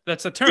term.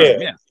 That's a term.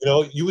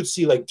 Yeah. You would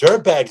see like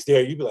dirtbags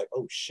there. You'd be like,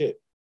 oh shit.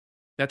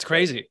 That's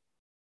crazy.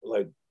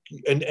 Like,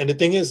 and the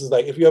thing is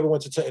like, if you ever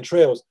went to Tenton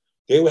Trails,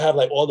 they would have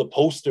like all the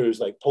posters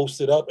like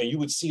posted up, and you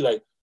would see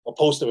like a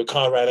poster with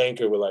Conrad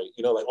Anker with like,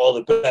 like all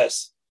the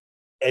best.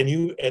 And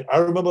I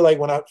remember like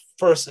when I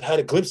first had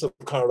a glimpse of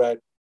Conrad,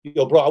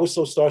 bro, I was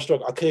so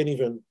starstruck I couldn't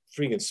even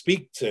freaking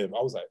speak to him.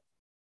 I was like,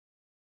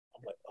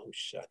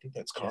 shit, I think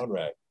that's Yeah.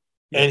 Conrad.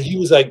 Yeah. And he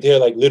was like there,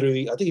 like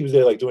literally, I think he was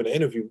there like doing an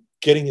interview,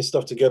 getting his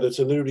stuff together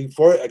to literally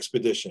for an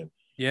expedition.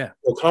 Yeah.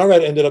 So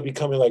Conrad ended up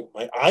becoming like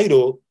my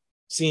idol,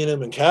 seeing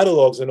him in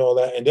catalogs and all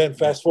that. And then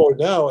fast forward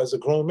now, as a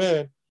grown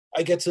man,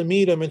 I get to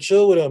meet him and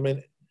chill with him.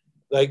 And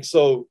like,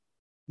 so,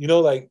 you know,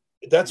 like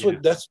that's Yeah.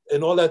 what that's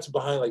and all that's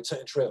behind like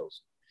Tent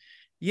Trails.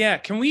 Yeah,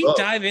 can we Oh.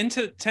 dive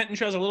into Tent and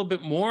Trails a little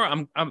bit more?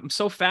 I'm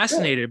so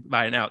fascinated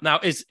by it now. Now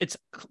it's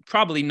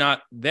probably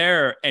not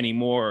there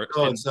anymore.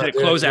 No, Did it's not it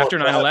there close anymore. after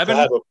But I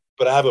 9/11?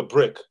 but I have a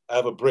brick. I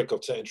have a brick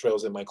of Tent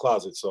Trails in my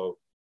closet. So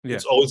Yeah.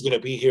 it's always gonna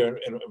be here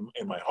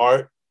in my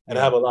heart. And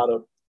I Yeah. have a lot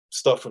of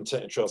stuff from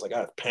Tent Trails. Like I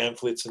have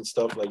pamphlets and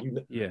stuff. Like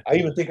Yeah. I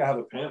even think I have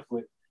a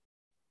pamphlet.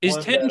 Is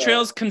One Tent and that,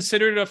 Trails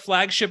considered a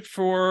flagship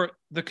for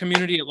the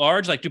community at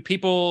large? Like, do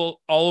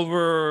people all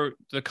over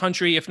the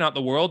country, if not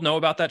the world, know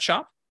about that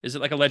shop? Is it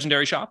like a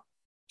legendary shop?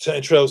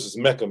 Tent Trails is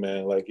Mecca,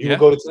 man. Like you Yeah. would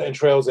go to Tent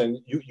Trails and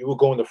you would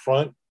go in the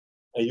front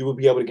and you would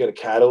be able to get a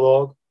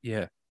catalog.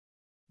 Yeah.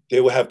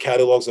 They would have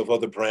catalogs of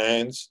other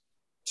brands.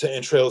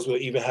 Tent Trails will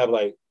even have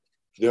like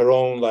their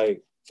own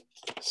like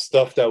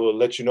stuff that will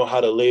let you know how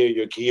to layer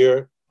your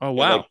gear. Oh,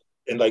 wow.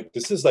 And like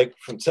this is like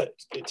from Tent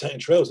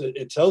Trails.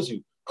 It tells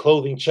you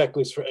clothing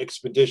checklist for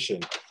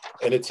expedition,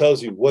 and it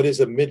tells you what is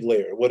a mid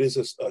layer, what is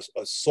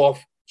a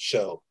soft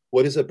shell,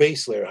 what is a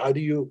base layer, how do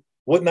you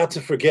what not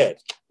to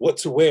forget, what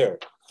to wear.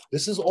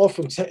 This is all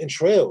from Tent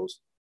Trails.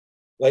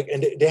 Like,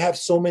 and they have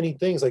so many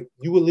things. Like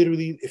you would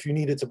literally, if you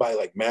needed to buy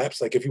like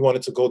maps, like if you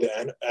wanted to go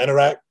to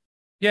Anorak,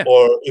 Yeah.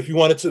 or if you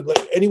wanted to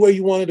like anywhere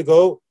you wanted to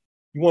go,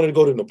 you wanted to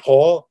go to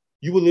Nepal,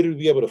 you would literally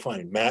be able to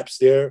find maps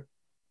there.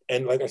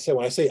 And like I said,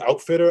 when I say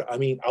outfitter, I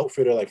mean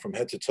outfitter like from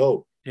head to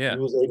toe. Yeah.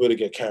 You was able to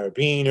get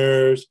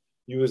carabiners,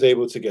 you was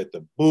able to get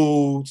the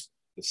boots,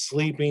 the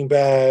sleeping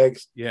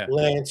bags, Yeah.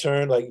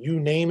 lantern, like you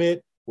name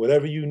it,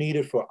 whatever you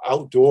needed for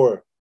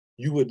outdoor,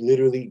 you would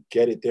literally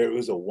get it there. It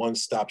was a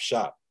one-stop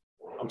shop.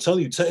 I'm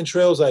telling you, Tent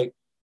Trails, like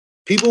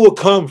people would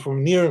come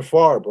from near and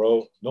far,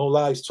 bro. No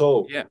lies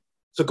told. Yeah.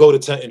 To go to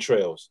Tent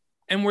Trails.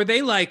 And were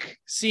they like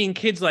seeing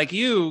kids like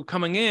you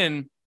coming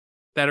in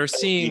that are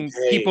seeing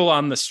people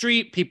on the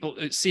street, people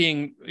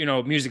seeing, you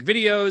know, music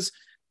videos,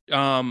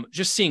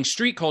 just seeing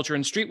street culture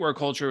and streetwear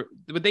culture?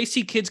 Would they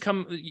see kids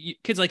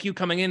like you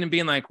coming in and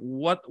being like,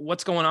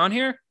 what's going on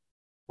here?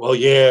 Well,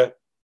 yeah,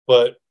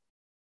 but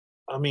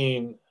I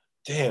mean,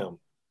 damn,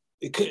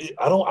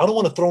 I don't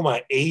want to throw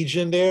my age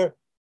in there,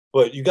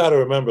 but you got to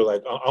remember,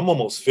 like I'm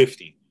almost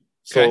 50,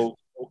 so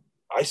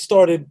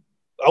okay.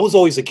 I was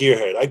always a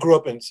gearhead. I grew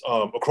up in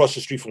across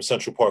the street from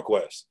Central Park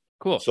West.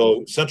 Cool.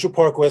 So Central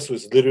Park West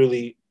was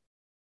literally,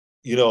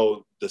 you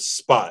know, the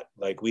spot.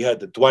 Like we had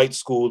the Dwight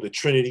School, the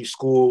Trinity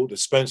School, the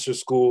Spencer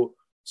School.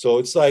 So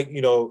it's like,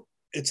 you know,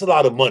 it's a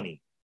lot of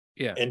money.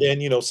 Yeah. And then,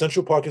 you know,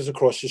 Central Park is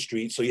across the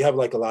street. So you have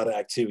like a lot of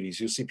activities.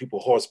 You'll see people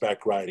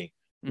horseback riding,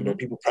 you know,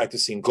 people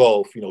practicing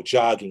golf, you know,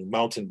 jogging,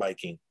 mountain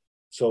biking.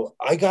 So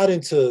I got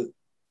into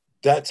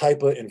that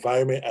type of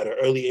environment at an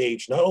early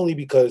age, not only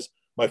because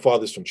my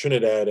father's from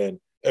Trinidad and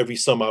every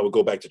summer I would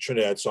go back to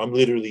Trinidad. So I'm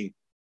literally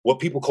what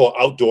people call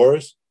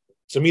outdoors.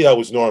 To me, that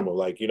was normal.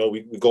 Like, you know,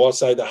 we go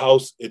outside the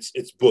house,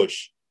 it's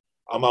bush.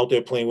 I'm out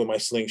there playing with my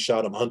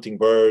slingshot. I'm hunting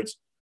birds.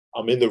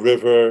 I'm in the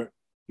river,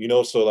 you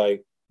know, so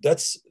like,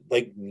 that's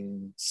like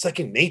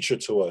second nature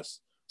to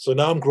us. So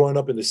now I'm growing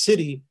up in the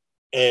city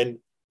and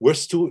we're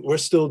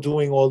still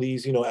doing all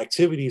these, you know,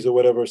 activities or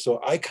whatever.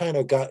 So I kind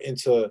of got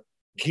into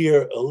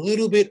gear a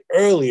little bit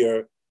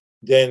earlier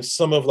than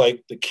some of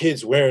like the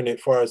kids wearing it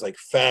as far as like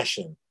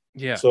fashion.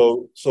 Yeah.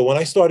 So when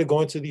I started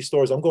going to these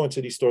stores, I'm going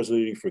to these stores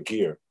literally for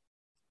gear.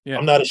 Yeah.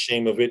 I'm not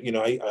ashamed of it. You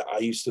know, I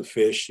used to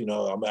fish, you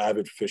know, I'm an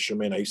avid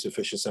fisherman. I used to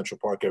fish in Central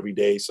Park every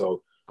day.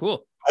 So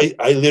cool.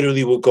 I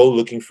literally would go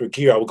looking for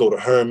gear. I would go to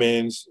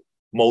Herman's,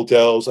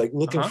 Modell's, like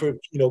looking for,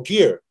 you know,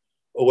 gear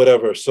or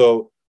whatever.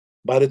 So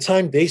by the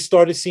time they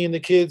started seeing the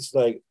kids,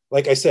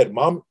 like I said,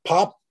 mom,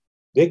 pop,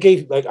 they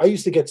gave, like, I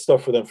used to get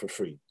stuff for them for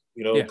free,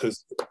 you know,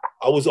 because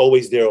I was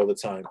always there all the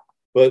time.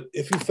 But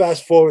if you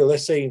fast forward,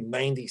 let's say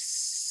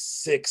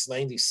 96,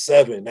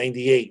 97,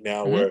 98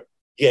 now, where,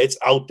 yeah, it's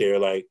out there,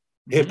 like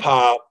hip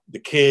hop, the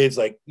kids,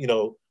 like, you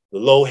know, the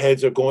low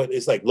heads are going,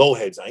 it's like low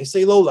heads. I ain't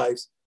say low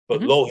lives,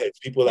 but low heads,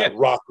 people that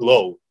rock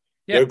low.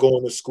 They're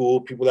going to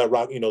school, people that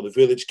rock, you know, the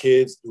village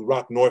kids who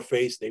rock North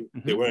Face,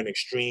 they were in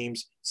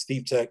Extremes,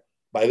 Steve Tech.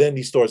 By then,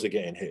 these stores are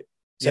getting hit.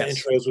 Tent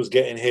Trails was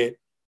getting hit.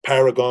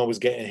 Paragon was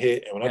getting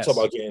hit. And when I talk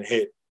about getting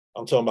hit,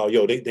 I'm talking about,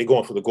 yo, they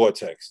going for the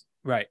Gore-Tex.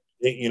 Right.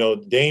 They, you know,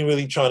 they ain't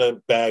really trying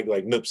to bag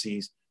like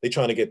Nupsies. They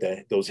trying to get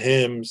those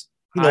hymns.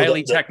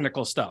 Highly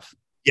technical stuff.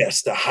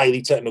 Yes, the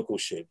highly technical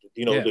shit.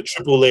 You know, the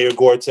triple layer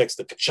Gore-Tex,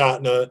 the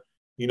Kachatna,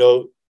 you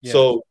know.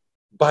 So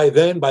by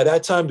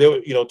that time, they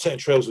were, you know, Tent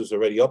Trails was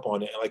already up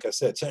on it. And like I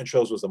said, Tent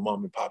Trails was a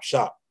mom and pop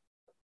shop.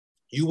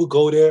 You would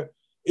go there,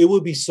 it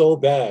would be so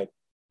bad.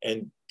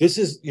 And this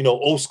is, you know,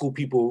 old school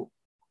people,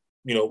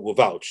 you know, will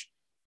vouch.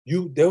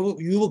 You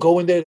would go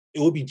in there, it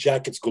would be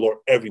jackets galore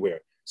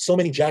everywhere. So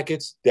many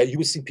jackets that you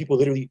would see people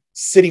literally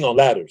sitting on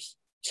ladders,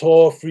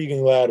 tall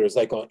freaking ladders,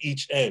 like on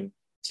each end,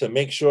 to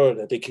make sure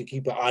that they could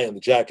keep an eye on the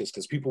jackets,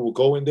 because people will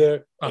go in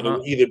there and it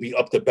would either be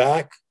up the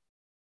back,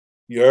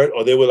 you heard,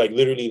 or they would like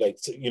literally like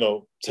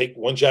take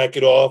one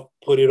jacket off,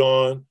 put it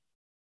on,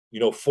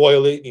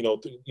 foil it,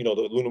 the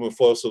aluminum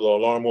foil so the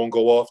alarm won't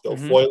go off. They'll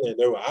foil it and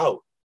they were out.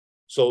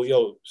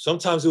 So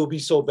sometimes it would be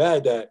so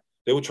bad that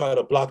they would try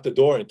to block the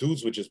door and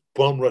dudes would just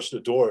bum rush the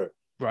door.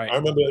 Right. I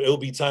remember it'll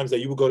be times that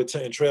you would go to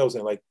Tent and Trails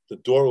and like the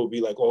door will be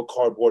like all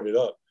cardboarded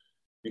up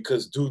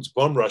because dudes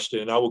bum rushed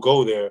it, and I would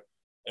go there.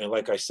 And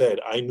like I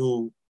said, I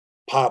knew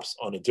Pops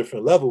on a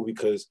different level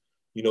because,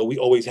 we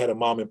always had a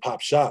mom and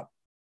pop shop.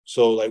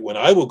 So like when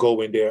I would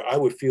go in there, I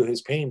would feel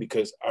his pain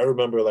because I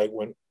remember like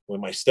when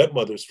my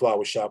stepmother's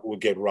flower shop would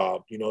get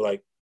robbed,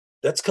 like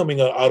that's coming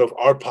out of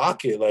our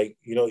pocket. Like,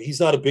 he's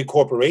not a big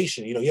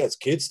corporation. He has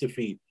kids to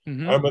feed. I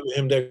remember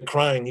him there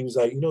crying. He was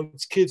like,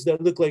 it's kids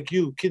that look like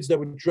you, kids that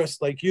were dressed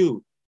like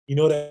you,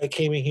 that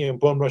came in here and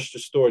bum rushed the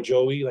store,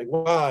 Joey. Like,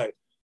 why?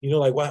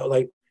 Like, why?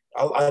 Like,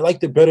 I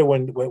liked it better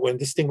when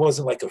this thing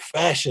wasn't like a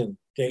fashion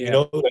thing,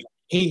 like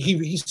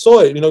he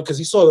saw it, because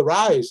he saw the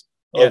rise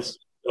of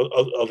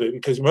it.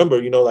 Because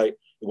remember, like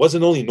it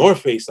wasn't only North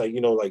Face, like,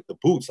 like the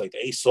boots, like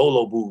the Ace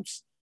Solo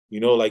boots,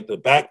 like the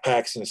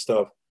backpacks and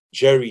stuff.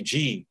 Jerry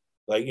G,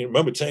 like,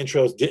 remember, Tent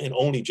Trails didn't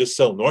only just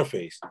sell North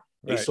Face.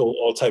 They sold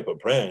all type of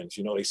brands.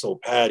 They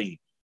sold Patty,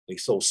 they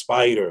sold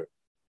Spider.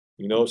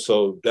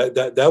 So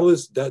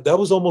that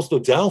was almost the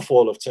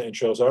downfall of Tent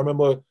Trails. I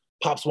remember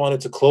Pops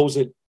wanted to close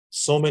it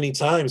so many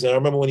times, and I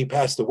remember when he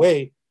passed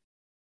away,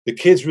 the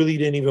kids really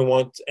didn't even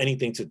want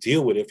anything to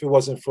deal with it. If it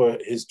wasn't for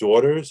his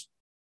daughters,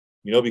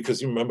 because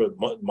you remember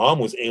mom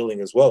was ailing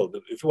as well.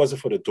 If it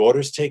wasn't for the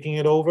daughters taking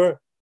it over,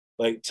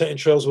 like Tent and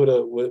Trails would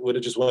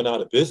have just went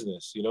out of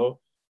business,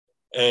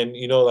 and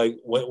like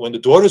when the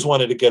daughters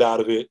wanted to get out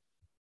of it,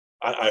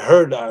 I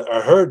heard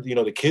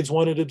the kids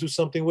wanted to do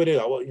something with it.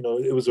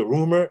 It was a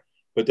rumor,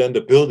 but then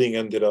the building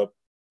ended up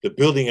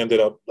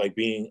like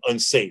being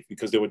unsafe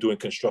because they were doing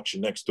construction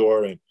next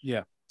door, and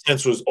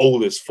Tents was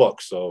old as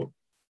fuck. So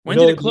when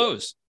did it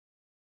close?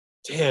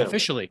 Damn,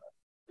 officially.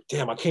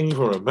 Damn, I can't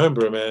even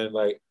remember, man.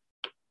 Like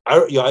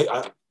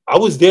I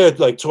was there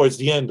like towards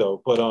the end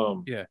though, but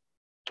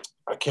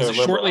I can't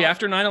remember. Shortly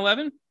after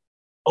 9/11?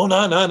 Oh,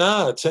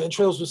 nah. Tent and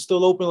Trails was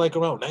still open like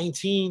around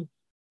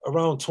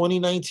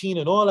 2019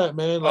 and all that,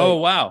 man. Like, oh,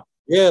 wow.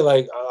 Yeah,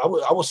 like I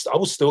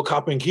was still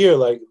copping gear.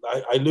 Like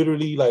I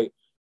literally like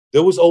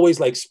there was always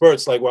like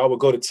spurts like where I would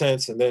go to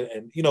tents and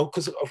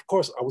because of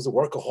course I was a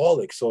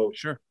workaholic, so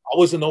sure I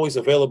wasn't always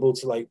available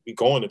to like be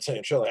going to tent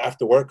and trail. Like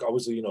after work, I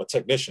was a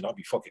technician. I'd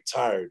be fucking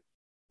tired.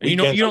 And you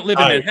don't live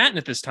in Manhattan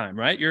at this time,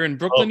 right? You're in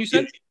Brooklyn, you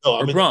said? No,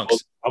 I'm in Bronx.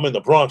 I'm in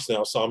the Bronx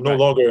now, so I'm no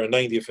longer in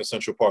 90th and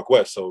Central Park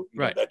West. So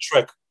that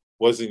trek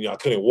wasn't, I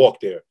couldn't walk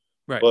there.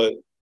 Right. But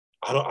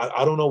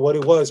I don't know what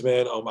it was,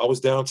 man. I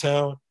was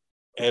downtown,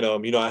 and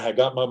I had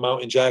got my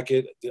mountain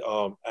jacket.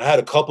 I had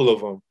a couple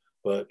of them,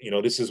 but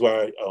this is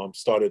where I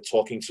started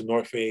talking to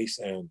North Face,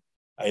 and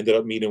I ended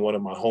up meeting one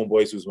of my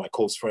homeboys who's my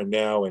close friend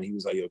now, and he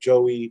was like, "Yo,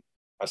 Joey,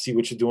 I see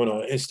what you're doing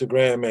on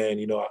Instagram, and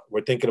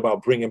we're thinking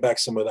about bringing back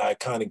some of the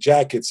iconic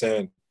jackets,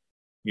 and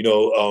we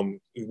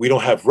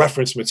don't have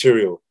reference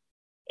material."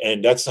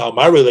 And that's how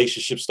my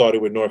relationship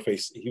started with North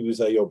Face. He was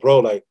like, "Yo, bro,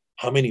 like,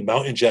 how many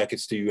mountain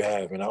jackets do you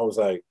have?" And I was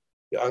like,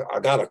 I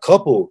got a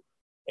couple.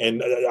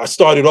 And I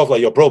started off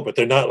like, "Yo, bro, but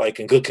they're not like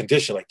in good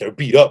condition. Like they're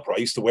beat up, bro. I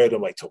used to wear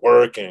them like to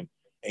work." And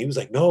he was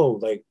like, "No,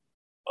 like,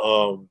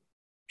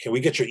 can we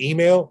get your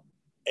email?"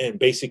 And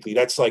basically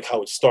that's like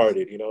how it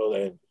started,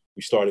 and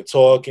we started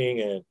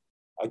talking, and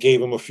I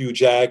gave him a few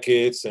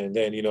jackets, and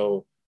then,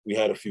 we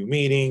had a few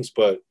meetings,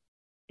 but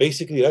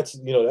basically that's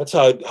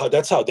how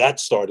that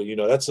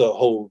started. That's a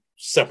whole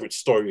separate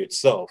story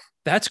itself.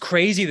 That's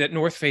crazy that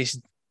North Face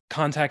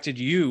contacted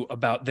you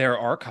about their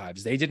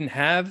archives. They didn't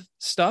have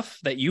stuff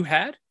that you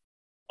had?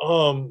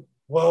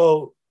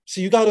 Well, so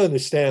you got to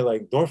understand,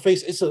 like, North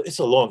Face, it's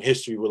a long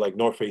history with like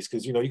North Face,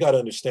 because you got to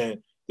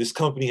understand this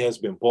company has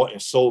been bought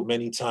and sold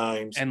many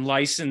times and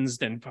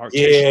licensed and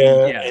partitioned.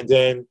 Yeah. And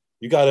then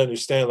you got to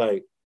understand,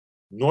 like,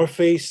 North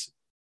Face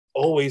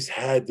always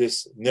had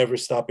this never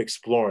stop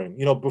exploring.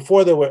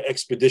 Before they were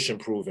expedition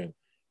proven,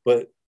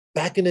 but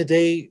back in the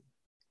day,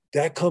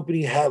 that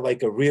company had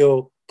like a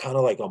real kind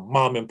of like a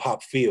mom and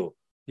pop feel.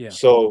 Yeah.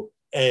 So,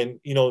 and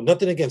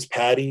nothing against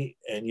Patty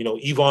and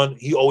Yvonne,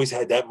 he always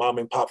had that mom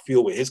and pop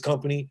feel with his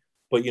company,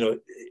 but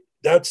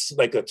that's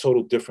like a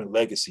total different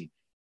legacy.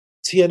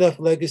 TNF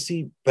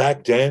legacy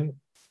back then,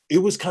 it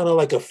was kind of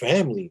like a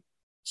family.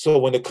 So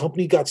when the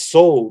company got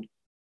sold,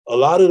 a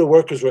lot of the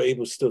workers were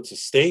able still to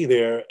stay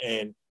there.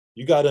 And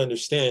you got to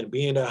understand,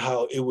 being that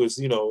how it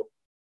was,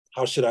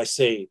 how should I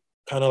say,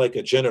 kind of like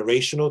a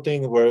generational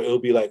thing where it'll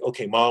be like,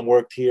 okay, mom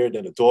worked here,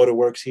 then the daughter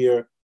works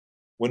here.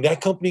 When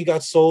that company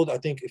got sold, I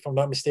think, if I'm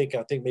not mistaken,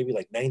 I think maybe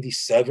like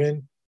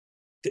 97,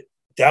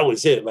 that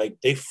was it. Like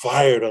they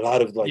fired a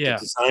lot of like the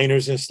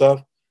designers and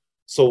stuff.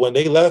 So when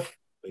they left,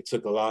 they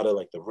took a lot of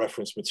like the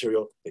reference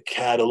material, the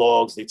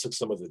catalogs, they took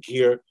some of the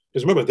gear.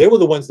 Because remember, they were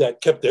the ones that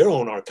kept their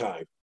own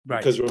archive. Right.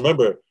 Because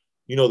remember,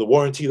 the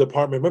warranty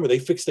department, remember, they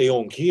fixed their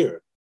own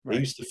gear. They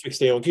used to fix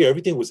their own gear.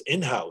 Everything was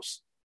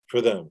in-house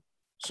for them.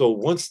 So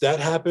once that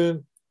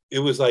happened, it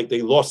was like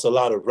they lost a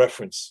lot of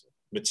reference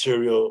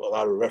material, a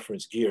lot of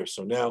reference gear.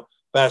 So now,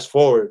 fast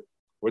forward,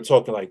 we're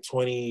talking like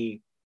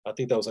 20, I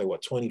think that was like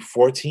what,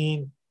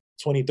 2014,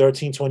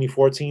 2013,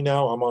 2014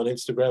 now. I'm on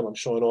Instagram. I'm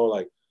showing all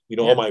like, you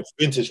know, all my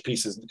vintage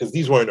pieces because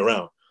these weren't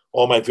around.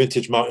 All my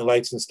vintage mountain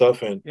lights and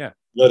stuff. And you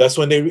know, that's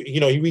when they, you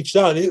know, he reached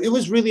out. It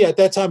was really at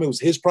that time, it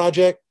was his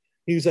project.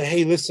 He was like,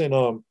 hey, listen,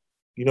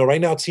 you know,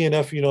 right now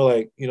TNF,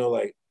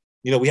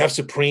 we have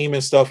Supreme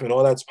and stuff and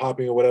all that's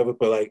popping or whatever.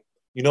 But like,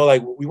 you know,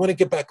 like we want to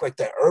get back like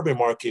that urban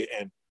market.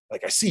 And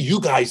like, I see you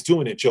guys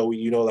doing it, Joey,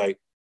 you know, like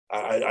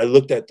I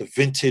looked at the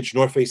vintage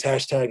North Face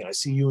hashtag and I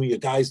see you and your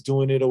guys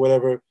doing it or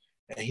whatever.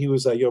 And he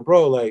was like, yo,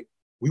 bro, like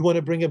we want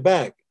to bring it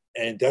back.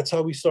 And that's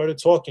how we started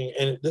talking.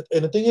 And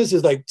the thing is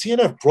like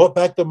TNF brought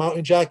back the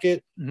mountain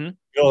jacket, you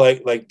know,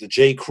 like the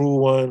J. Crew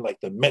one, like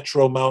the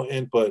Metro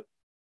Mountain, but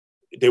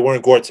they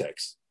weren't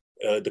Gore-Tex.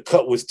 The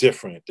cut was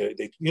different.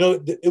 They, you know,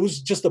 it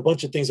was just a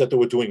bunch of things that they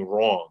were doing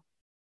wrong.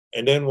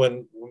 And then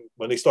when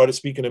they started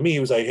speaking to me, he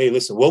was like, hey,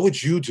 listen, what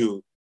would you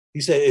do?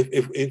 He said,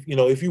 if you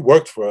know, if you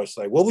worked for us,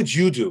 like, what would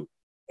you do?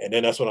 And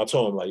then that's when I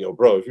told him, like, yo,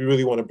 bro, if you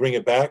really want to bring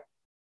it back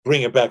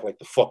like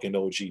the fucking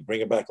OG.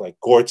 Bring it back like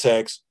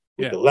Gore-Tex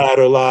with the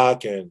ladder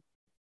lock. And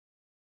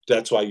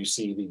that's why you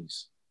see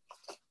these.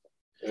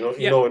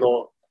 You know, and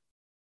all.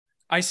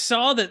 I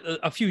saw that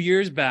a few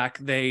years back,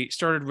 they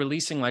started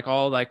releasing like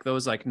all like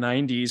those like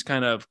 90s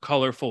kind of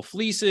colorful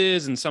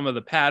fleeces and some of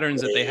the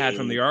patterns that they had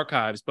from the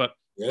archives. But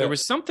there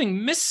was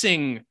something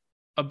missing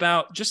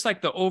about just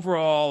like the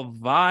overall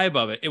vibe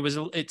of it.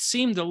 It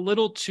seemed a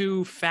little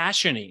too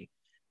fashiony.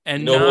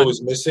 And you know what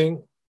was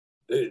missing?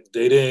 They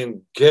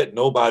didn't get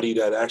nobody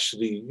that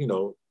actually, you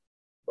know,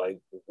 like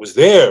was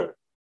there.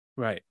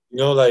 Right. You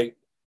know, like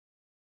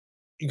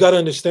you got to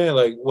understand,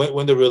 like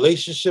when the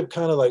relationship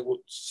kind of like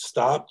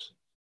stopped,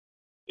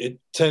 it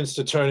tends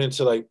to turn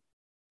into like,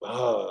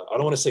 I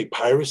don't want to say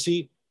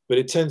piracy, but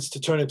it tends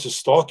to turn into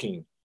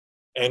stalking.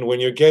 And when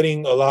you're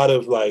getting a lot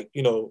of like,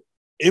 you know,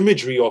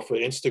 imagery off of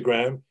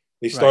Instagram,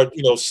 they start,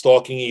 you know,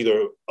 stalking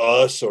either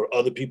us or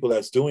other people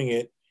that's doing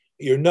it.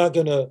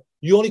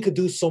 You only could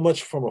do so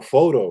much from a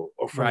photo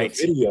or from a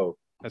video.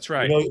 That's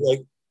right. You know,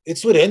 like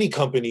it's with any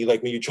company,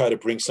 like when you try to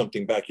bring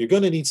something back, you're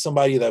going to need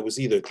somebody that was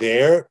either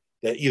there,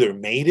 that either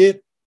made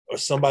it, or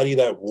somebody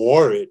that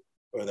wore it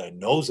or that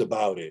knows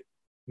about it,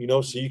 you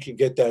know, so you can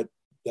get that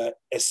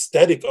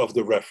aesthetic of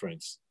the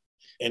reference.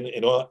 And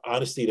in all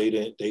honesty, they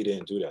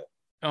didn't do that.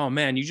 Oh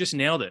man, you just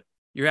nailed it.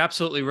 You're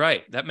absolutely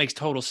right. That makes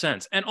total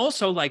sense. And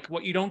also like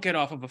what you don't get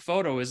off of a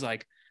photo is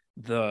like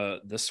the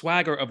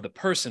swagger of the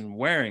person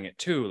wearing it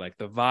too, like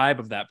the vibe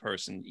of that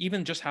person,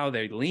 even just how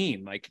they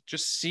lean, like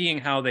just seeing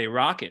how they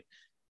rock it.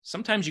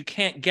 Sometimes you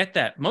can't get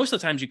that. Most of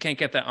the times you can't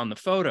get that on the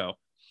photo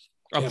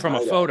from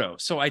a photo.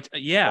 So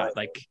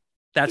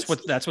that's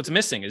what's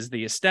missing is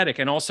the aesthetic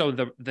and also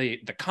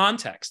the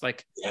context.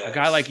 Like a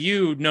guy like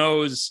you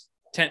knows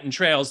Tent and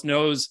Trails,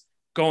 knows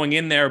going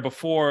in there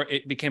before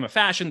it became a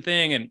fashion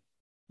thing, and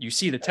you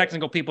see the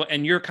technical people,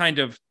 and you're kind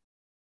of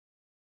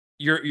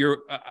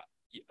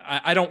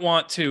I don't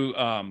want to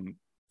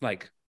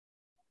like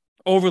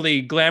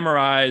overly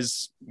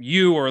glamorize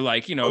you or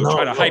like, you know,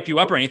 try to hype you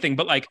up or anything,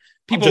 but like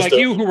people like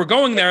you who were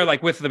going there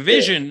like with the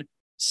vision,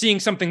 seeing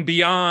something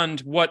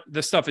beyond what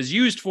the stuff is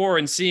used for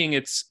and seeing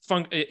its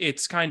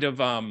kind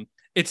of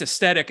its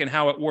aesthetic and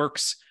how it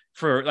works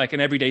for like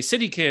an everyday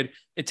city kid.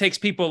 It takes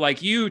people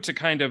like you to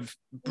kind of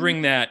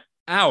bring that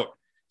out.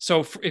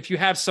 So if you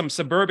have some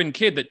suburban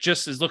kid that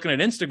just is looking at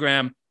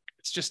Instagram,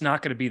 it's just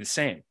not going to be the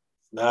same.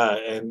 Nah,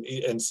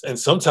 and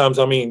sometimes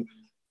I mean,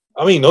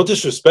 no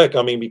disrespect.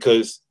 I mean,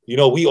 because you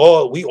know we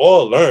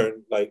all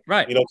learn, like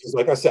you know, because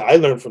like I said, I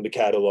learned from the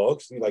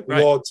catalogs. Like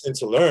we all tend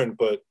to learn,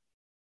 but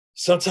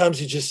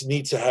sometimes you just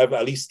need to have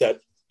at least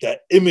that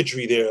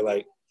imagery there,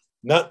 like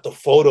not the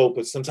photo,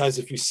 but sometimes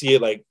if you see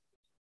it like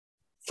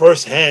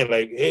firsthand,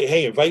 like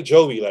hey, invite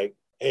Joey, like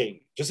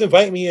hey, just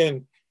invite me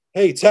in.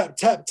 Hey, tap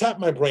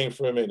my brain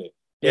for a minute.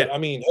 But I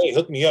mean, hey,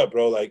 hook me up,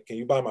 bro. Like, can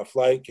you buy my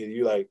flight? Can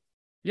you like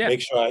make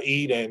sure I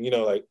eat? And you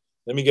know, like,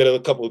 let me get a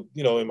couple,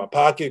 you know, in my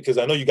pocket because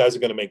I know you guys are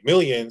gonna make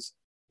millions.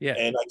 Yeah.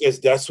 And I guess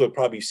that's what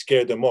probably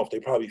scared them off. They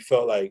probably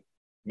felt like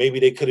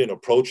maybe they couldn't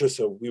approach us,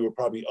 or we were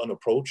probably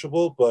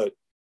unapproachable. But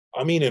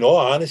I mean, in all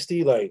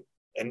honesty, like,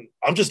 and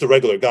I'm just a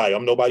regular guy.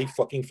 I'm nobody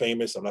fucking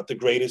famous. I'm not the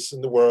greatest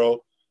in the world.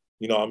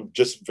 You know, I'm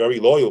just very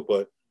loyal.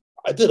 But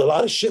I did a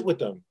lot of shit with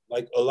them.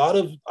 Like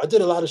I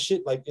did a lot of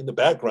shit like in the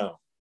background,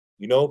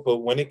 you know, but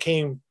when it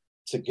came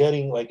to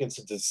getting like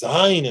into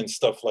design and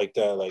stuff like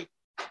that, like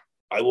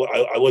I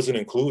wasn't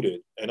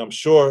included. And I'm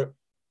sure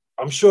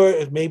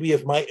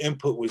if my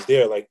input was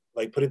there, like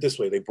put it this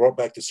way, they brought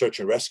back the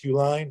search and rescue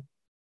line.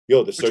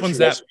 Yo, the search and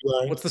rescue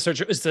line. What's the search?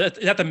 Is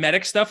that the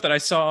medic stuff that I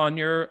saw on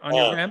your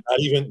gram?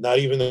 Not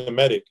even the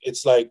medic.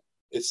 It's like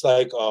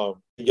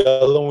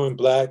yellow and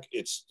black.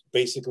 It's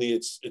basically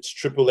it's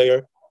triple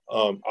layer.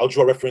 I'll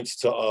draw reference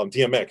to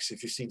DMX.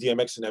 If you see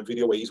DMX in that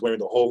video where he's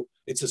wearing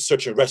it's a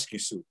search and rescue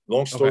suit.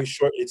 Long story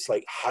short, it's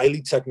like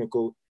highly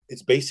technical.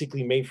 it's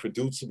basically made for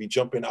dudes to be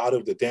jumping out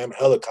of the damn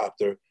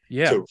helicopter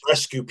Yeah. to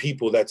rescue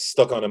people that's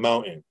stuck on a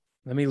mountain.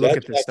 Let me look That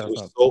at this jacket stuff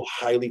was up. so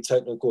highly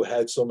technical,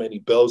 had so many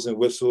bells and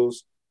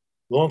whistles.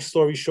 Long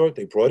story short,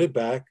 they brought it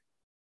back,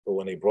 but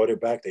when they brought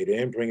it back, they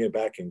didn't bring it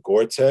back in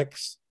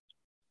Gore-Tex.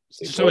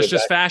 So it's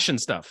just fashion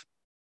stuff.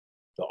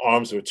 The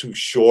arms were too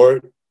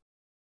short.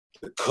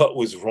 The cut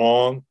was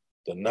wrong.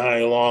 The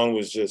nylon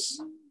was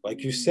just,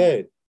 like you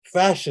said,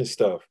 fashion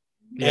stuff.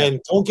 Yeah.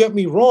 And don't get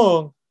me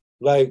wrong,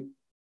 like,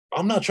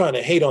 I'm not trying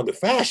to hate on the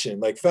fashion.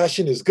 Like,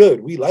 fashion is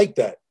good. We like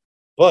that.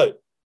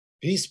 But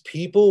these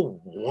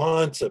people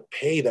want to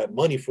pay that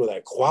money for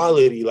that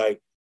quality. Like,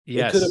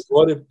 Yes.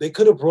 they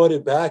could have brought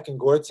it back in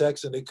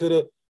Gore-Tex, and they could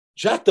have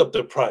jacked up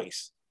the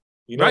price.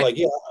 You know, Right. like,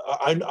 yeah,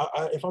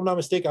 I if I'm not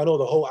mistaken, I know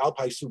the whole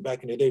Alpine suit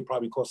back in the day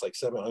probably cost like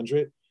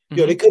 $700.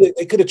 Yeah, they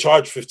could have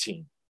charged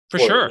 15 for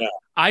sure.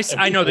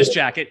 I know this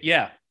jacket.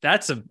 Yeah,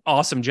 that's an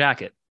awesome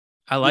jacket.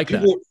 I like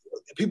that.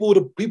 People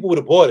would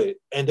have bought it,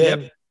 and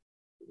then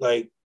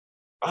like,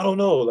 I don't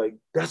know, like,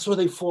 that's where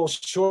they fall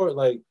short.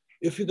 Like,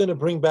 if you're gonna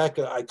bring back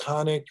an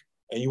iconic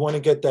and you want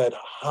to get that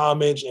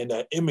homage and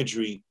that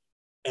imagery,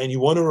 and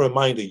you want to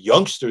remind the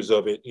youngsters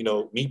of it, you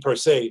know, me per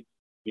se,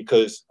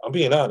 because I'm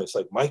being honest,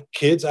 like, my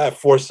kids, I have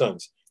 4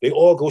 sons. They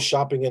all go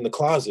shopping in the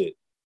closet.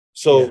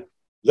 So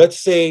let's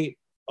say,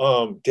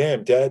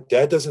 damn, dad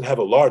doesn't have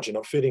a large and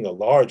I'm fitting a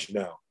large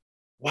now.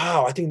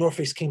 Wow, I think North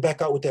Face came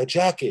back out with that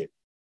jacket.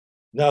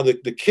 Now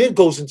the kid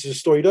goes into the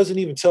store. He doesn't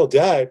even tell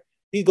dad.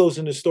 He goes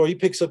in the store. He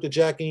picks up the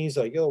jacket and he's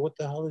like, yo, what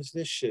the hell is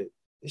this shit?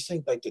 This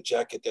ain't like the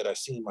jacket that I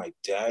seen my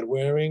dad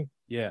wearing.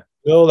 Yeah.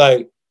 You know,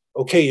 like,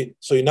 okay,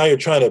 so now you're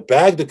trying to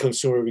bag the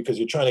consumer because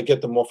you're trying to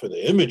get them off of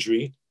the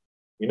imagery.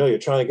 You know, you're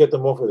trying to get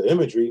them off of the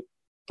imagery,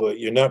 but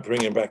you're not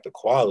bringing back the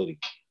quality.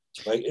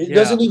 Like, it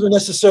doesn't even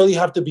necessarily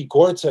have to be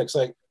Gore-Tex.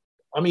 Like,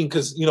 I mean,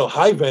 because, you know,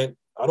 High Vent,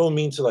 I don't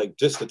mean to like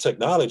diss the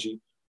technology,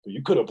 but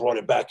you could have brought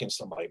it back in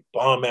some like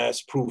bomb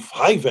ass proof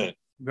High Vent.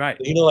 Right.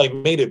 You know, like,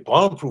 made it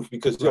bomb proof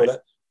because yo,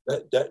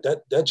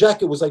 that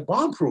jacket was like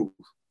bomb proof.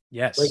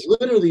 Yes. Like,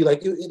 literally,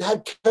 like, it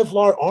had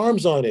Kevlar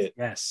arms on it.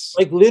 Yes.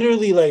 Like,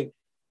 literally, like,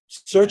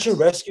 search and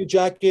rescue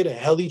jacket and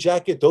heli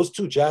jacket, those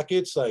 2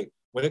 jackets, like,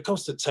 when it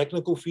comes to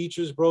technical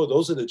features, bro,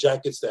 those are the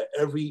jackets that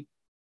every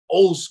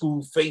old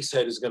school face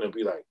head is gonna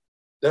be like,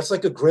 that's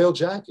like a grail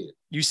jacket.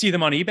 You see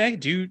them on eBay?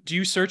 Do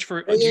you search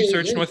for do you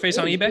search North Face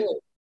on eBay?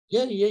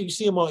 Yeah, you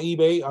see them on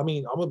eBay. I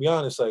mean, I'm gonna be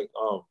honest, like,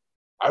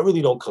 I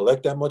really don't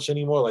collect that much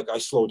anymore. Like, I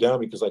slow down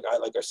because like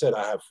I said,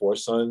 I have 4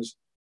 sons.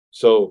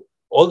 So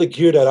all the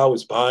gear that I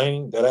was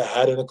buying that I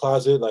had in the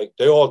closet, like,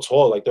 they're all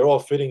tall, like, they're all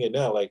fitting it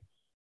now. Like,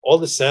 all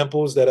the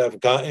samples that I've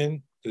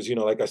gotten, because, you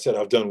know, like I said,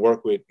 I've done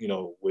work with, you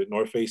know, with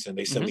North Face and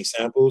they send me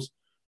samples.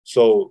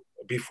 So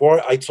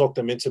before I talked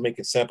them into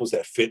making samples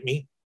that fit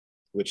me,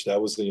 which that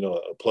was, you know,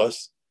 a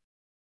plus,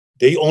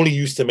 they only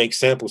used to make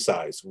sample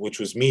size, which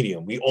was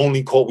medium.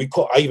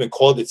 I even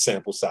called it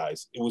sample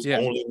size. It was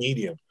only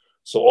medium.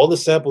 So all the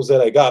samples that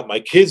I got,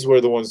 my kids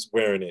were the ones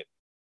wearing it.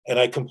 And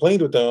I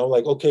complained with them. I'm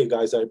like, okay,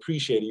 guys, I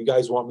appreciate it. You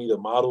guys want me to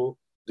model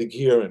the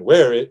gear and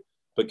wear it.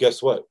 But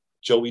guess what?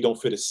 Joey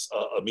don't fit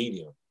a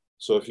medium.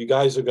 So if you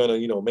guys are going to,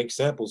 you know, make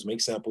samples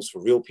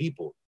for real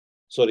people.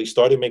 So they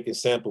started making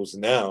samples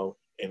now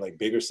in like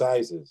bigger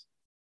sizes.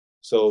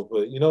 So,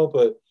 but, you know,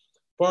 but as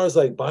far as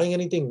like buying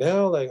anything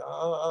now, like,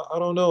 I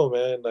don't know,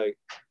 man. Like,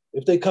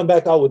 if they come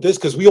back out with this,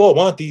 because we all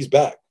want these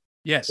back.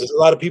 Yes. There's a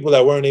lot of people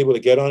that weren't able to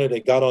get on it. They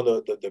got on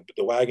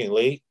the wagon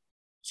late.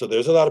 So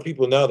there's a lot of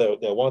people now that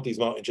want these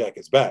mountain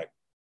jackets back.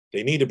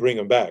 They need to bring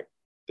them back.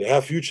 They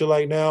have Future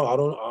Light now. I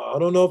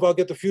don't know if I'll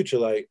get the Future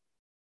Light,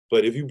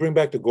 but if you bring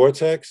back the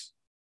Gore-Tex,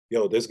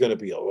 yo, there's going to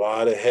be a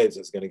lot of heads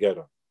that's going to get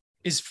them.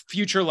 Is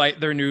Future Light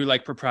their new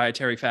like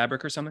proprietary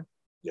fabric or something?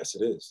 Yes,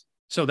 it is.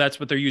 So that's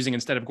what they're using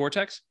instead of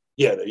Gore-Tex?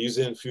 Yeah, they're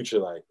using Future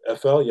Light.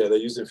 FL, yeah, they're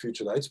using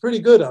Future Light. It's pretty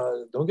good.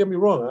 Don't get me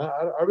wrong.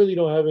 I really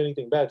don't have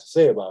anything bad to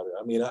say about it.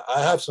 I mean,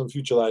 I have some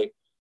Future Light.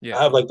 Yeah.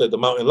 I have like the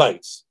Mountain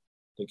Lights.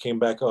 They came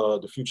back,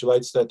 the Future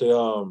Lights that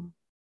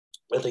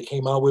they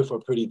came out with are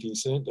pretty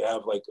decent. They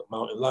have like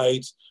Mountain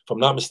Lights. If I'm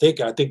not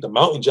mistaken, I think the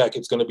Mountain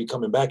Jacket's going to be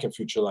coming back in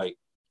Future Light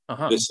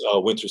this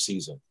winter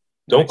season.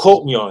 Don't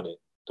quote me on it.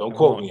 Don't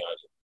quote me on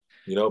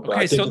it. You know, but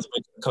I think it's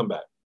making a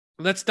comeback.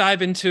 Let's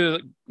dive into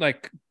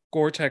like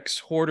Gore-Tex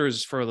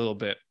hoarders for a little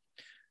bit.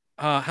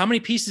 How many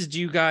pieces do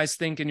you guys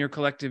think in your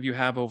collective you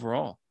have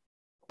overall?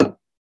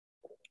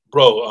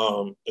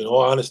 Bro, in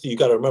all honesty, you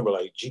got to remember,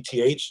 like,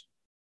 GTH,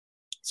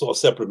 it's all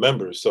separate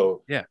members.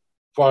 So yeah,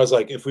 as far as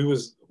like, if we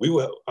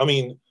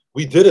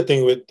did a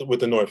thing with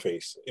the North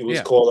Face. It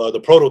was called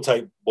the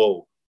Prototype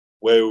Bowl,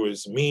 where it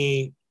was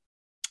me,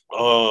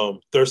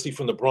 Thirsty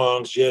from the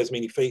Bronx, Jazz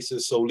Many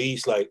Faces,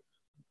 Solis, like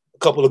a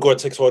couple of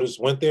Gore-Tex hoarders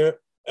went there,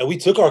 and we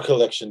took our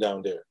collection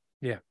down there.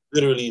 Yeah,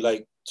 literally,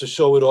 like, to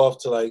show it off,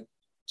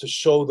 to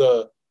show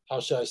the, how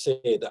should I say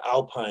it, the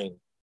Alpine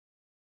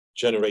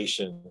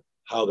generation,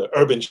 how the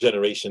urban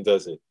generation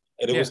does it.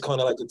 And it was kind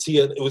of like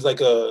it was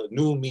like a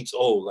new meets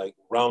old. Like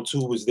Round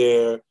 2 was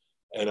there,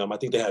 and I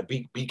think they had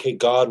BK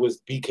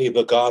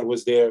the God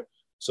was there.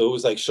 So it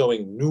was like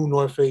showing new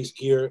North Face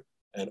gear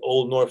and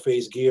old North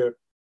Face gear.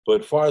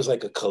 But as far as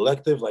like a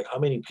collective, like how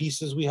many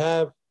pieces we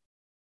have,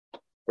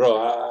 bro,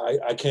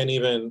 I can't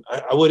even.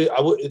 I would.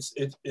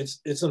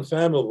 It's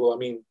unfathomable. I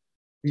mean,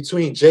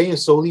 between Jay and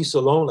Solis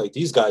alone, like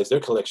these guys, their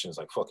collection is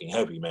like fucking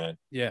heavy, man.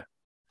 Yeah.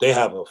 They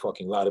have a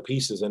fucking lot of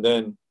pieces, and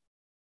then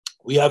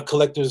we have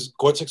collectors.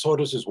 Gore-Tex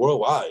hoarders is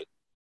worldwide,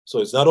 so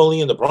it's not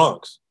only in the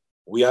Bronx.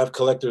 We have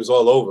collectors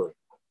all over.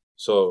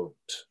 So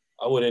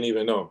I wouldn't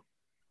even know.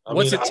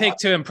 What's it take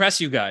to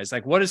impress you guys?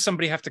 Like, what does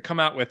somebody have to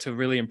come out with to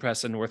really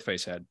impress a North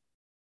Face head?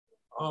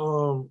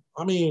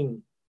 I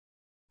mean,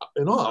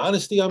 in all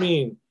honesty, I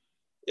mean,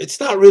 it's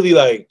not really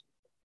like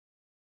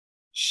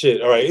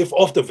shit. All right, if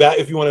off the bat,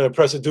 if you want to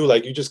impress a dude,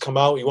 like you just come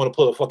out, you want to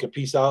pull a fucking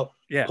piece out,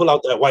 yeah, pull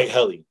out that white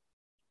heli,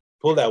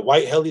 pull that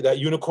white heli, that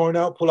unicorn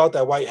out, pull out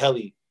that white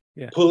heli,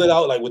 yeah, pull it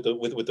out like with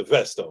the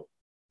vest though,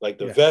 like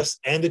the vest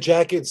and the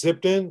jacket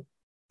zipped in,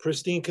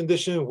 pristine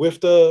condition with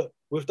the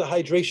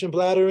hydration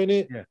bladder in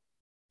it.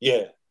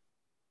 Yeah.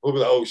 We'll be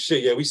like, oh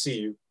shit, yeah, we see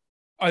you.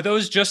 Were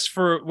those just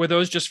for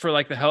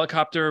like the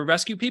helicopter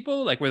rescue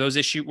people? Like were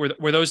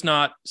those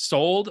not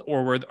sold,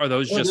 or are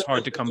those just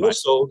hard to come by?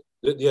 Sold.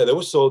 Yeah, they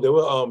were sold. They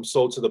were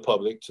sold to the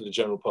public, to the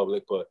general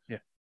public, but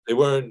they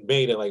weren't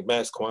made in like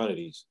mass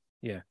quantities.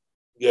 Yeah.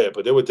 Yeah,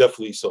 but they were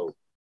definitely sold.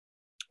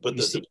 But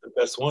the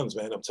best ones,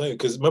 man, I'm telling you,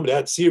 because remember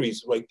that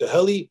series, like the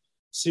heli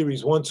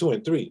series 1, 2,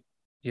 and 3.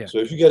 Yeah. So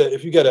if you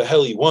get a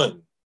heli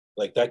 1,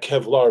 like that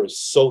Kevlar is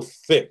so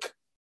thick.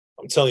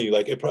 I'm telling you,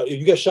 like if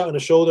you get shot in the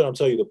shoulder, I'm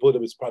telling you the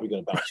bullet is probably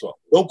gonna bounce off.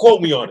 Don't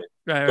quote me on it.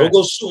 Don't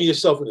go shooting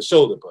yourself in the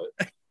shoulder,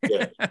 but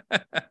yeah.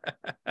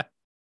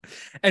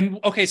 And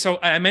okay, so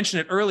I mentioned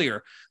it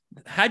earlier.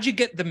 How'd you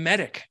get the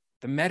medic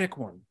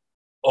one?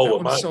 Oh, well,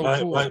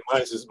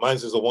 mine's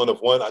is a one of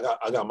one. I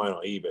got mine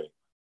on eBay.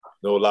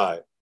 No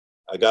lie,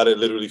 I got it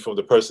literally from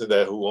the person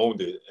who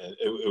owned it, and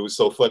it was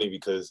so funny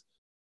because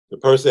the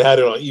person had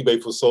it on eBay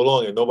for so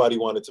long, and nobody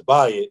wanted to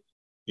buy it.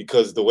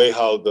 Because the way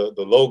how the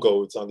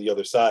logo, it's on the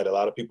other side. A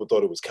lot of people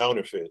thought it was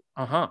counterfeit.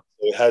 So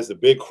it has the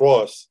big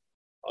cross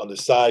on the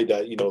side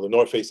that, the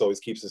North Face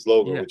always keeps its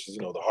logo, which is,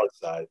 the heart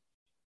side.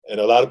 And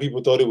a lot of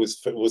people thought it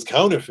was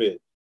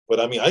counterfeit. But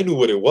I mean, I knew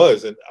what it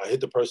was. And I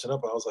hit the person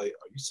up. I was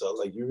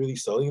like, you really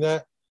selling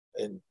that?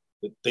 And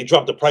they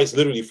dropped the price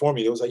literally for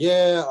me. It was like,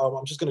 yeah,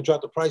 I'm just going to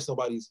drop the price.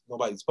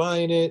 Nobody's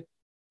buying it,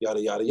 yada,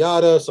 yada,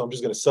 yada. So I'm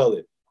just going to sell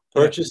it.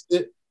 Purchased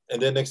it.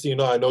 And then next thing you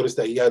know, I noticed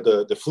that he had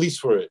the fleece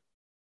for it.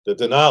 The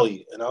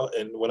Denali,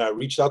 and when I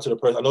reached out to the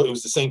person, I know it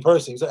was the same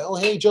person. He's like, "Oh,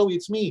 hey, Joey,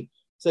 it's me."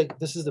 It's like,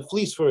 "This is the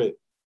fleece for it,"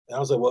 and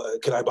I was like, "Well,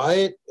 can I buy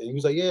it?" And he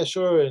was like, "Yeah,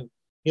 sure." And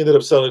he ended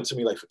up selling it to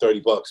me like for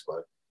 $30,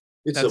 but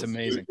that's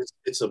amazing.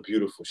 It's a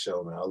beautiful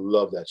shell, man. I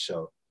love that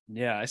shell.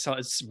 Yeah, I saw.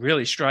 It's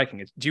really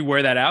striking. Do you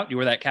wear that out? Do you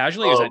wear that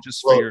casually? Or is that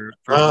just for your?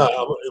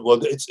 Well,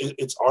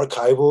 it's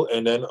archival,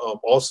 and then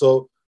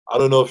also I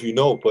don't know if you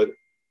know, but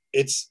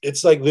it's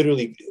like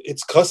literally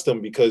it's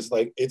custom because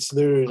like it's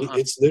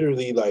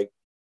literally like.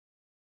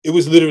 It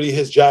was literally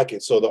his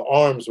jacket. So the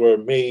arms were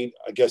made,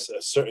 I guess,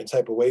 a certain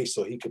type of way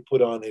so he could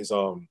put on his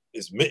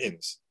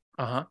mittens.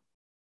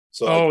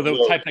 So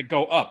the type that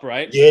go up,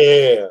 right?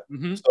 Yeah.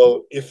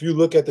 So if you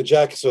look at the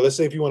jacket, so let's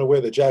say if you want to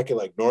wear the jacket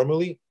like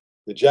normally,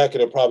 the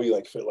jacket will probably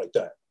like fit like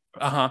that.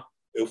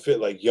 It'll fit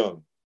like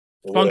young.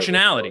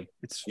 Functionality.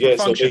 It's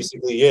so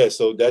basically,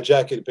 so that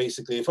jacket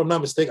basically, if I'm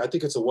not mistaken, I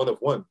think it's a one of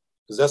one.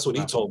 Because that's what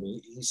he told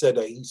me. He said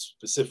that he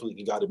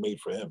specifically got it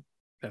made for him.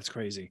 That's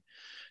crazy.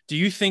 Do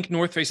you think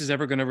North Face is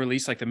ever going to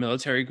release like the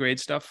military grade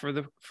stuff for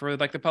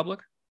like the public?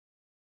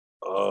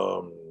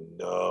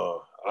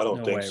 No, I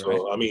don't think so.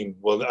 Right? I mean,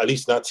 well, at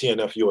least not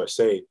TNF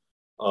USA.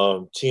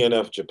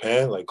 TNF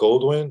Japan, like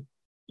Goldwyn,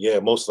 yeah,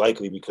 most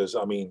likely because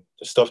I mean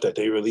the stuff that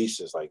they release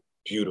is like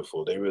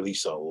beautiful. They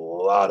release a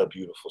lot of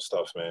beautiful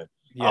stuff, man.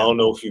 Yeah. I don't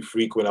know if you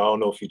frequent. I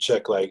don't know if you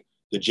check like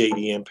the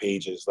JDM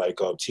pages, like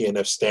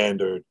TNF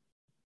Standard,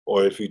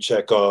 or if you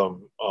check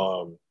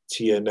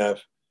TNF.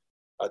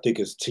 I think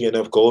it's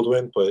TNF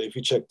Goldwyn, but if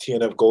you check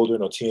TNF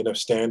Goldwyn or TNF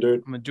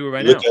Standard, I'm gonna do it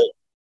right now.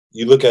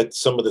 You look at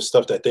some of the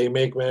stuff that they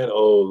make, man.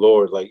 Oh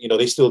Lord, like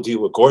they still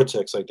deal with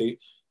Gore-Tex. Like they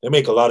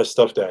make a lot of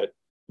stuff that,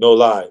 no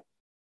lie.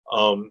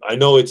 I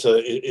know it's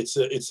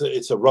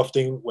a rough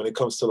thing when it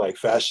comes to like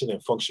fashion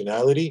and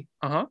functionality.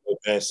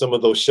 And some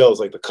of those shells,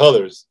 like the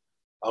colors,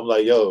 I'm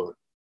like, yo,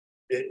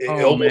 it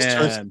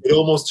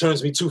almost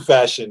turns me to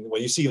fashion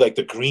when you see like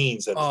the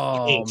greens and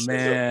the pinks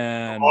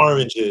and the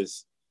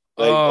oranges.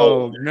 Like,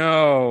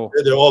 no,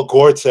 they're all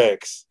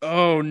Gore-Tex.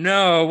 Oh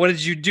no, what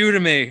did you do to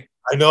me?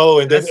 I know,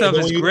 and that stuff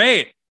is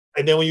great.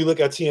 And then when you look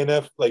at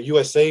TNF, like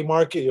USA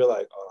market, you're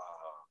like,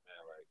 oh man,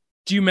 like.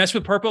 Do you mess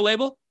with Purple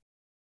Label?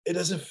 It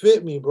doesn't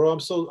fit me, bro. I'm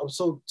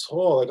so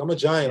tall. Like I'm a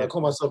giant. Yeah. I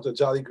call myself the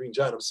Jolly Green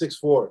Giant. I'm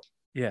 6'4".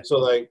 Yeah. So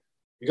like,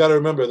 you got to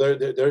remember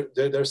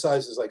their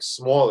size is like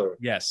smaller.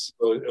 Yes.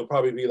 So it'll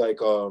probably be like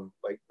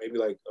maybe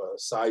like a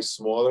size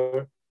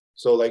smaller.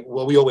 So like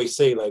what we always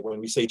say, like when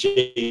we say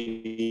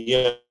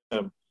JDM,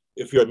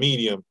 if you're a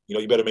medium,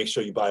 you better make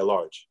sure you buy a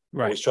large.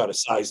 Right. Always try to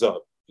size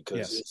up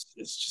because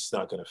it's just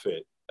not going to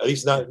fit At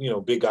least not,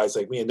 big guys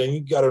like me. And then you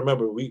got to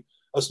remember,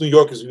 us New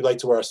Yorkers, we like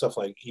to wear our stuff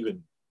like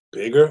even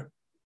bigger.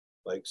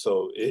 Like,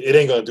 so it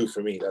ain't gonna do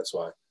for me. That's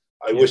why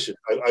I wish it.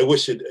 I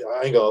wish it.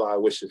 I ain't gonna lie. I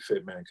wish it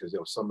fit, man. Because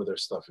some of their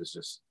stuff is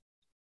just.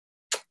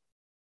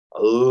 I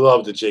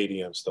love the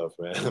JDM stuff,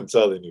 man. I'm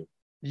telling you.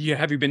 Yeah,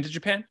 have you been to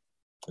Japan?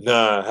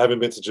 Nah, haven't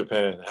been to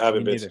Japan.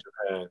 Haven't Me been to neither.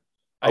 Japan.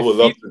 I would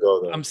love to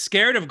go though. I'm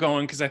scared of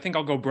going because I think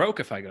I'll go broke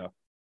if I go.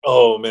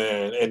 Oh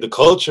man, and the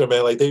culture,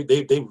 man. Like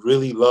they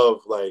really love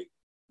like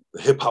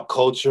the hip hop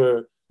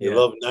culture. They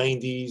love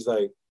 '90s.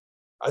 Like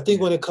I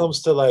think when it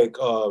comes to like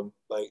a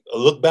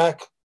look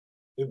back,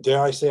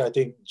 dare I say, I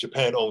think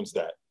Japan owns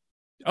that.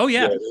 Oh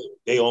yeah,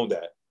 they own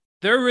that.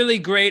 They're really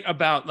great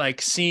about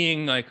like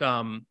seeing like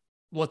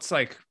what's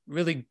like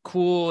really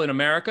cool in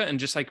America and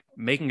just like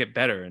making it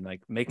better and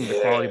like making the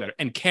quality better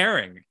and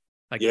caring.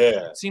 Like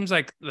it seems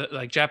like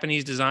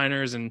Japanese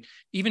designers and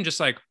even just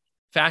like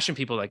fashion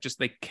people, like just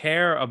they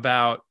care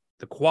about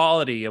the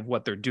quality of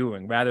what they're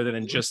doing rather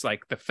than just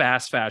like the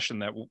fast fashion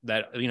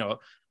that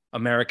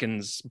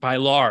Americans by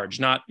large,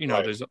 not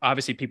there's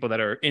obviously people that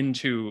are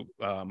into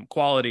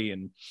quality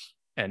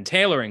and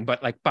tailoring,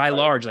 but like by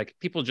large, like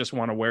people just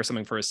want to wear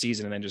something for a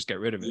season and then just get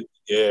rid of it.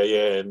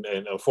 And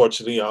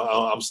unfortunately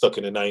I'm stuck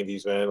in the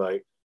 '90s, man.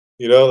 Like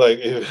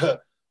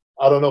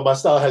I don't know, my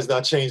style has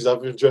not changed.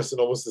 I've been dressing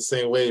almost the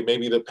same way.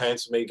 Maybe the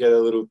pants may get a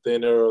little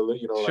thinner or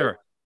sure. like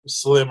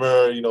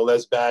slimmer,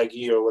 less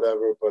baggy or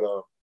whatever, but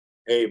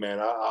hey man,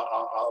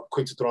 I'm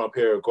quick to throw on a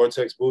pair of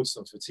Gore-Tex boots,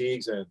 some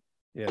fatigues, and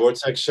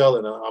Gore-Tex shell,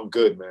 and I'm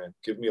good, man.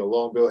 Give me a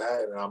long bill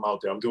hat, and I'm out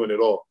there. I'm doing it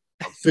all.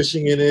 I'm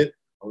fishing in it.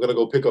 I'm gonna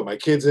go pick up my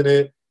kids in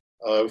it.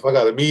 If I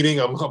got a meeting,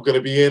 I'm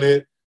gonna be in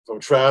it. If I'm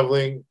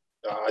traveling,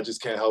 I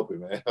just can't help it,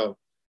 man.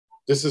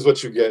 This is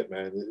what you get,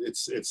 man.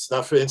 It's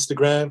not for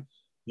Instagram.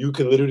 You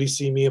can literally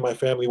see me and my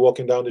family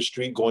walking down the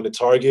street, going to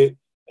Target,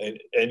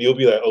 and you'll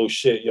be like, oh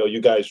shit, yo, you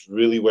guys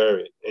really wear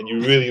it, and you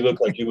really look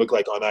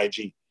like on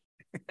IG.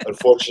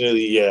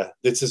 Unfortunately, yeah,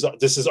 this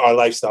is our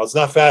lifestyle. It's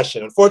not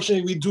fashion.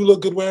 Unfortunately, we do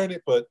look good wearing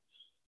it, but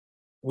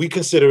we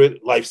consider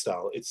it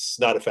lifestyle. It's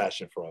not a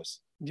fashion for us.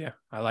 Yeah,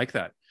 I like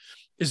that.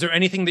 Is there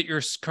anything that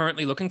you're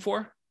currently looking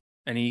for?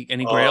 Any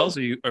grails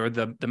or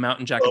the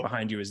mountain jacket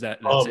behind you? Is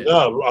that's it?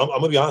 No, I'm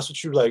gonna be honest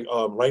with you. Like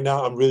right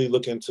now, I'm really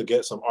looking to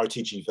get some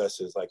RTG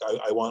vests. Like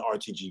I want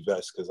RTG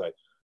vests because like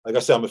I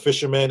said, I'm a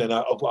fisherman and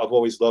I've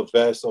always loved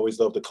vests. Always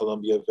loved the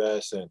Columbia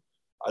vest, and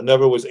I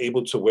never was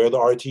able to wear the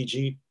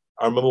RTG.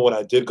 I remember when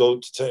I did go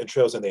to Tenton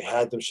Trails and they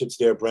had them shits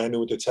there brand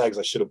new with the tags.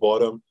 I should have bought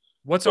them.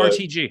 What's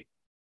RTG?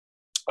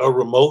 A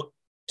remote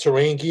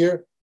terrain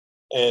gear.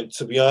 And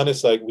to be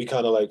honest, like we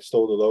kind of like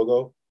stole the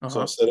logo.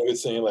 So instead of it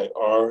saying like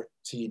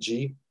RTG,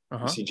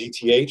 you see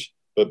GTH,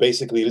 but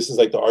basically this is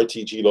like the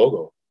RTG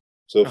logo.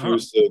 So if you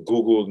was to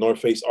Google North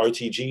Face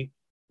RTG,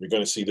 you're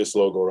gonna see this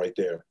logo right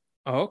there.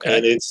 Oh, okay.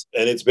 And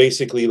it's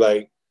basically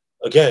like,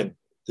 again,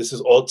 this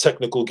is all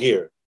technical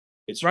gear.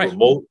 It's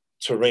remote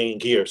terrain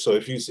gear. So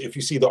if you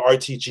see the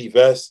RTG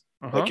vest,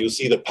 like you'll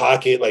see the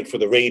pocket like for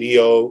the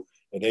radio,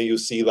 and then you'll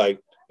see like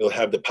it'll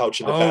have the pouch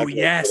in the back. Oh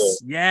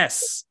yes,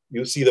 yes.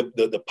 You'll see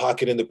the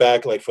pocket in the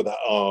back like for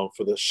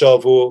the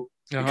shovel.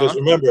 Because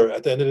remember,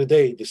 at the end of the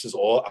day, this is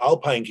all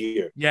alpine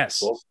gear. Yes.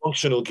 It's all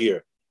functional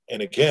gear.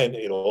 And again,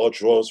 it all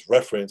draws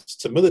reference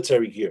to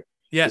military gear.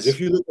 Yes. Because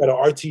if you look at an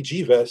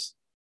RTG vest,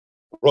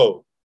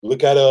 bro,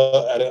 look at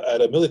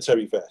a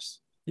military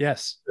vest.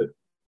 Yes.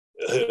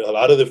 A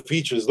lot of the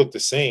features look the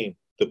same.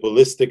 The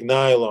ballistic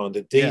nylon,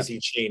 the daisy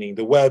chaining,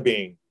 the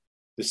webbing,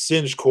 the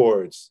singe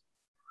cords.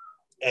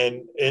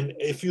 And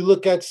if you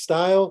look at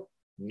style,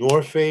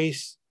 North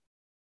Face,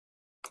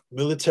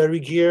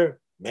 military gear,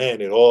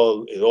 man, it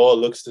all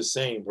looks the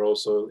same, bro.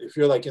 So if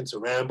you're like into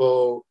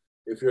Rambo,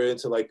 if you're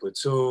into like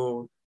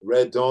Platoon,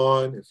 Red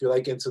Dawn, if you're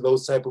like into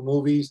those type of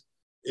movies,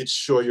 it's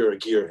sure you're a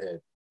gearhead.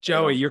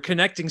 Joey, you're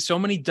connecting so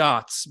many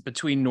dots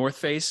between North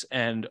Face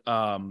and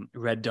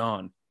Red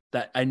Dawn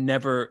that I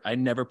never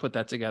put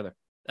that together.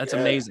 That's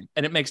amazing.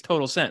 And it makes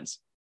total sense.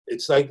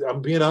 It's like,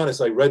 I'm being honest,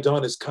 like Red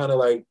Dawn is kind of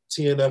like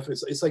TNF.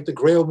 It's like the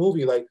Grail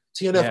movie. Like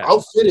TNF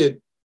outfitted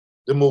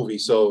the movie.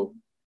 So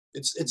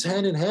it's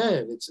hand in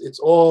hand. It's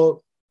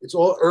all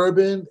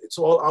urban. It's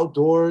all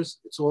outdoors.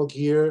 It's all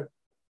gear.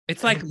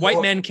 It's like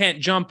White Men Can't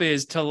Jump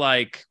is to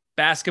like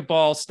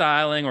basketball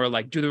styling, or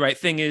like Do the Right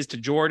Thing is to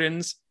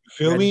Jordans.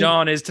 Feel me?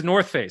 Dawn is to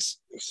North Face.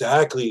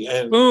 Exactly.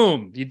 And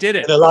boom, you did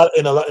it.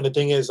 And the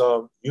thing is,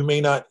 you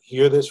may not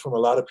hear this from a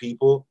lot of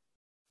people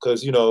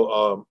because,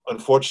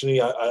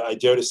 unfortunately, I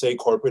dare to say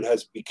corporate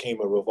has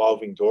become a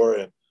revolving door,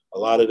 and a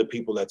lot of the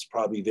people that's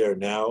probably there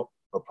now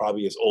are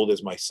probably as old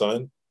as my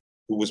son,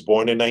 who was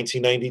born in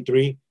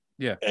 1993.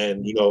 Yeah.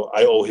 And,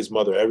 I owe his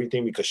mother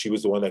everything because she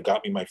was the one that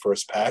got me my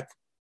first pack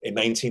in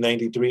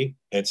 1993.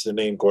 Hence the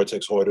name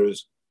Gore-Tex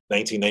Hoarders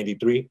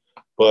 1993.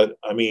 But,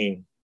 I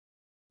mean,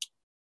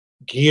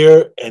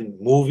 gear and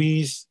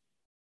movies,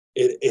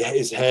 it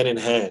is hand in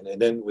hand. And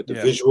then with the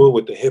visual,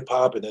 with the hip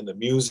hop, and then the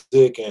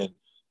music, and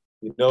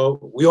we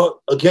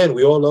all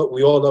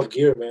love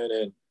gear, man.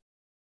 And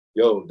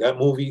yo, that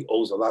movie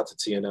owes a lot to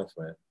TNF,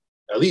 man.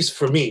 At least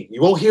for me,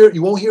 you won't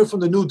hear from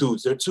the new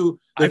dudes. They're too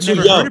I've too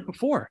never young. heard it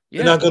before.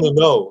 They're Yeah. not gonna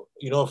know.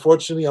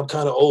 Unfortunately, I'm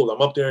kind of old.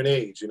 I'm up there in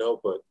age,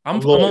 but I'm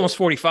loyal. almost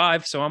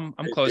 45, so I'm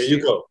close. There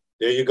you go.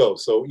 There you go.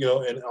 So,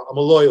 and I'm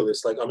a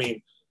loyalist. Like, I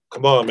mean,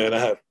 come on, man. I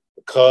have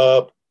the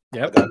cup.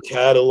 Yep. I got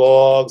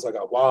catalogs. I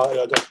got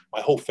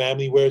my whole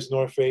family wears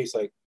North Face.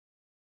 Like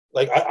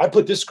I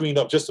put this screen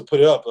up just to put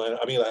it up.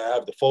 I mean, I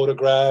have the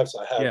photographs.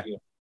 I have,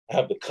 I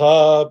have the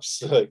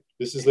cups. Like,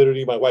 this is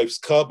literally my wife's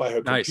cup by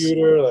her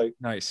computer. Like,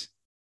 nice.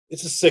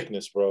 It's a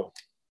sickness, bro.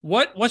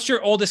 What's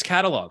your oldest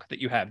catalog that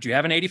you have? Do you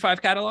have an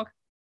 85 catalog?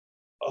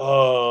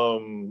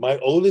 My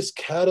oldest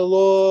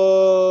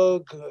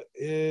catalog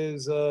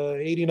is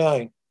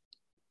 89.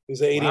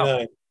 Is 89.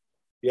 Wow.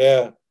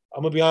 Yeah.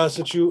 I'm gonna be honest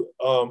with you.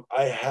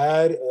 I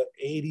had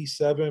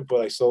 87,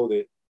 but I sold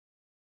it.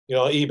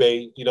 On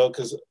eBay,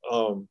 because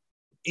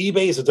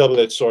eBay is a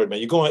double-edged sword, man.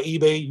 You go on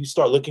eBay, you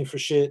start looking for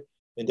shit,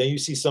 and then you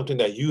see something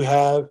that you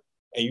have,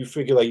 and you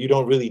figure like you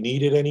don't really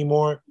need it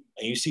anymore,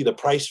 and you see the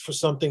price for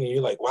something, and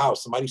you're like, wow,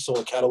 somebody sold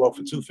a catalog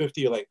for $250.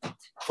 You're like,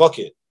 fuck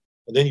it.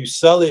 And then you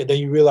sell it, and then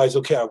you realize,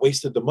 okay, I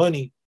wasted the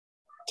money.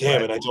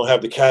 Damn, and I don't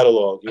have the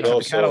catalog. I don't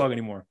have the catalog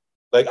anymore.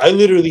 Like I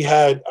literally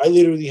had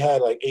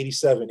like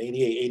 87,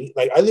 88, 80.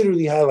 Like I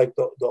literally had like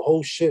the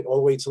whole shit all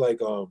the way to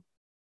like what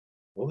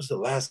was the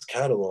last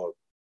catalog?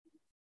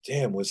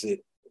 Damn, was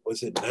it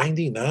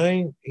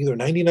 99? Either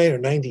 99 or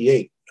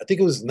 98. I think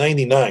it was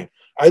 99.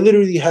 I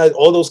literally had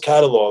all those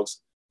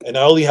catalogs, and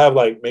I only have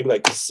maybe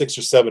 6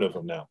 or 7 of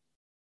them now.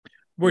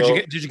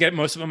 Did you get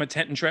most of them at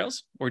Tenton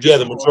Trails? Or just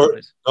the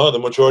majority? No, the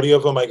majority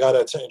of them I got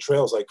at Tenton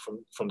Trails, like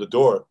from the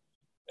door.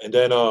 And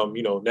then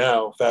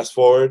now fast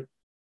forward,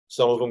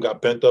 some of them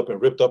got bent up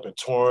and ripped up and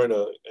torn,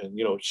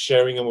 and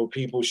sharing them with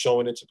people,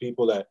 showing it to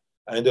people. That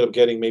I ended up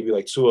getting maybe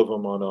like 2 of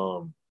them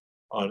on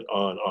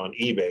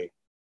eBay.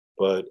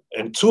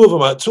 And 2 of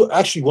them,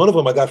 actually one of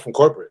them I got from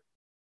corporate.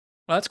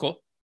 Oh, that's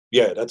cool.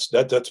 Yeah,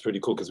 that's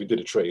pretty cool because we did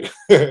a trade.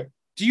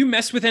 Do you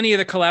mess with any of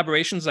the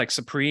collaborations like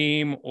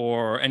Supreme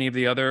or any of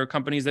the other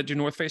companies that do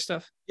North Face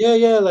stuff?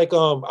 Yeah. Like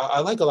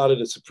I like a lot of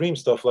the Supreme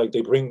stuff. Like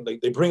they bring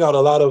out a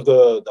lot of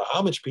the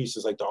homage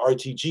pieces, like the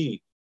RTG.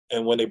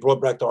 And when they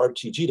brought back the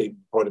RTG, they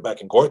brought it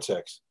back in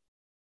Gore-Tex.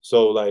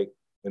 So like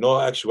in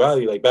all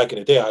actuality, like back in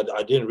the day,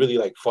 I didn't really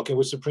like fucking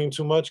with Supreme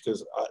too much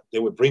because they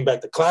would bring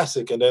back the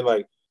classic and then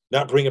like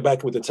not bring it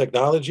back with the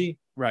technology.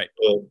 Right.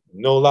 But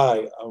no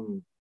lie,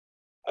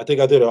 I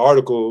think I did an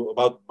article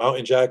about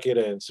Mountain Jacket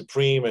and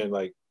Supreme and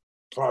like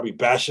probably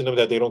bashing them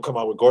that they don't come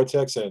out with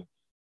Gore-Tex. And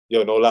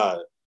no lie,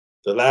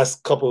 the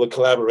last couple of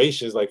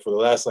collaborations, like for the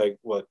last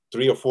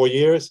 3 or 4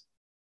 years,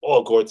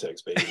 all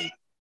Gore-Tex, baby.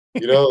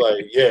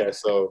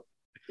 So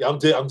yeah, I'm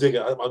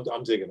digging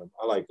them.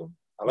 I like them.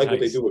 I like what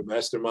they do with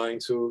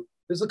Mastermind too.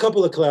 There's a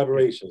couple of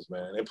collaborations,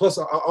 man. And plus,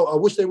 I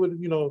wish they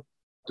would,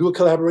 do a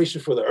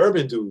collaboration for the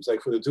urban dudes, like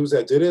for the dudes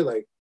that did it,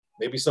 like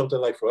maybe something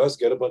like for us,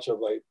 get a bunch of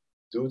like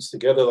dudes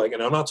together, like,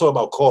 and I'm not talking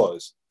about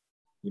cause,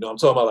 I'm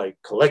talking about like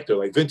collector,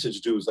 like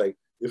vintage dudes, like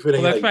if it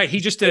ain't. Well, that's right. He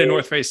just did a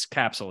North Face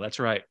capsule. That's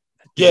right.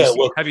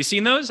 Have you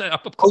seen those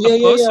up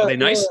close? Are they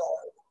nice?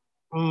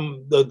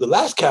 The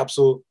last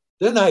capsule,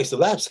 they're nice. The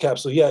last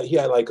capsule, he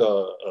had like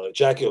a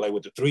jacket like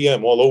with the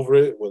 3M all over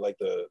it with like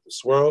the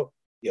swirl.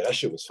 Yeah, that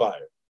shit was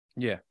fire.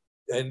 Yeah.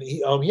 And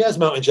he has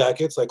mountain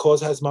jackets. Like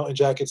Cause has mountain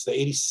jackets, the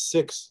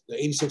 86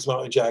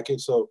 mountain jacket.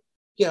 So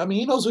yeah, I mean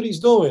he knows what he's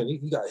doing.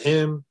 He got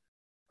him.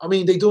 I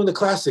mean, they doing the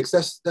classics.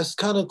 That's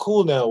kind of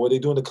cool now where they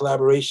doing the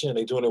collaboration.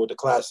 They doing it with the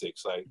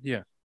classics. Like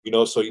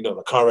so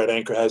the Conrad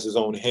Anchor has his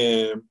own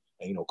hymn,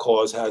 and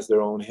Cause has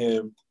their own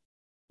hymn.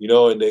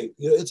 And they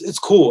it's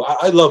cool.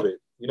 I love it.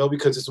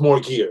 Because it's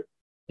more gear.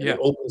 And it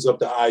opens up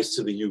the eyes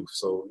to the youth.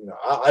 So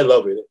I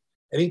love it.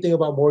 Anything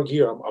about more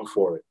gear, I'm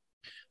for it.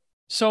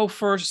 So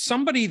for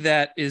somebody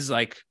that is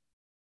like,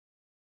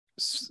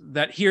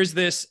 that hears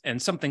this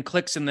and something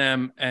clicks in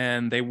them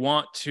and they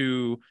want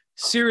to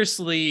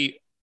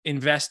seriously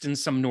invest in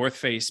some North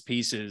Face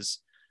pieces,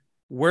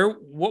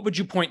 what would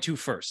you point to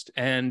first?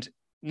 And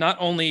not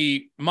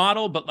only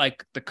model, but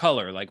like the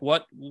color, like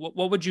what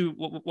would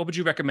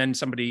you recommend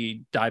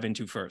somebody dive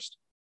into first?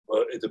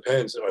 Well, it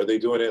depends. Are they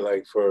doing it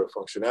like for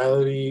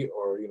functionality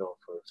or,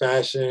 for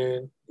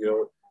fashion,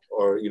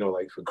 or,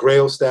 like for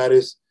grail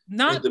status?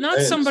 Not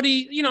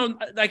somebody,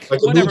 like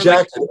a new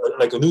jacket,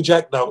 like a new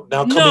jacket now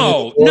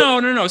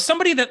No.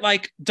 Somebody that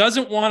like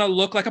doesn't want to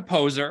look like a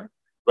poser,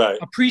 right?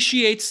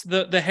 Appreciates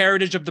the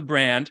heritage of the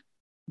brand,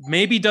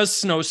 maybe does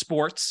snow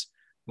sports,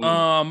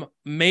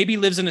 maybe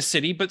lives in a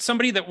city, but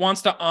somebody that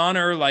wants to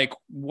honor like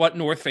what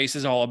North Face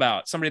is all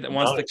about. Somebody that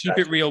wants to keep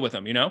it real with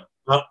them,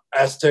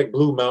 Aztec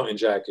blue mountain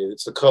jacket.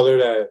 It's a color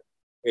that,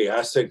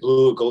 Aztec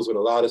blue, it goes with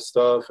a lot of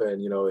stuff,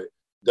 and it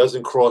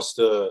doesn't cross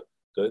the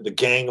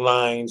gang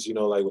lines,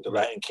 like with the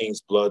Latin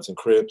Kings, Bloods, and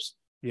Crips.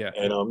 Yeah.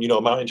 And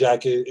mountain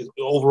jacket.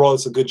 Overall,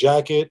 it's a good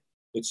jacket.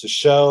 It's a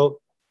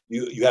shell.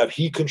 You have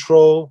heat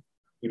control,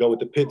 with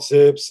the pit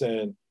zips,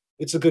 and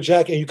it's a good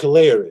jacket. And you can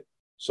layer it.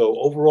 So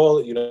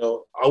overall,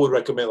 I would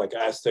recommend like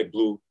Aztec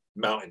blue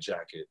mountain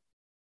jacket.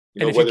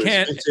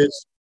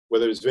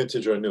 Whether it's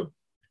vintage or new.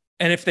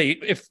 And if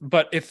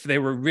they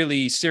were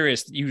really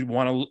serious, they would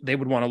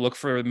want to look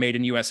for made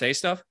in USA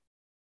stuff.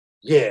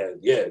 Yeah,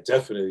 yeah,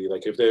 definitely.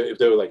 Like if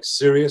they were like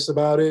serious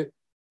about it,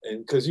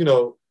 and because you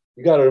know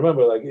you got to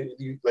remember, like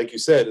you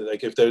said,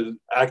 like if they're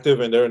active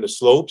and they're in the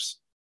slopes,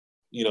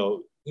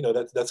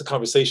 that's a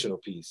conversational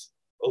piece.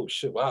 Oh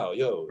shit! Wow,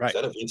 yo, is Right.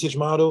 that a vintage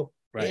model?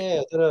 Right.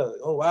 Yeah.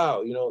 Oh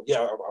wow, yeah,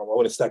 I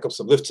want to stack up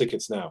some lift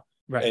tickets now.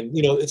 Right. And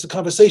it's a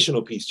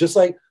conversational piece, just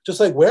like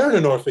wearing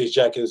a North Face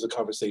jacket is a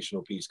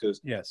conversational piece because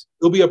Yes.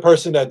 there'll be a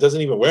person that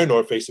doesn't even wear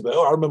North Face, but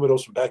oh, I remember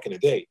those from back in the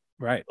day.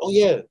 Right. Oh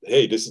yeah,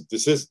 hey, this is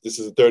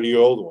a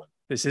 30-year-old one.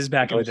 This is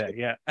back in the day.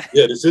 Yeah.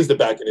 Yeah, this is the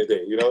back in the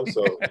day.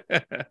 So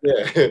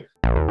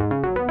yeah.